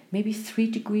 okay, maybe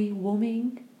 3-degree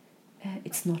warming,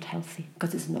 it's not healthy,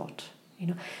 because it's not.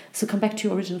 So come back to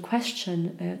your original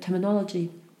question, terminology.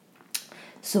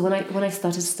 So when I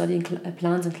started studying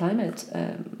plants and climate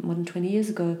more than 20 years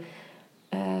ago,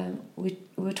 we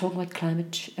were talking about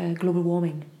global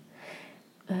warming.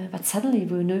 But suddenly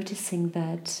we were noticing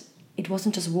that it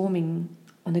wasn't just warming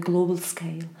on a global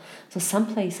scale. So some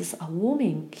places are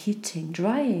warming, heating,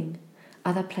 drying.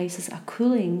 Other places are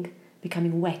cooling,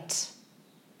 becoming wet.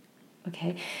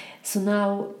 Okay, so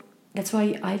now that's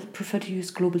why I prefer to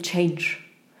use global change,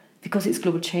 because it's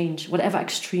global change, whatever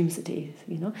extremes it is.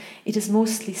 It is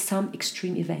mostly some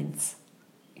extreme events,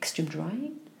 extreme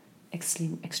drying,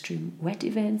 extreme wet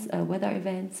events, weather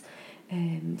events,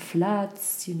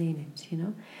 floods, you name it.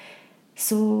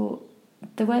 So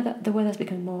the weather is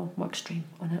becoming more extreme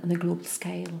on a global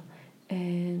scale,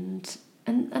 and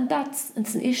that's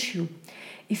an issue.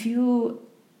 If you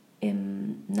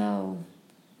now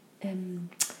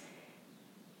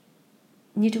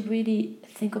need to really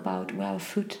think about where our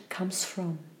food comes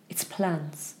from, it's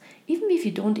plants. Even if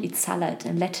you don't eat salad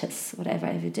and lettuce, whatever,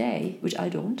 every day, which I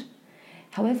don't.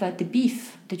 However, the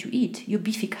beef that you eat, your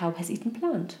beefy cow has eaten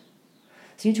plant.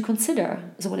 So you need to consider,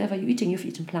 so whatever you're eating, you've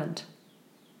eaten plant.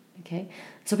 Okay,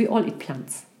 so we all eat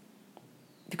plants,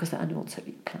 because the animals have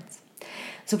eaten plants.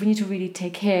 So we need to really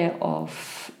take care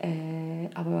of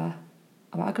our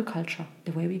agriculture,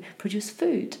 the way we produce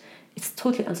food. It's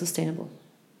totally unsustainable.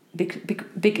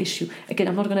 Big issue. Again,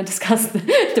 I'm not going to discuss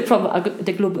the problem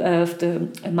of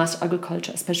the mass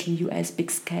agriculture, especially in US,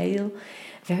 big scale,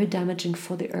 very damaging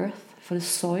for the earth, for the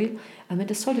soil. I mean,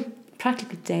 the soil is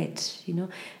practically dead.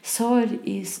 Soil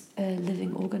is a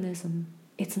living organism.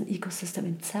 It's an ecosystem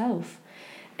in itself,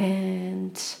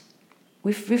 and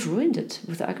we've ruined it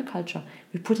with the agriculture.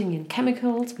 We're putting in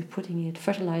chemicals, we're putting in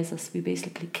fertilizers. We're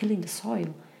basically killing the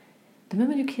soil. The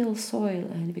moment you kill soil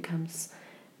and it becomes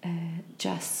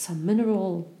just some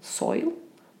mineral soil,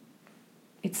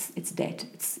 it's dead.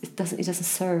 It doesn't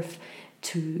serve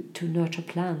to nurture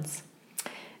plants.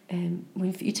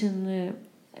 We've eaten.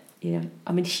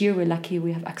 Here we're lucky.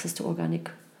 We have access to organic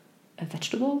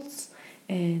vegetables.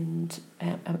 And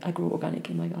I grow organic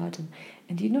in my garden,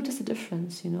 and you notice the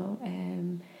difference.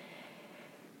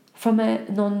 From a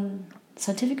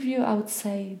non-scientific view, I would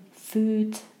say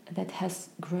food that has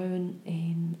grown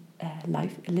in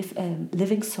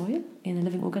living soil, in a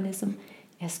living organism,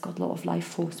 has got a lot of life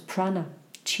force, prana,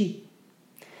 chi,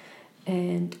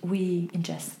 and we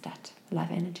ingest that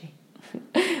life energy.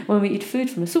 When we eat food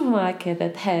from a supermarket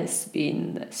that has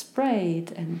been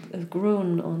sprayed and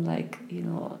grown on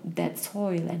dead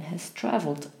soil and has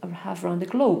traveled half around the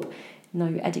globe, now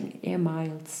you're adding air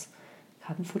miles,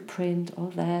 carbon footprint,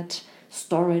 all that,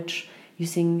 storage,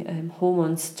 using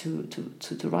hormones to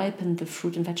ripen the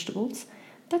fruit and vegetables.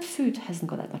 That food hasn't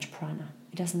got that much prana.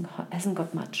 It hasn't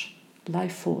got much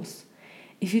life force.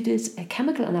 If you did a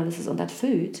chemical analysis on that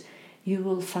food, you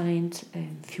will find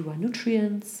fewer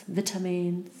nutrients,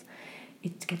 vitamins.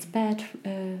 It gets bad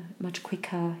much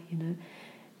quicker.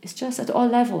 It's just at all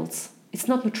levels. It's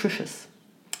not nutritious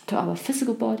to our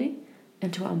physical body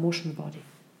and to our emotional body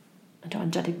and to our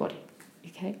energetic body.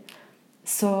 Okay,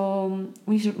 so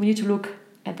we need to look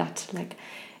at that.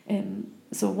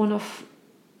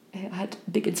 I had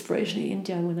big inspiration in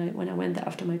India when I went there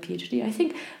after my PhD. I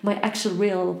think my actual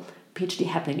real PhD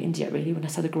happened in India, really, when I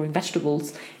started growing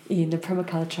vegetables in the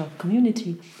permaculture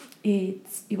community.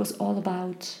 It was all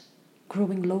about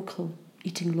growing local,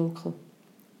 eating local,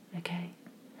 okay?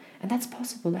 And that's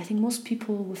possible. I think most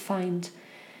people will find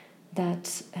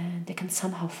that they can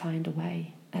somehow find a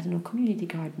way. I don't know, community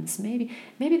gardens, maybe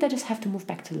they just have to move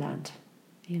back to land,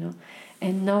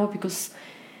 And now, because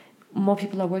more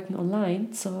people are working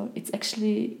online, so it's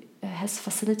actually has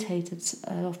facilitated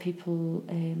a lot of people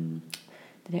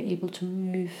that are able to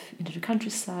move into the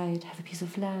countryside, have a piece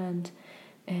of land,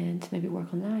 and maybe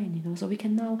work online. So we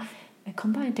can now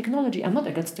combine technology. I'm not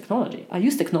against technology. I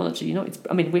use technology.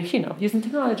 We're here now using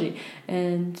technology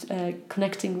and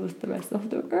connecting with the rest of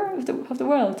the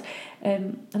world.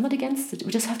 I'm not against it.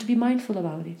 We just have to be mindful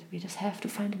about it. We just have to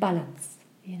find balance.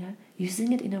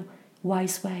 Using it in a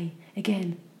wise way.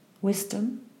 Again,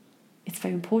 wisdom. It's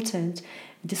very important.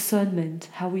 Discernment,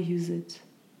 how we use it.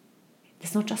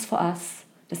 It's not just for us.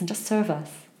 It doesn't just serve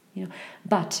us.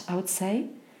 But I would say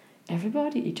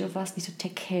everybody, each of us, needs to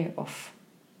take care of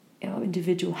our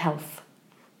individual health.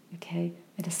 Okay?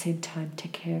 At the same time,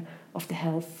 take care of the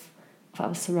health of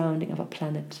our surrounding, of our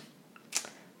planet.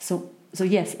 So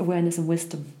yes, awareness and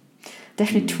wisdom.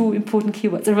 Definitely two important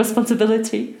keywords. And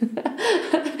responsibility.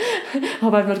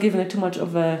 Hope I've not given it too much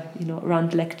of a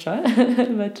round lecture,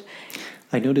 but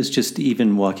I noticed just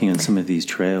even walking on some of these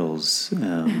trails,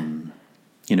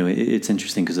 it's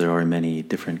interesting because there are many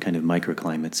different kind of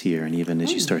microclimates here, and even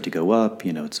as you start to go up,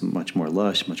 it's much more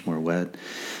lush, much more wet,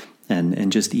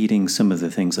 and just eating some of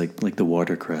the things like the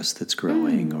watercress that's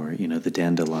growing, or the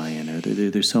dandelion, or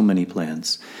there's so many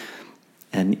plants,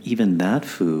 and even that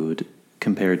food,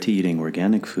 compared to eating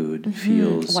organic food,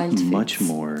 feels much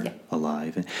more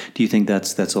alive. Do you think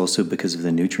that's also because of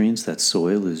the nutrients? That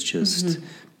soil is just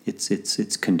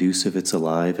it's conducive, it's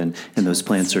alive, and those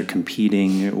plants are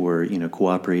competing or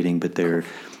cooperating, but they're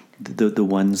the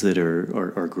ones that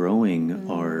are growing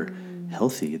are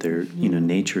healthy. They're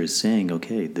nature is saying,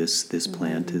 okay, this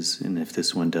plant is, and if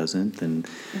this one doesn't, then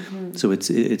so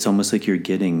it's almost like you're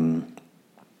getting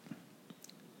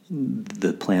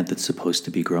the plant that's supposed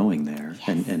to be growing there,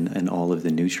 and all of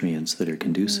the nutrients that are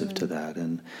conducive to that.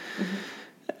 And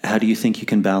how do you think you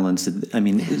can balance it?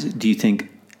 Do you think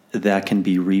that can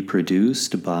be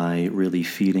reproduced by really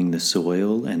feeding the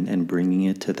soil and bringing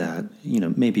it to that,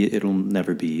 maybe it'll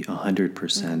never be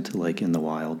 100% like in the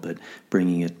wild, but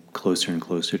bringing it closer and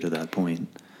closer to that point?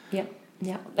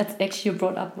 Yeah, that's actually, you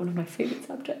brought up one of my favorite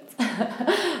subjects,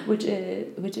 which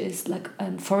is like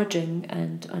foraging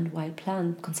and wild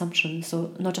plant consumption.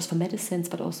 So not just for medicines,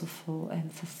 but also for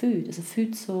food, as a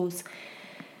food source.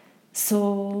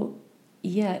 So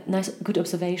yeah, good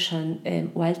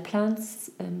observation. Wild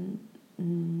plants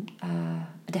are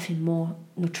definitely more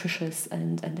nutritious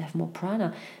and they have more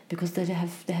prana because they've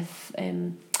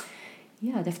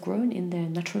grown in their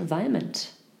natural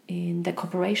environment, in the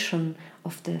cooperation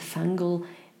of the fungal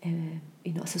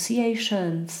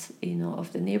associations,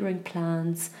 of the neighboring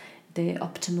plants, the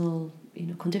optimal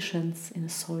conditions in the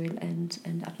soil and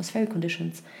atmospheric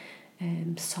conditions,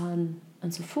 sun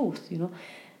and so forth.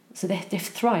 So they've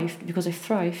thrived. Because they've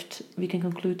thrived, we can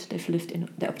conclude they've lived in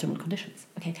the optimal conditions.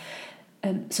 Okay,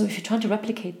 so if you're trying to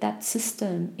replicate that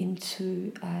system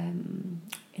into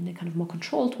in a kind of more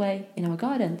controlled way in our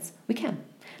gardens, we can.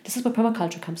 This is where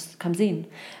permaculture comes in.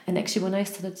 And actually, when I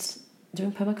started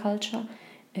doing permaculture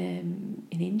in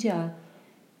India,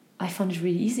 I found it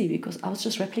really easy because I was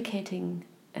just replicating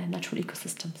natural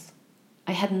ecosystems.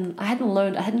 I hadn't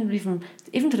learned. I hadn't even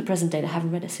to the present day. I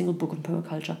haven't read a single book on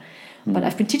permaculture, but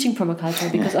I've been teaching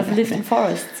permaculture because I've lived in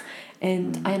forests,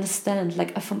 and I understand.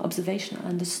 From observation, I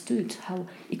understood how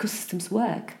ecosystems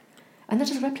work, and I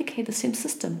just replicate the same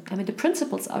system. The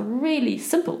principles are really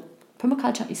simple.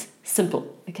 Permaculture is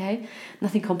simple, okay?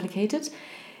 Nothing complicated.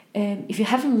 If you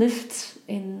haven't lived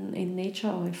in nature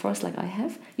or in forest like I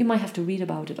have, you might have to read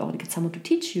about it or get someone to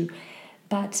teach you.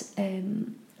 But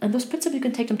and those principles, you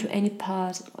can take them to any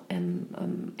part,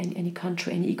 any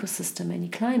country, any ecosystem, any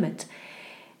climate.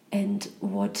 And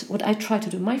what I try to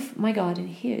do, my garden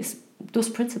here is those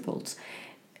principles,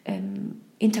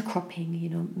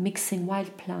 intercropping, mixing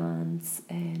wild plants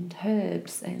and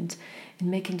herbs, and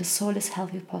making the soil as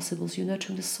healthy as possible. So you're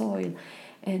nurturing the soil,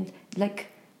 and like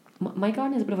my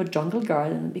garden is a bit of a jungle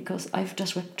garden because I've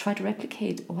just tried to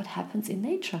replicate what happens in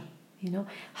nature.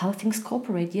 How things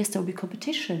cooperate. Yes, there will be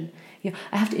competition.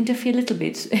 I have to interfere a little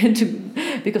bit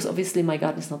because obviously my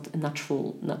garden is not a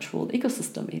natural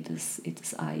ecosystem. It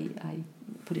is I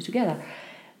put it together,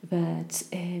 but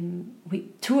we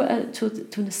to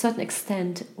a certain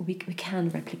extent we can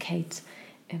replicate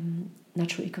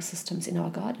natural ecosystems in our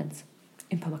gardens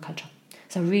in permaculture.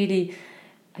 So I really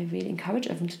encourage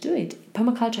everyone to do it.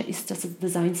 Permaculture is just a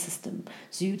design system.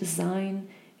 So you design,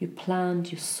 you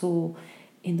plant, you sow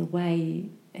in the way,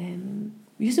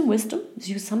 using wisdom,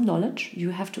 use some knowledge.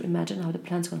 You have to imagine how the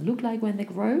plant's going to look like when they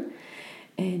grow,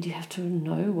 and you have to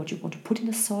know what you want to put in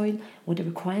the soil, what the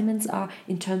requirements are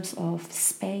in terms of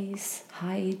space,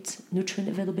 height,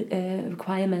 nutrient availability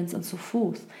requirements, and so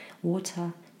forth,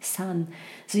 water, sun.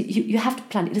 So you have to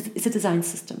plan. It's a design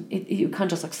system. You can't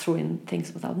just throw in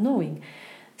things without knowing.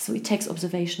 So it takes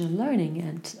observation and learning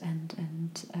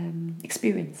and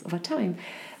experience over time,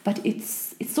 but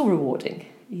it's so rewarding,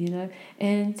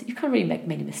 and you can't really make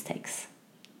many mistakes.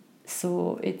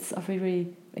 So I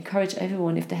really encourage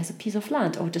everyone, if there has a piece of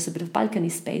land or just a bit of balcony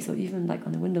space or even like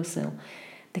on a windowsill,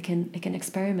 they can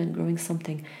experiment growing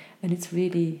something, and it's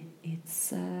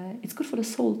good for the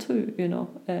soul too,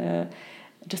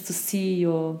 just to see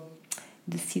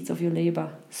the seeds of your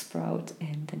labor sprout,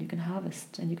 and then you can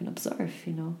harvest and you can observe,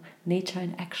 nature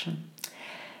in action.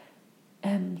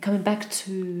 Coming back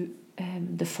to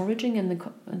the foraging and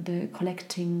the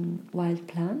collecting wild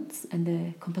plants and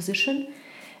the composition,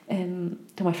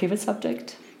 to my favorite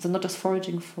subject. So not just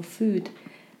foraging for food,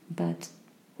 but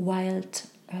wild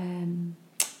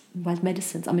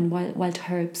medicines. I mean, wild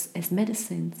herbs as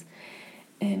medicines.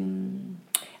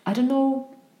 I don't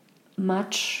know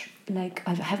much. Like,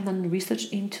 I haven't done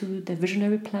research into the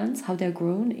visionary plants, how they're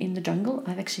grown in the jungle.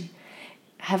 I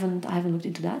haven't looked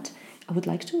into that. I would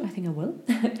like to. I think I will.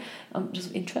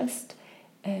 Just of interest.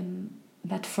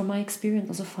 But from my experience,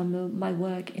 also from my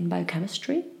work in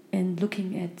biochemistry and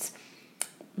looking at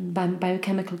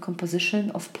biochemical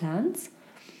composition of plants,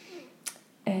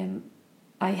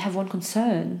 I have one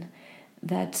concern,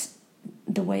 that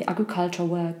the way agriculture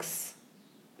works,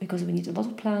 because we need a lot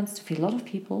of plants to feed a lot of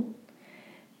people,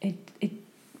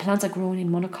 plants are grown in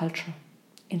monoculture,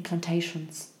 in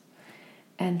plantations,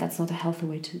 and that's not a healthy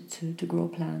way to grow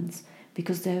plants,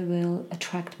 because they will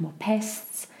attract more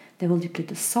pests, they will deplete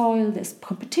the soil, there's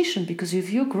competition, because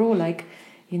if you grow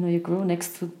you grow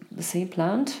next to the same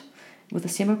plant with the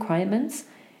same requirements,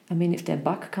 I mean, if their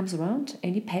bug comes around,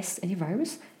 any pest, any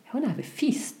virus, you're going to have a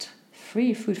feast,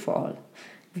 free food for all,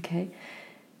 okay?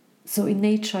 So in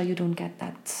nature, you don't get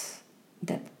that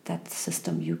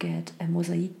system. You get a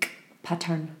mosaic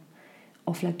pattern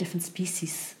of different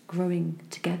species growing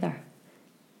together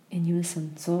in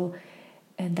unison. So,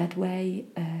 and that way,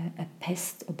 a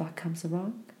pest or bug comes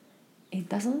around, it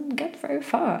doesn't get very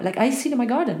far. Like I see it in my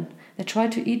garden, they try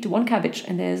to eat one cabbage,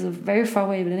 and there's a very far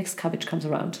away, the next cabbage comes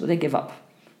around, so they give up.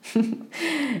 And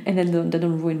then they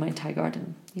don't ruin my entire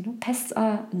garden. Pests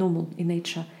are normal in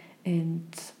nature. And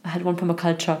I had one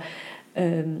permaculture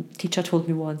teacher told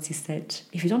me once, he said,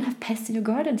 if you don't have pests in your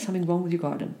garden, something wrong with your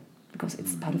garden, because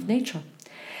it's part of nature.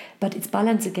 But it's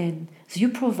balance again. So you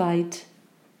provide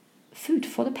food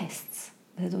for the pests.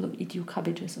 They don't eat your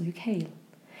cabbages or your kale.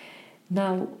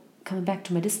 Now, coming back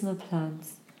to medicinal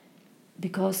plants,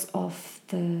 because of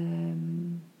the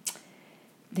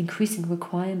increasing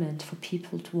requirement for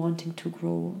people to wanting to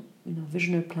grow,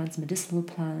 visionary plants, medicinal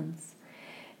plants,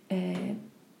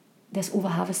 there's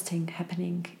overharvesting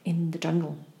happening in the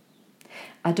jungle.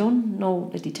 I don't know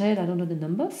the detail, I don't know the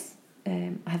numbers.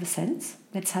 I have a sense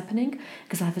that's happening,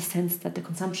 because I have a sense that the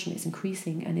consumption is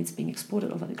increasing and it's being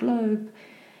exported over the globe.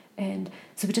 And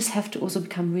so we just have to also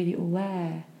become really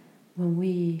aware when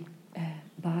we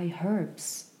buy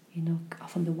herbs,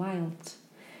 from the wild.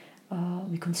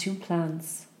 We consume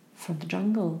plants from the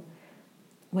jungle.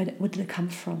 Where do they come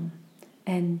from?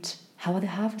 And how are they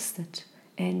harvested?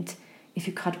 And if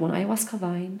you cut one ayahuasca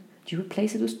vine, do you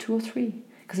replace it with 2 or 3?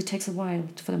 Because it takes a while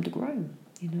for them to grow,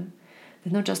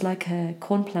 They're not just like a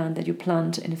corn plant that you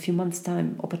plant in a few months'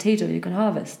 time, or potato you can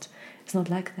harvest. It's not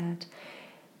like that.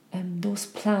 Those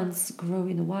plants grow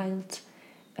in the wild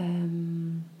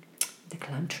they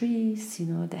climb trees,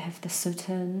 they have the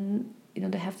certain,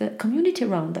 they have the community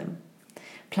around them.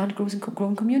 Plant grows in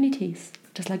growing communities,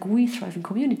 just like we thrive in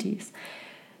communities.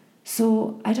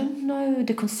 So I don't know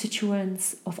the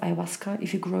constituents of ayahuasca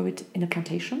if you grow it in a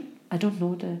plantation. I don't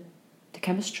know the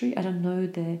chemistry. I don't know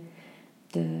the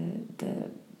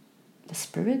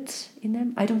spirit in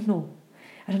them. I don't know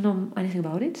anything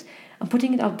about it. I'm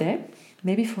putting it out there,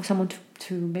 maybe for someone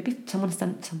to maybe someone's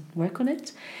done some work on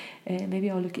it. Maybe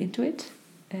I'll look into it.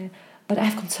 But I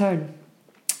have concern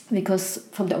because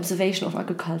from the observation of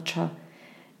agriculture,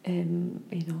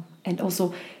 and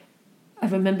also I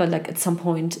remember like at some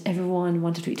point everyone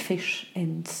wanted to eat fish,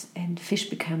 and fish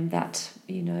became that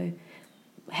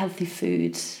healthy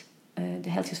food, the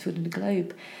healthiest food in the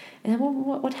globe. And then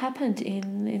what happened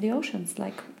in the oceans?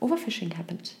 Like overfishing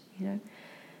happened,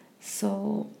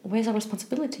 So where's our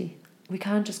responsibility? We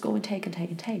can't just go and take and take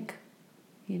and take,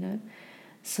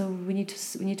 So we need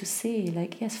to see,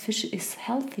 like, yes, fish is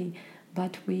healthy,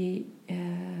 but we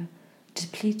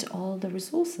deplete all the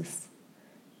resources.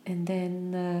 And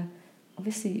then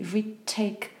obviously if we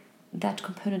take that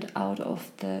component out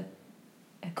of the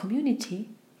community,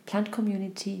 plant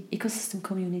community, ecosystem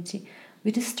community,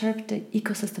 we disturb the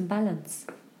ecosystem balance.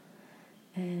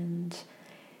 And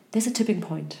there's a tipping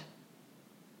point.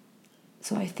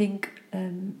 So I think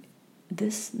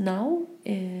this now,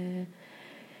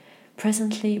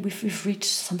 presently, we've reached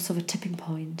some sort of a tipping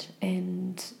point.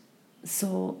 And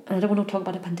so, and I don't want to talk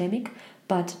about a pandemic,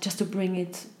 but just to bring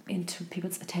it into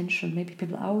people's attention, maybe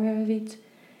people are aware of it.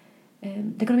 There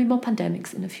are going to be more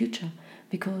pandemics in the future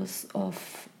because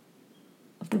of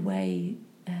the way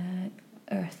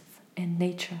Earth and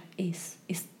nature is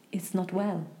not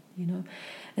well,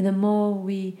 And the more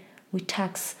we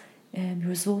tax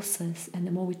resources, and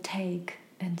the more we take,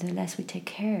 and the less we take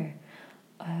care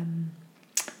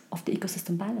of the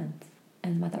ecosystem balance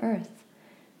and Mother Earth,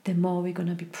 the more we're going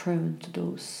to be prone to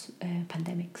those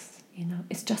pandemics.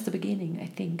 It's just the beginning, I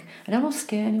think. I don't want to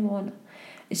scare anyone.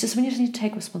 It's just we just need to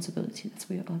take responsibility.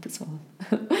 That's all.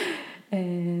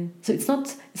 So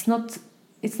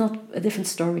it's not a different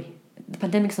story. The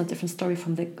pandemic is not a different story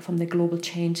from the global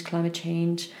change, climate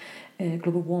change,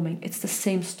 global warming. It's the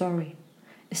same story.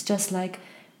 It's just like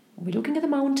we're looking at a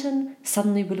mountain,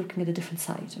 suddenly we're looking at a different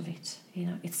side of it.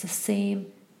 It's the same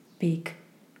big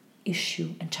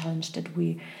issue and challenge that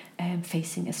we're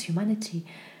facing as humanity.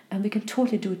 And we can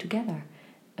totally do it together,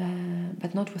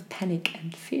 but not with panic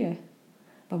and fear,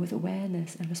 but with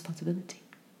awareness and responsibility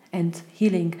and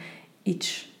healing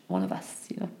each one of us,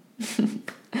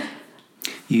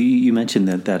 You mentioned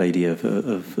that idea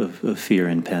of fear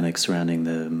and panic surrounding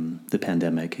the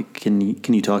pandemic. Can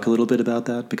you talk a little bit about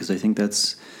that? Because I think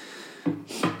that's,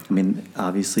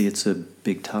 obviously it's a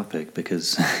big topic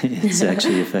because it's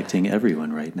actually affecting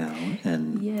everyone right now.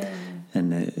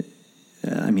 And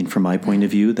from my point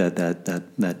of view,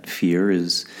 that fear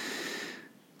is,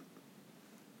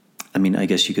 I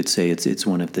guess you could say it's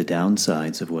one of the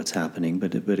downsides of what's happening.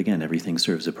 But again, everything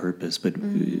serves a purpose. But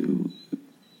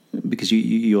because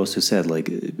you also said,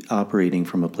 like, operating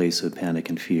from a place of panic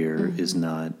and fear is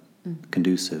not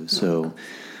conducive. So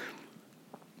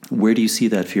where do you see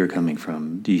that fear coming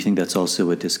from? Do you think that's also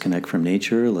a disconnect from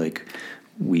nature? Like,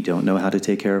 we don't know how to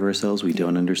take care of ourselves. We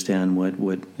don't understand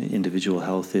what individual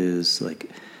health is.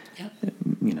 Like,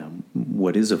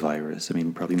 what is a virus?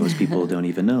 Probably most people don't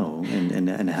even know.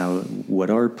 And what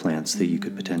are plants that you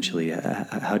could potentially,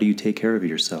 how do you take care of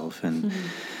yourself? And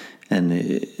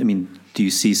do you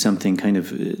see something kind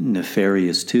of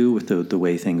nefarious too with the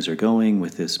way things are going,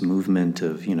 with this movement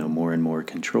of, more and more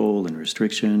control and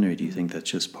restriction? Or do you think that's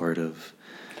just part of...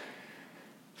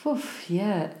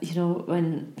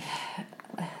 when...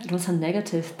 I don't sound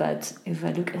negative, but if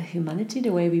I look at humanity,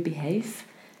 the way we behave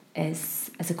as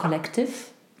a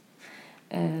collective,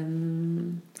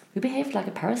 we behave like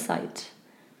a parasite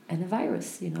and a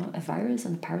virus. A virus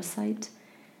and a parasite,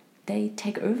 they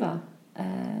take over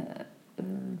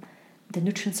the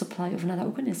nutrient supply of another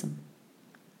organism.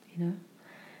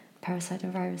 Parasite or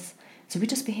virus. So we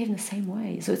just behave in the same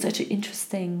way. So it's actually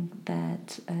interesting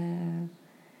that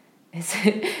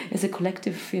as a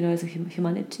collective, as a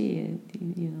humanity,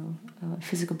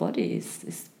 physical body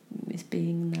is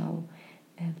being now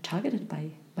targeted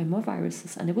by more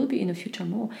viruses, and there will be in the future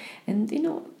more. And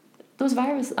those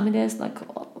viruses. There's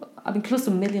close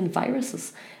to 1 million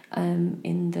viruses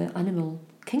in the animal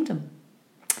kingdom,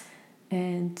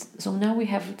 and so now we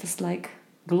have this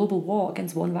global war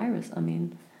against one virus.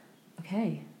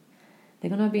 Okay, there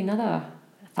are gonna be another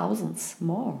thousands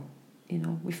more.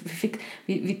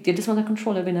 We get this one under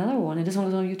control, there'll be another one, and this one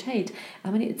is going to mutate.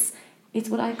 It's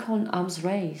what I call an arms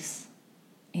race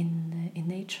in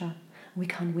nature. We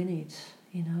can't win it,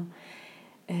 you know.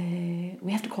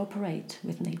 We have to cooperate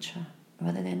with nature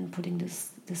rather than putting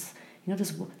this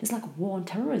there's like a war on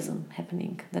terrorism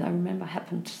happening that I remember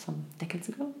happened some decades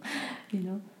ago. You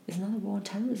know, there's another war on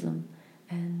terrorism,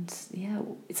 and yeah,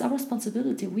 it's our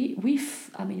responsibility.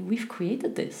 We've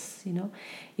created this. You know,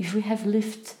 if we have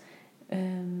lived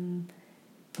in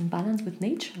balance with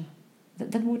nature,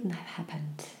 that wouldn't have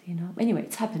happened. You know. Anyway,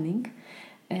 it's happening,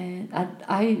 and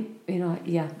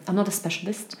I'm not a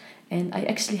specialist, and I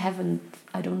actually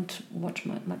I don't watch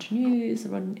much news,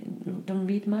 or don't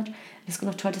read much. I'm just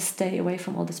going to try to stay away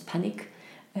from all this panic,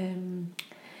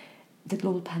 the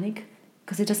global panic,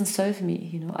 because it doesn't serve me.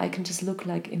 You know, I can just look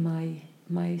like in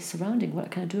my surrounding.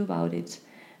 What can I do about it?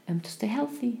 To stay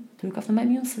healthy, to look after my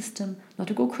immune system, not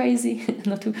to go crazy,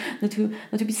 not to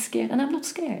be scared. And I'm not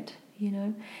scared. You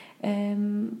know,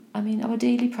 our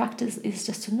daily practice is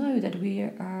just to know that we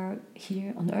are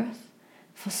here on Earth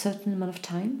for a certain amount of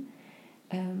time.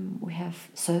 We have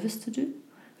service to do.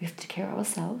 We have to take care of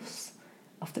ourselves,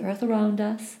 of the earth around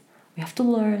us. We have to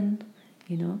learn,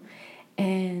 you know,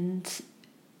 and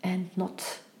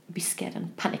not be scared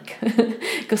and panic,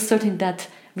 because certainly that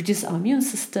reduces our immune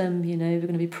system. You know, we're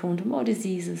going to be prone to more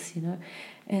diseases. You know,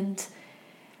 and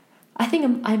I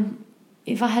think I'm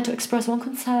if I had to express one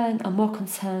concern, I'm more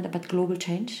concerned about global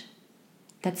change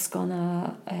that's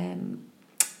gonna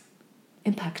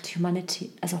impact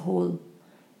humanity as a whole.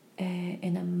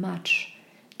 In a much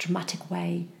dramatic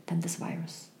way than this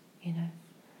virus, you know.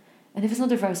 And if it's not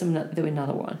the virus, there'll be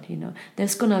another one, you know.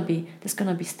 There's gonna be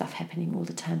stuff happening all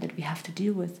the time that we have to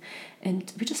deal with,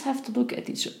 and we just have to look at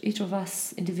each of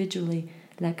us individually,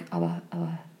 like our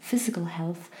physical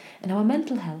health and our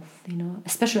mental health, you know,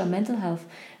 especially our mental health,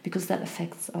 because that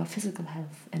affects our physical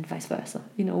health and vice versa.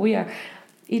 You know,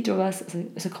 each of us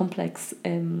is a complex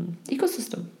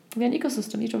ecosystem. We're an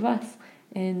ecosystem, each of us.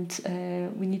 And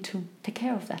we need to take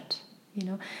care of that, you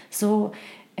know. So,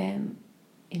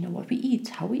 what we eat,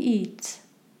 how we eat,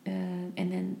 and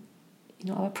then, you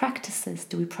know, our practices.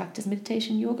 Do we practice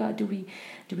meditation, yoga? Do we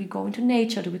go into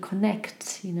nature? Do we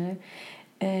connect? You know,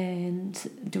 and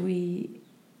do we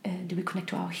connect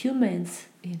to our humans?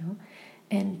 You know,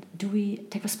 and do we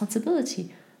take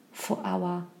responsibility for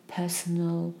our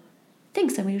personal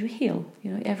things that we need to heal?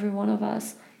 You know, every one of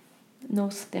us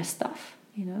knows their stuff.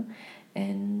 You know.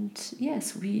 And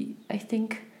yes, I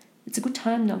think it's a good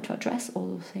time now to address all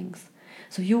those things.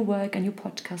 So your work and your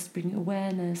podcast bring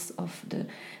awareness of the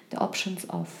options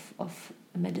of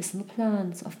medicinal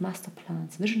plants, of master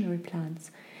plants, visionary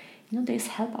plants. You know, there's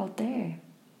help out there.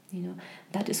 You know,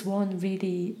 that is one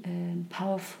really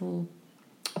powerful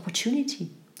opportunity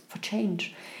for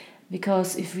change.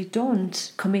 Because if we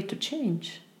don't commit to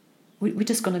change, we're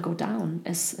just going to go down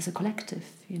as a collective,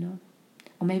 you know.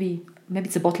 Or maybe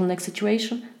it's a bottleneck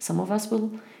situation. Some of us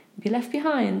will be left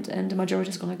behind, and the majority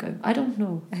is going to go. I don't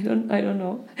know. I don't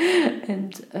know.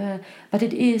 And but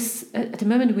it is at the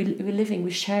moment we're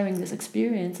sharing this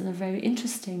experience in a very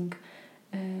interesting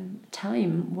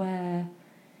time where,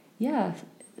 yeah,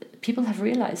 people have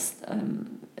realized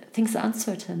things are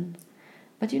uncertain.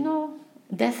 But you know,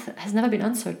 death has never been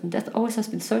uncertain. Death always has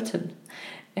been certain,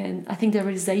 and I think the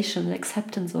realization, the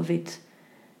acceptance of it,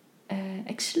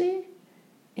 actually.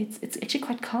 It's actually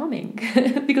quite calming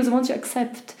because once you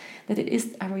accept that it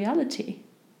is a reality,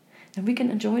 then we can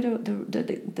enjoy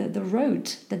the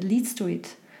road that leads to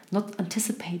it, not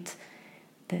anticipate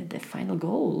the final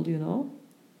goal, you know,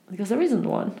 because there isn't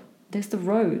one. There's the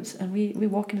road, and we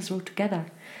walk in this road together.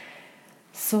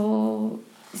 So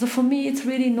for me, it's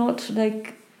really not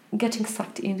like getting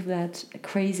sucked into that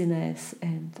craziness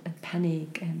and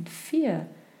panic and fear,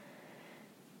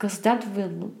 because that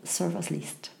will serve us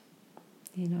least.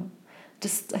 You know,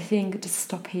 I think just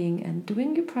stopping and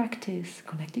doing your practice,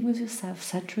 connecting with yourself,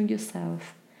 centering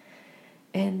yourself,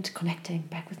 and connecting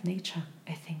back with nature,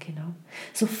 I think, you know.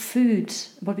 So food,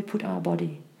 what we put in our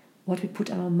body, what we put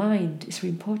in our mind is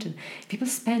really important. People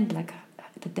spend like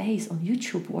the days on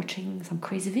YouTube watching some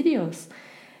crazy videos,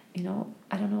 you know.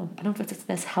 I don't know if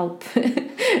there's help,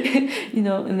 you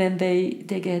know, and then they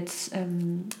get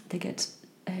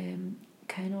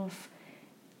kind of.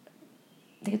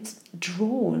 They get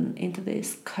drawn into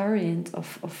this current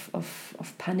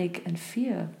of panic and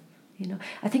fear, you know.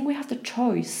 I think we have the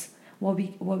choice what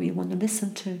we want to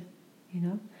listen to, you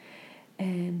know,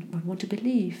 and what we want to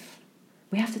believe.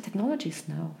 We have the technologies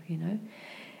now, you know,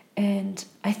 and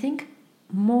I think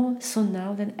more so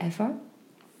now than ever,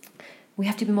 we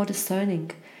have to be more discerning.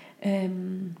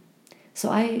 So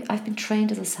I've been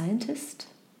trained as a scientist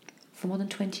for more than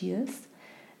 20 years,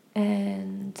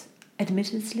 and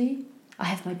admittedly, I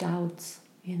have my doubts,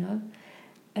 you know,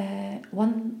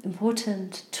 one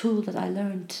important tool that I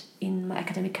learned in my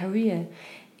academic career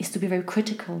is to be very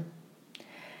critical.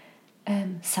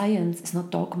 Science is not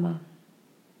dogma.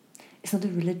 It's not a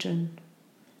religion.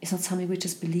 It's not something we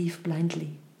just believe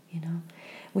blindly.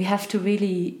 We have to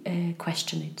really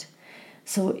question it.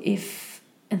 So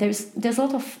there's a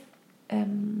lot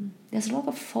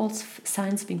of false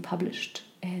science being published,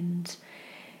 and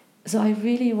so I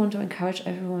really want to encourage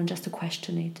everyone just to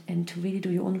question it and to really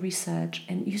do your own research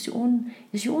and use your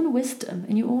own wisdom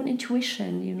and your own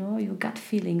intuition. Your gut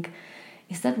feeling.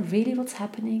 Is that really what's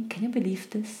happening? Can you believe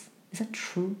this? Is that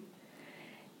true?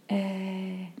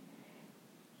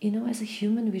 As a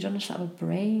human, we don't just have our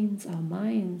brains, our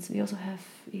minds. We also have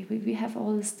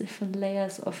all these different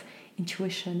layers of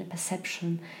intuition and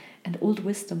perception and old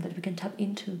wisdom that we can tap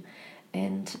into.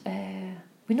 And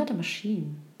we're not a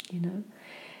machine,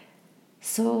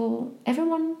 So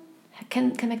everyone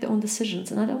can make their own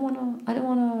decisions. And I don't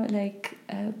want to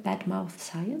badmouth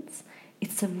science.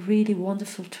 It's a really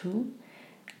wonderful tool.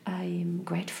 I'm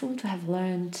grateful to have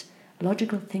learned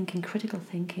logical thinking, critical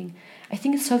thinking. I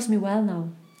think it serves me well now,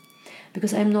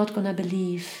 because I'm not going to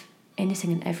believe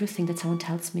anything and everything that someone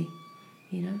tells me,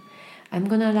 I'm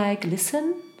going to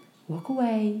listen, walk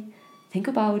away, think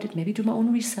about it, maybe do my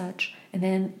own research, and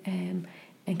then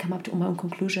and come up to my own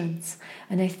conclusions.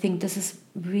 And I think this is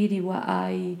really why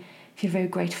I feel very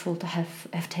grateful to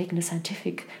have taken a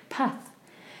scientific path.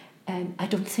 I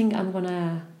don't think I'm going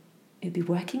to be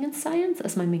working in science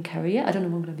as my main career. I don't know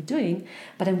what I'm going to be doing,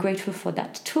 but I'm grateful for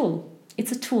that tool.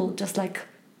 It's a tool, just like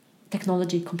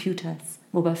technology, computers,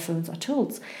 mobile phones are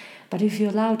tools. But if you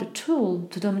allow the tool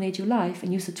to dominate your life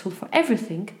and use the tool for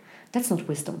everything, that's not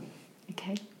wisdom.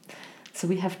 Okay? So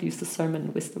we have to use discernment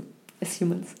and wisdom as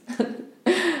humans.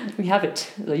 We have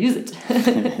it, so use it.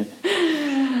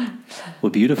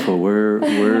 Well, beautiful.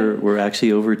 We're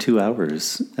actually over 2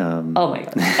 hours. Oh my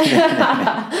God.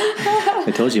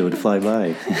 I told you it would fly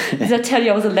by. Did I tell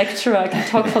you I was a lecturer? I can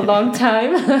talk for a long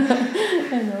time.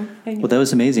 I know. Well, that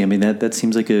was amazing. I mean, that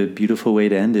seems like a beautiful way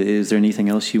to end it. Is there anything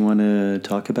else you want to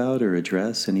talk about or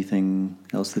address? Anything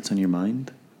else that's on your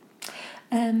mind?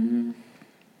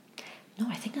 No,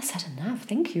 I think I said enough.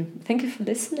 Thank you. Thank you for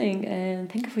listening, and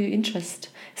thank you for your interest.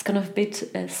 It's kind of a bit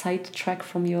a sidetrack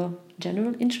from your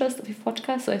general interest of your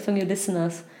podcast, so I think your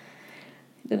listeners,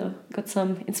 got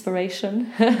some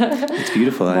inspiration. It's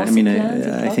beautiful. I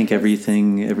think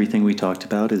everything we talked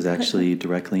about is actually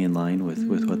directly in line with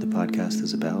what the podcast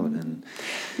is about. And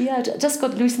I just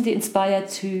got recently inspired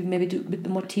to maybe do a bit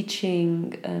more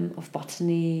teaching of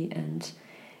botany and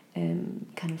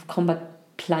kind of combat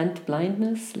plant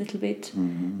blindness a little bit.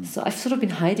 Mm-hmm. So I've sort of been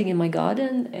hiding in my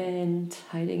garden and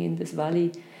hiding in this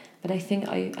valley, but I think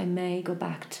I may go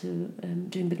back to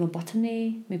doing a bit more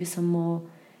botany, maybe some more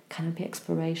canopy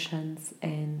explorations,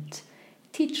 and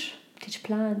teach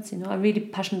plants. I'm really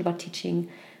passionate about teaching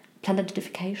plant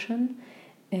identification,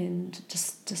 and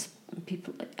just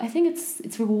people. I think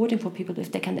it's rewarding for people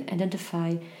if they can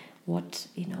identify what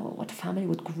family,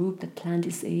 what group that plant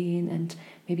is in, and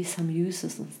maybe some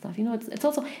uses and stuff.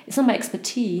 It's not my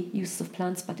expertise, uses of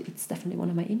plants, but it's definitely one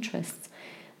of my interests.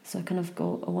 So I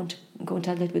want to go into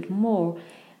that a little bit more.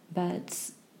 But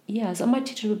so I might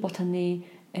teach a little botany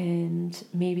and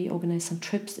maybe organize some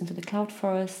trips into the cloud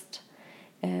forest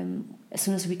as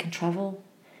soon as we can travel.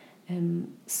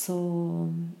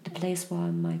 So the place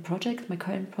where my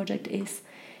current project is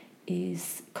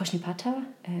Koshnipata,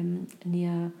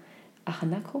 near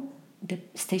Ahanako. The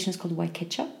station is called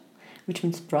Waikecha, which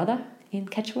means brother in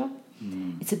Quechua.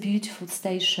 It's a beautiful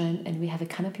station, and we have a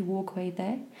canopy walkway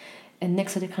there. And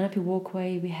next to the canopy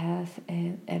walkway, we have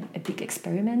a big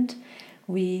experiment.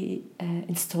 We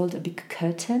installed a big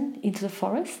curtain into the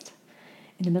forest,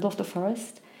 in the middle of the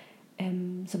forest.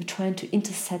 So we're trying to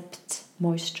intercept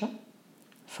moisture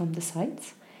from the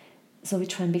sides. So we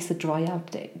try and basically dry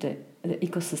out the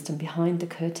ecosystem behind the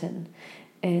curtain,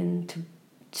 and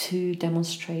to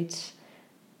demonstrate,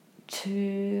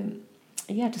 to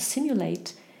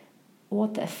simulate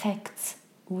what the effects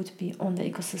would be on the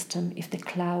ecosystem if the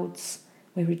clouds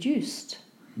were reduced.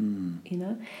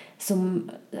 So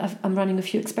I'm running a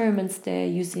few experiments there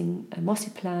using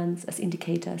mossy plants as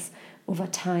indicators over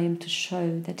time to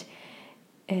show that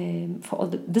for all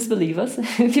the disbelievers,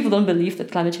 people don't believe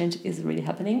that climate change is really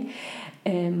happening,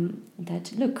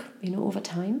 that look, over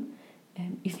time,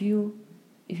 if you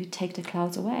take the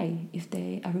clouds away, if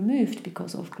they are removed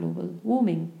because of global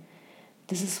warming,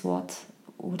 this is what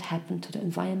would happen to the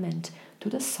environment, to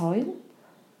the soil,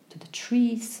 to the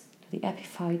trees, to the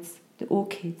epiphytes, the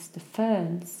orchids, the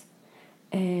ferns,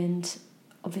 and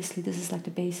obviously this is like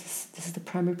the basis, this is the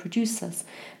primary producers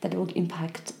that will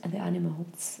impact the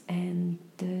animals and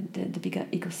the bigger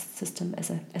ecosystem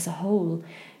as a whole,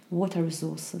 water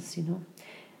resources,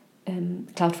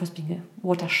 Cloudforest being a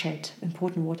watershed,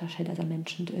 important watershed, as I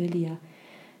mentioned earlier.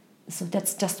 So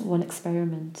that's just one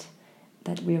experiment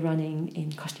that we're running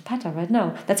in Koślipata right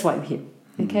now. That's why I'm here.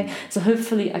 Okay, so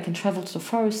hopefully I can travel to the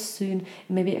forest soon.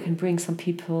 Maybe I can bring some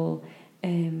people,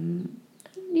 to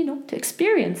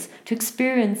experience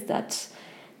that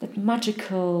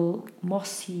magical,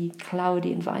 mossy,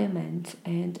 cloudy environment.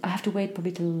 And I have to wait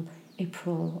probably till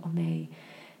April or May.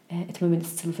 At the moment,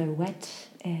 it's still very wet,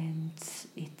 and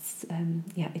it's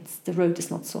the road is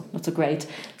not so great.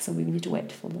 So we need to wait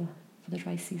for the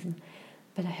dry season.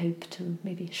 But I hope to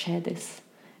maybe share this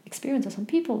experience with some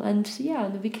people, and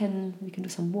we can do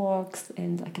some walks,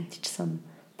 and I can teach some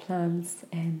plants,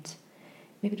 and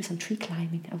maybe do some tree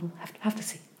climbing. I will have to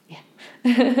see. Yeah.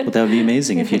 Well, that would be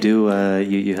amazing if you do.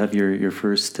 You have your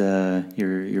first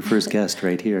guest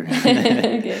right here. Okay,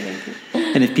 thank you.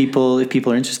 And if people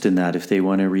are interested in that, if they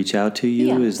want to reach out to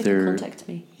you, is they there can contact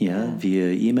me?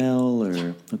 Via email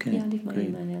or okay? Yeah, leave my great.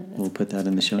 email. Yeah, we'll put that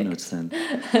in the show notes then.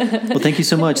 Well, thank you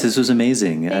so much. This was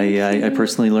amazing. I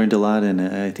personally learned a lot, and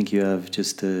I think you have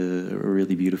just a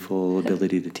really beautiful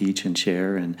ability to teach and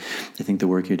share. And I think the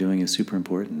work you're doing is super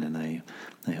important, and I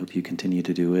hope you continue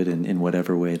to do it in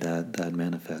whatever way that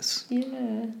manifests.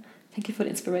 Yeah. Thank you for the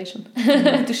inspiration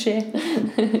to share.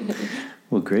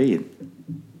 Well, great.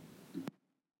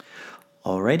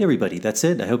 All right, everybody, that's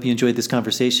it. I hope you enjoyed this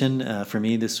conversation. For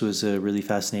me, this was a really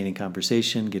fascinating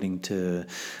conversation, getting to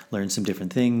learn some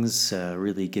different things,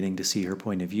 really getting to see her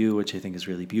point of view, which I think is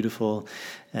really beautiful.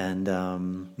 And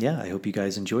I hope you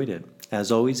guys enjoyed it. As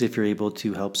always, if you're able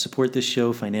to help support this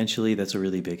show financially, that's a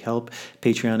really big help.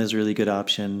 Patreon is a really good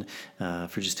option.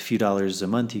 For just a few dollars a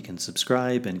month, you can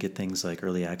subscribe and get things like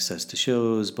early access to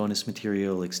shows, bonus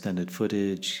material, extended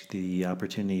footage, the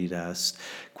opportunity to ask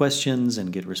questions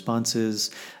and get responses.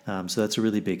 So that's a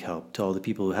really big help. To all the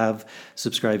people who have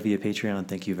subscribed via Patreon,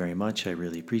 thank you very much. I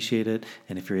really appreciate it.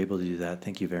 And if you're able to do that,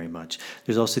 thank you very much.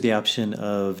 There's also the option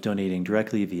of donating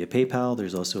directly via PayPal.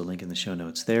 There's also a link in the show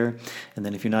notes there. And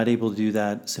then if you're not able to do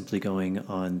that, simply going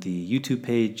on the YouTube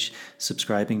page,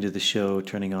 subscribing to the show,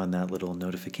 turning on that little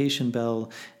notification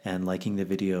bell, and liking the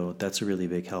video, that's a really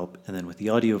big help. And then with the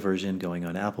audio version, going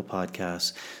on Apple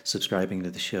Podcasts, subscribing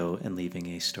to the show, and leaving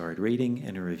a starred rating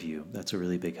and a review. That's a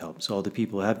really big help. So all the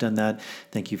people who have done that,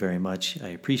 thank you very much. I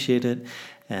appreciate it.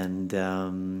 And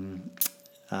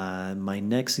my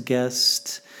next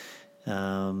guest...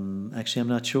 actually, I'm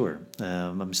not sure.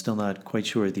 I'm still not quite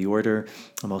sure of the order.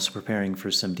 I'm also preparing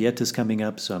for some dietas coming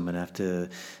up, so I'm going to have to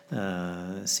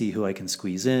see who I can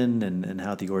squeeze in and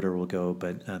how the order will go,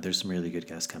 but there's some really good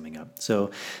guests coming up.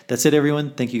 So that's it,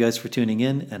 everyone. Thank you guys for tuning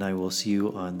in, and I will see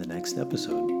you on the next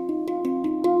episode.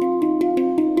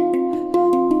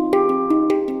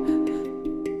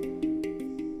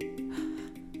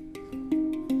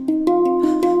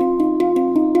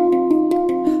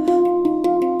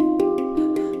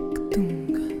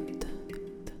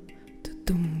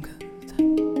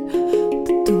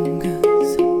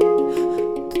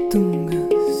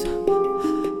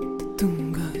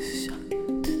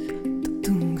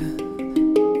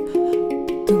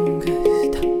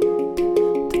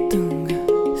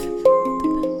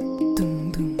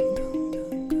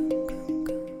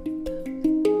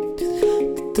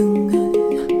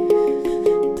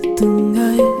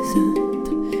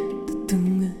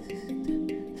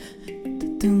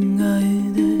 Tunga